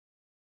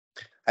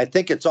 I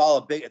think it's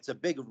a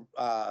big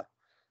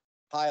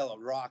pile of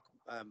rock.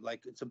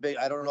 Like it's a big,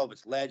 I don't know if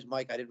it's ledge,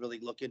 Mike. I didn't really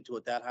look into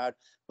it that hard.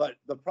 But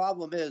the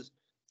problem is,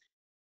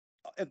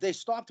 if they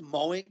stopped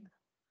mowing,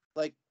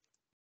 like,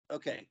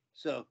 okay,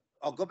 so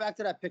I'll go back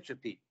to that picture,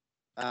 Pete.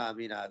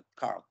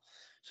 Carl.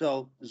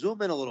 So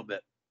zoom in a little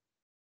bit.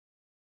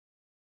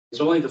 It's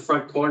only the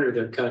front corner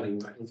they're cutting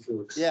right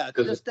through. Yeah,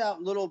 Because just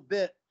that little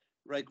bit,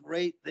 like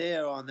right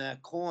there on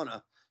that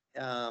corner.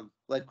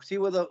 Like see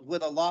where the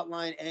lot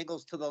line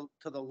angles to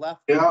the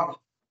left.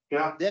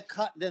 Yeah, They're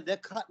cutting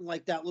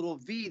like that little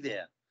V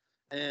there,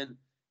 and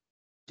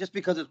just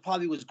because it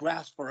probably was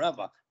grass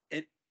forever,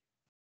 and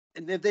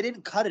if they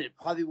didn't cut it, it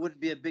probably wouldn't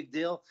be a big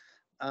deal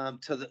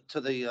to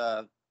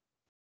the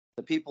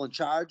people in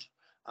charge.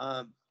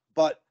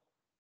 But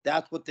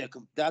that's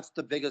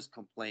the biggest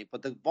complaint.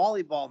 But the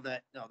volleyball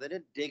net, no, they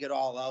didn't dig it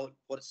all out,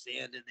 put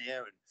sand in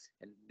there,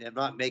 and they're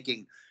not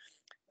making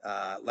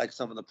like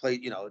some of the play.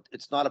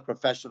 It's not a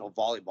professional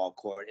volleyball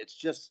court. It's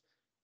just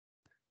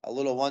a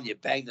little one. You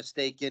bang the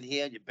stake in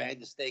here, and you bang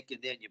the stake in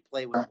there, and you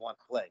play when you want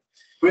to play.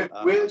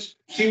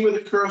 see where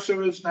the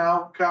cursor is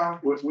now, Carl,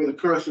 where the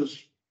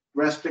cursor's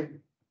resting?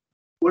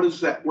 What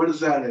is that? What is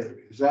that area?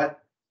 Is that?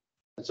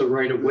 That's a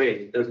right of way.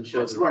 It doesn't show.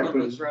 That's right,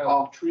 but is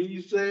all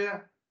trees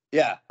there?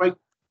 Yeah.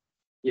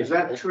 Is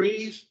that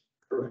trees?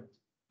 Correct.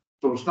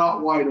 So it's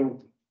not wide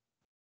open.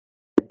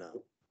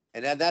 No.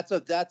 And then that's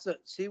a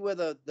see where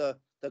the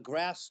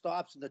grass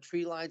stops and the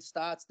tree line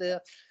starts there?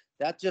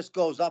 That just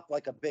goes up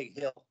like a big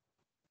hill.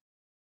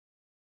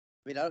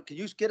 Can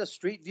you get a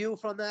street view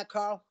from that,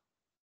 Carl?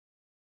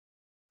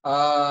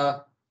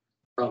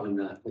 Probably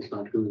not. It's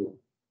not Google.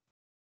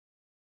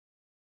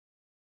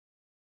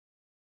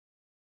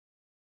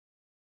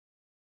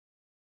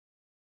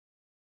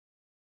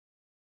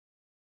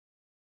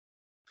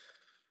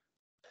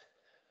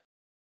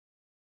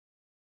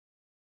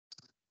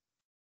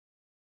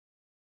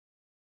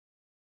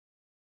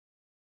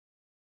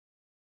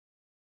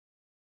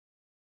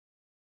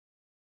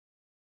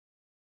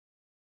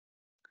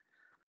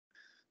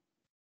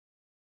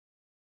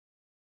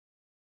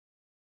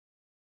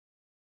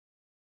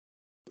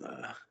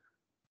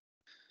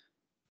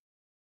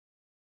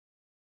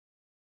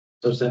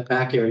 So it's that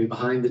back area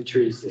behind the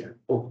trees there.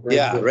 Oh,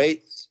 Yeah, there.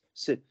 right.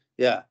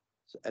 Yeah,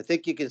 so I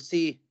think you can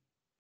see.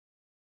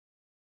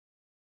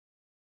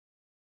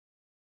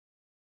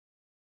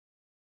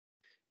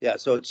 Yeah,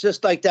 so it's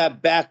just like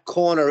that back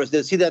corner.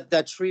 See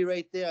that tree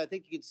right there? I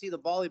think you can see the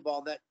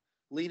volleyball net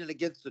leaning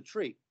against the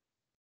tree.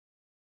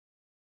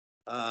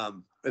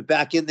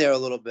 Back in there a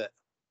little bit.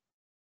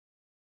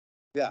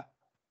 Yeah.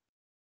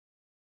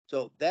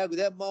 So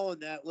they're mowing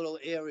that little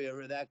area,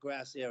 or that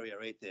grass area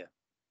right there.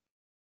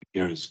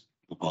 Here's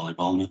the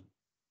volleyball net.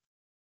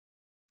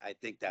 I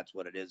think that's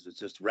what it is. It's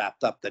just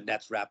wrapped up, the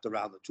net's wrapped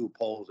around the two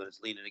poles and it's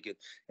leaning again.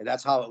 And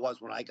that's how it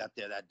was when I got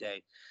there that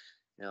day.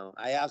 You know,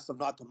 I asked them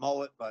not to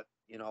mow it, but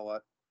you know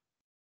what?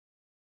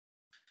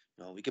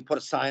 You know, we can put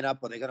a sign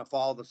up. Are they gonna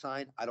follow the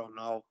sign? I don't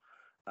know.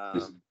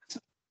 I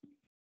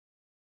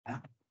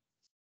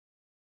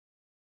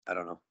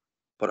don't know.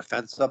 Put a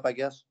fence up, I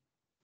guess.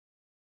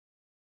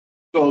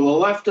 So the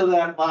left of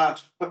that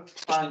lot's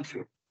pine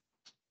tree.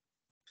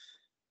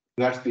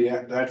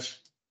 That's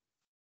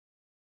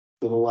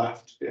to the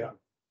left, yeah.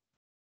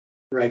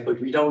 Right, but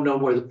we don't know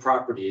where the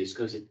property is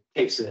because it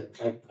takes it,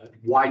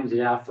 widens it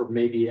out for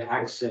maybe an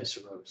access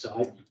road.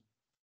 So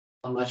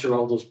I'm not sure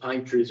all those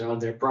pine trees are on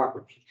their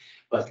property,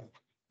 but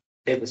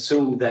they've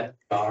assumed that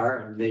they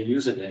are and they're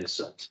using it as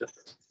such.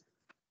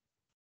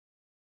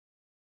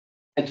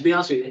 And to be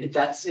honest with you,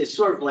 it's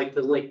sort of like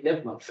the Lake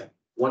Nipmuc thing.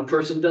 One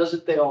person does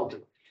it, they all do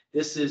it.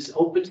 This is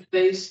open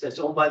space that's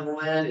owned by the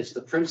land. It's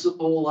the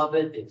principle of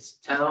it. It's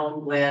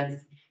town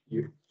land.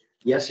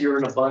 Yes, you're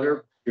in a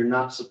butter. You're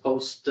not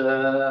supposed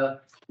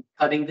to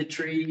cutting the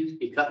trees,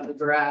 be cutting the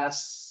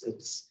grass.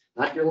 It's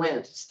not your land.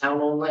 It's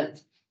town-owned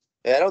land.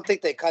 Yeah, I don't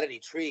think they cut any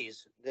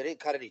trees. They didn't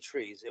cut any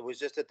trees. It was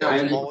just that they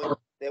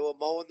were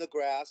mowing the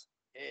grass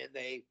and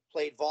they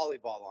played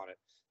volleyball on it.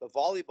 The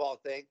volleyball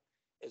thing,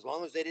 as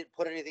long as they didn't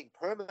put anything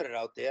permanent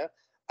out there,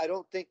 I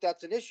don't think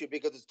that's an issue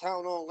because it's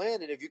town-owned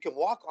land. And if you can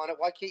walk on it,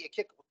 why can't you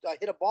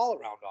hit a ball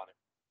around on it?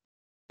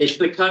 It's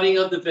the cutting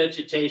of the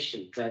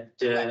vegetation that,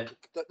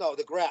 no,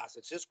 the grass,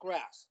 it's just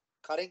grass,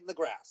 cutting the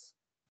grass.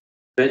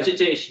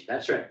 Vegetation,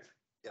 that's right.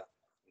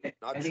 Yeah,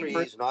 not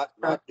trees, not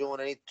doing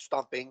any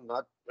stumping,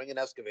 not bringing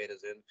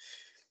excavators in.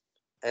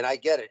 And I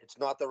get it, it's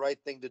not the right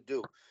thing to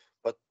do,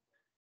 but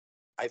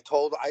I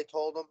told them,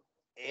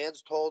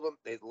 Ann's told them,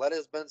 the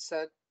letter's been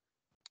sent.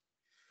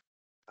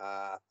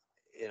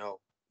 You know,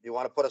 you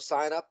want to put a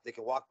sign up, they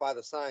can walk by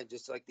the sign,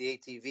 just like the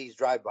ATVs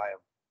drive by them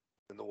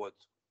in the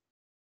woods.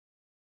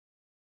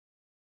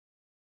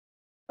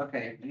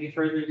 Okay, any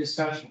further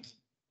discussion?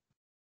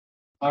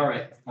 All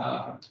right,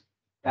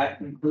 that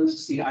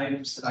concludes the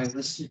items that I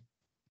listed.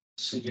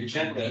 So your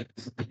agenda,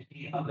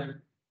 any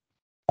other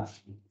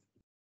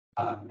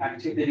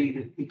activity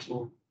that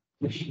people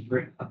wish to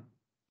bring up?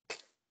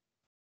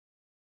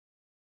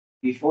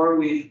 Before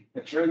we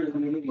adjourn the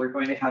meeting, we're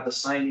going to have a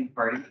signing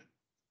party.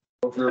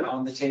 Over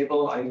on the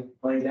table, I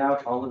laid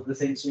out all of the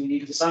things we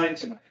need to sign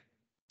tonight.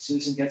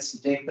 Susan gets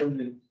to take them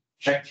and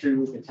check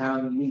through the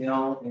town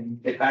email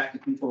and get back to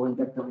people and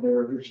get them their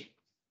original.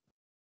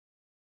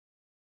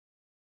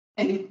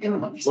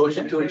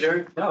 Motion to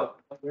adjourn? No,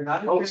 we're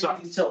not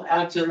adjourning until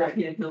after that.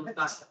 Thank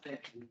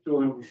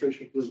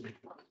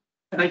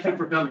you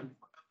for coming.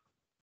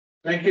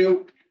 Thank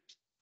you.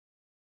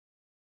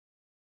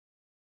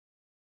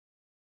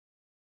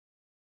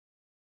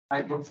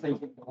 I don't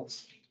think it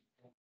was.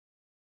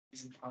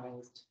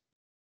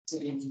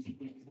 Sitting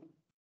in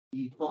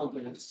the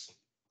folders.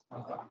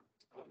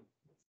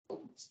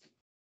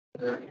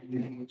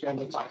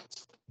 Agenda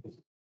files.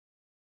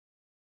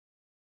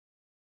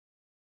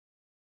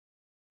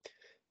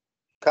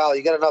 Kyle,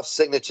 you got enough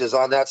signatures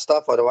on that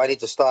stuff, or do I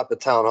need to stop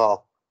at town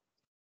hall?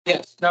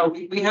 Yes, no,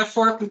 we have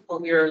 4 people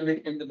here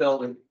in the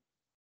building.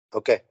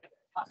 Okay.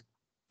 Oh,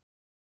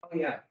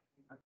 yeah.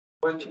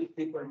 1, 2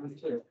 people are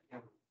moved too. Yeah.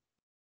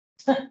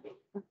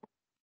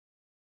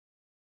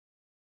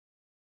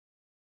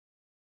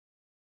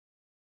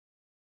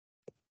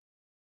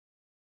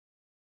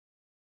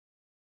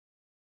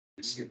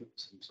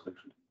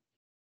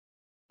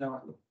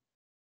 No.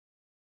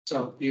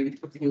 So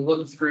if you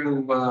look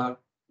through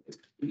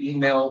the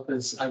email,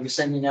 because I was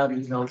sending out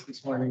emails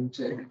this morning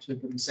to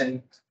them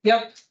saying,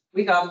 yep,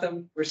 we got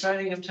them. We're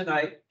signing them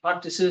tonight.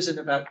 Talk to Susan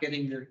about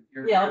getting your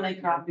Yeah, I'll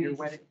make copies. Your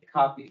wedding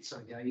copy. So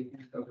yeah, you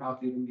can go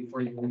copy them before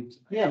you leave.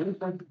 Yeah,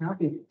 we'd like to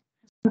copy.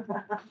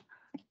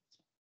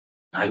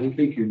 I don't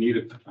think you need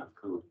a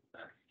code.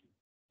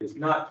 It's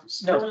not,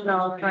 No,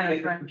 no, try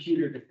it.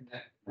 computer to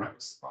connect. Right.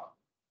 That's the problem.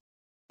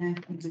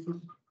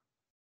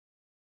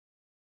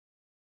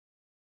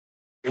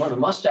 You want a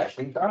mustache,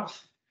 Carl?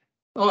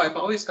 Oh, I've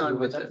always gone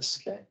with this.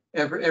 Okay.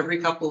 Every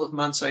couple of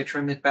months, I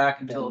trim it back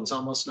until it's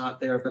almost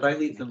not there, but I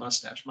leave the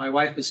mustache. My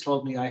wife has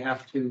told me I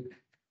have to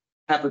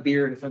have a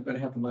beard if I'm going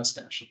to have a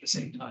mustache at the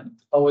same time.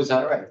 Oh, is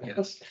that right?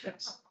 Yes,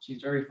 yes.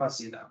 She's very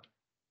fussy about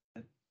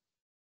it.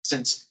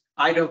 Since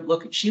I don't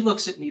look, she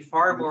looks at me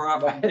far more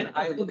often than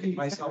I look at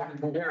myself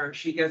in the mirror.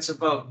 She gets a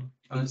vote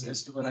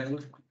as to what I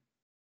look like.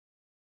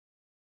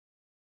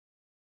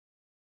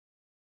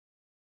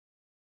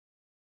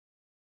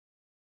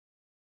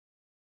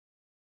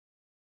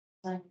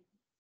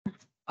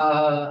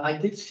 I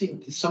did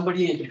see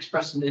somebody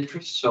expressed an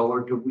interest, so or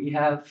do we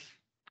have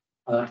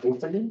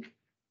opening?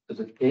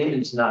 Because the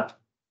game is not.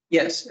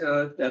 Yes,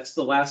 that's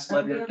the last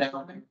letter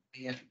down.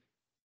 Yeah.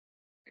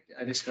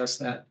 I discussed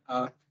that.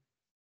 The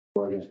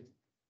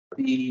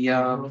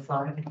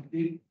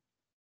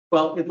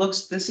Well, it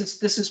looks, this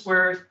is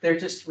where they're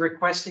just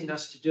requesting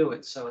us to do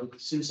it, so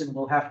Susan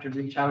will have to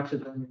reach out to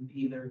them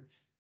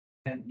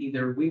and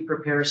either we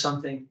prepare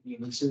something, you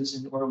know,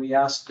 Susan, or we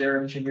ask their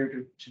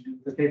engineer to do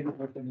the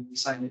paperwork and we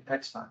sign it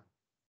next time.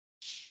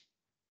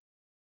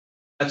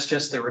 That's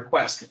just a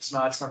request, it's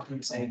not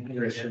something saying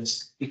here it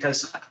is,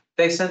 because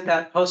they sent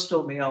that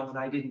postal mail and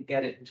I didn't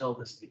get it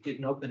until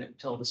didn't open it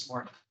until this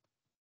morning.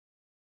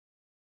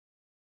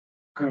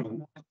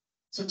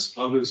 Since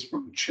others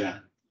from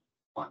chat.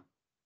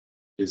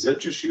 Is that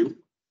just you?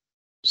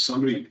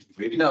 Somebody?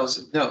 No,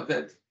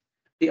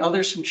 the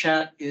others from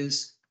chat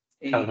is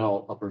Town a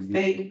hall upper. meeting.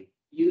 paid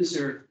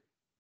user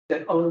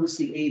that owns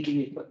the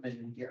AV equipment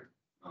in here.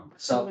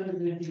 So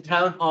the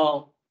town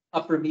hall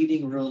upper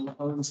meeting room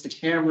owns the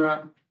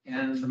camera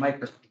and the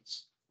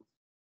microphones.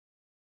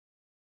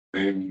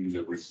 And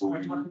the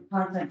recording.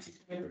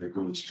 It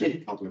goes to the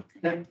public.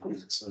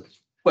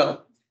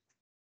 Well,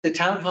 the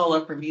town hall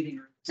upper meeting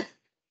room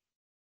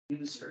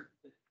user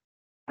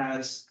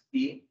has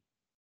the,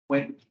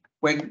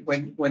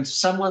 when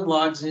someone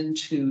logs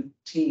into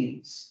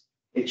Teams,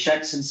 it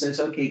checks and says,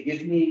 okay,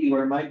 give me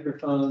your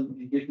microphone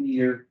and give me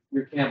your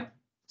camera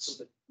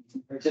so that you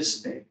can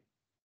participate.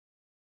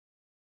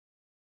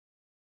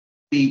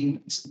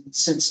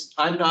 Since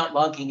I'm not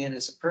logging in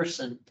as a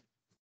person,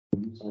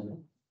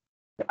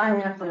 I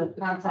have to.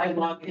 I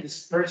log in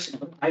as a person,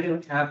 but I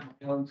don't have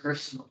my own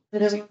personal.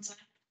 Did everyone sign?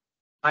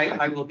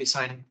 I will be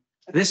signing.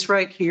 This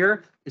right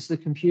here is the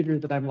computer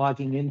that I'm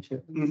logging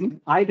into.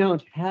 I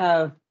don't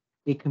have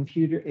a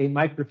computer, a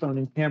microphone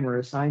and camera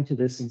assigned to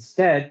this.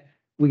 Instead,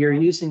 we are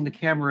using the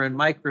camera and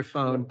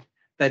microphone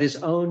that is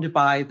owned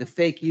by the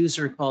fake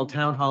user called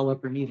Town Hall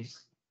Upper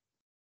Meetings.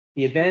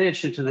 The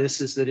advantage to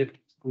this is that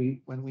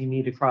when we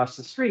meet across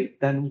the street,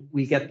 then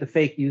we get the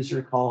fake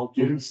user called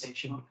police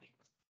station.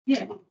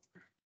 Yeah.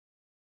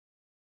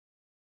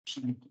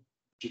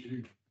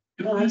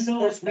 No,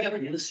 that's, we have a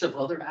list of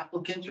other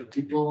applicants or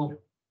people.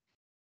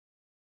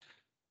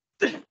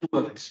 who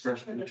have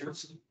expressed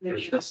interest. I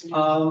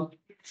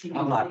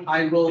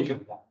will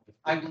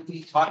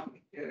be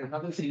talking,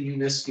 another thing you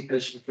missed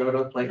because you showed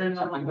up late. I'm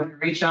going to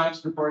reach out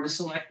to the Board of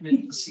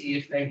Selectmen to see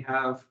if they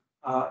have,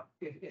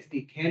 if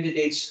the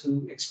candidates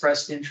who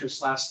expressed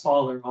interest last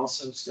fall are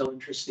also still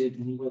interested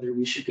in whether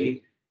we should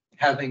be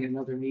having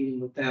another meeting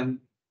with them.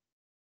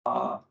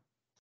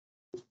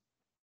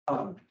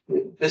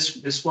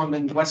 This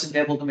woman wasn't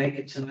able to make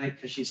it tonight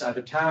because she's out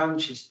of town.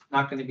 She's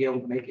not going to be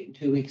able to make it in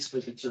 2 weeks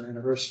because it's her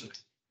anniversary.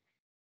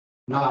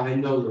 No, I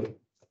know that.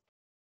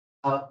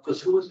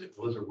 Because who was it?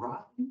 Was it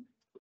Rob? You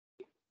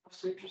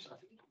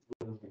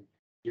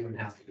don't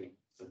have to be.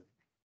 but-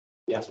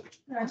 Yeah.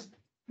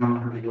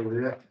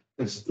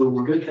 It's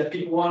good that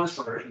people want us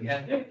for it. And the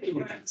other,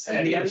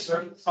 and the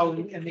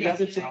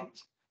other thing,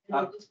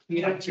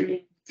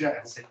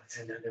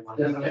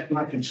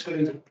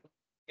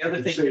 the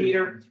other thing,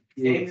 Peter,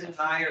 David and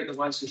I are the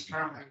ones whose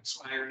term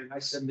expired, and I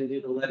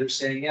submitted a letter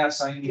saying, yes,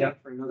 sign me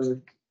up for another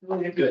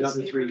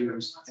 3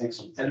 years.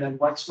 Excellent. And then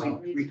once we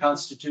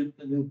reconstitute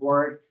the new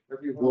board,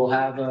 We'll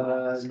have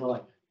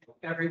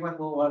everyone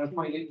will want to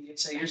point at me and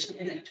say, you're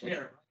sitting in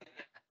Twitter.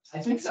 I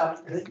think so.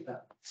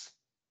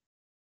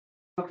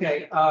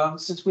 Okay,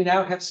 since we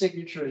now have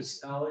signatures,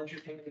 I'll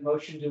entertain the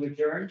motion to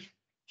adjourn.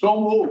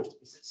 So moved.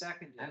 Is it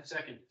seconded? And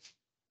second.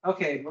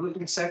 Okay, moved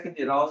and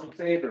seconded, all in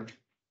favor?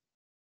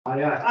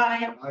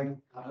 Aye.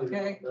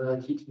 Okay. Now,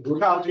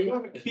 do you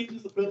have a key to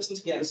the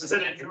business? Yes. Was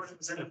in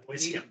a Boy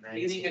Scout magazine.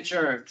 Meeting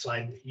adjourned. It's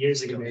like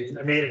years ago.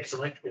 I made it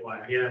select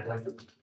one, yeah.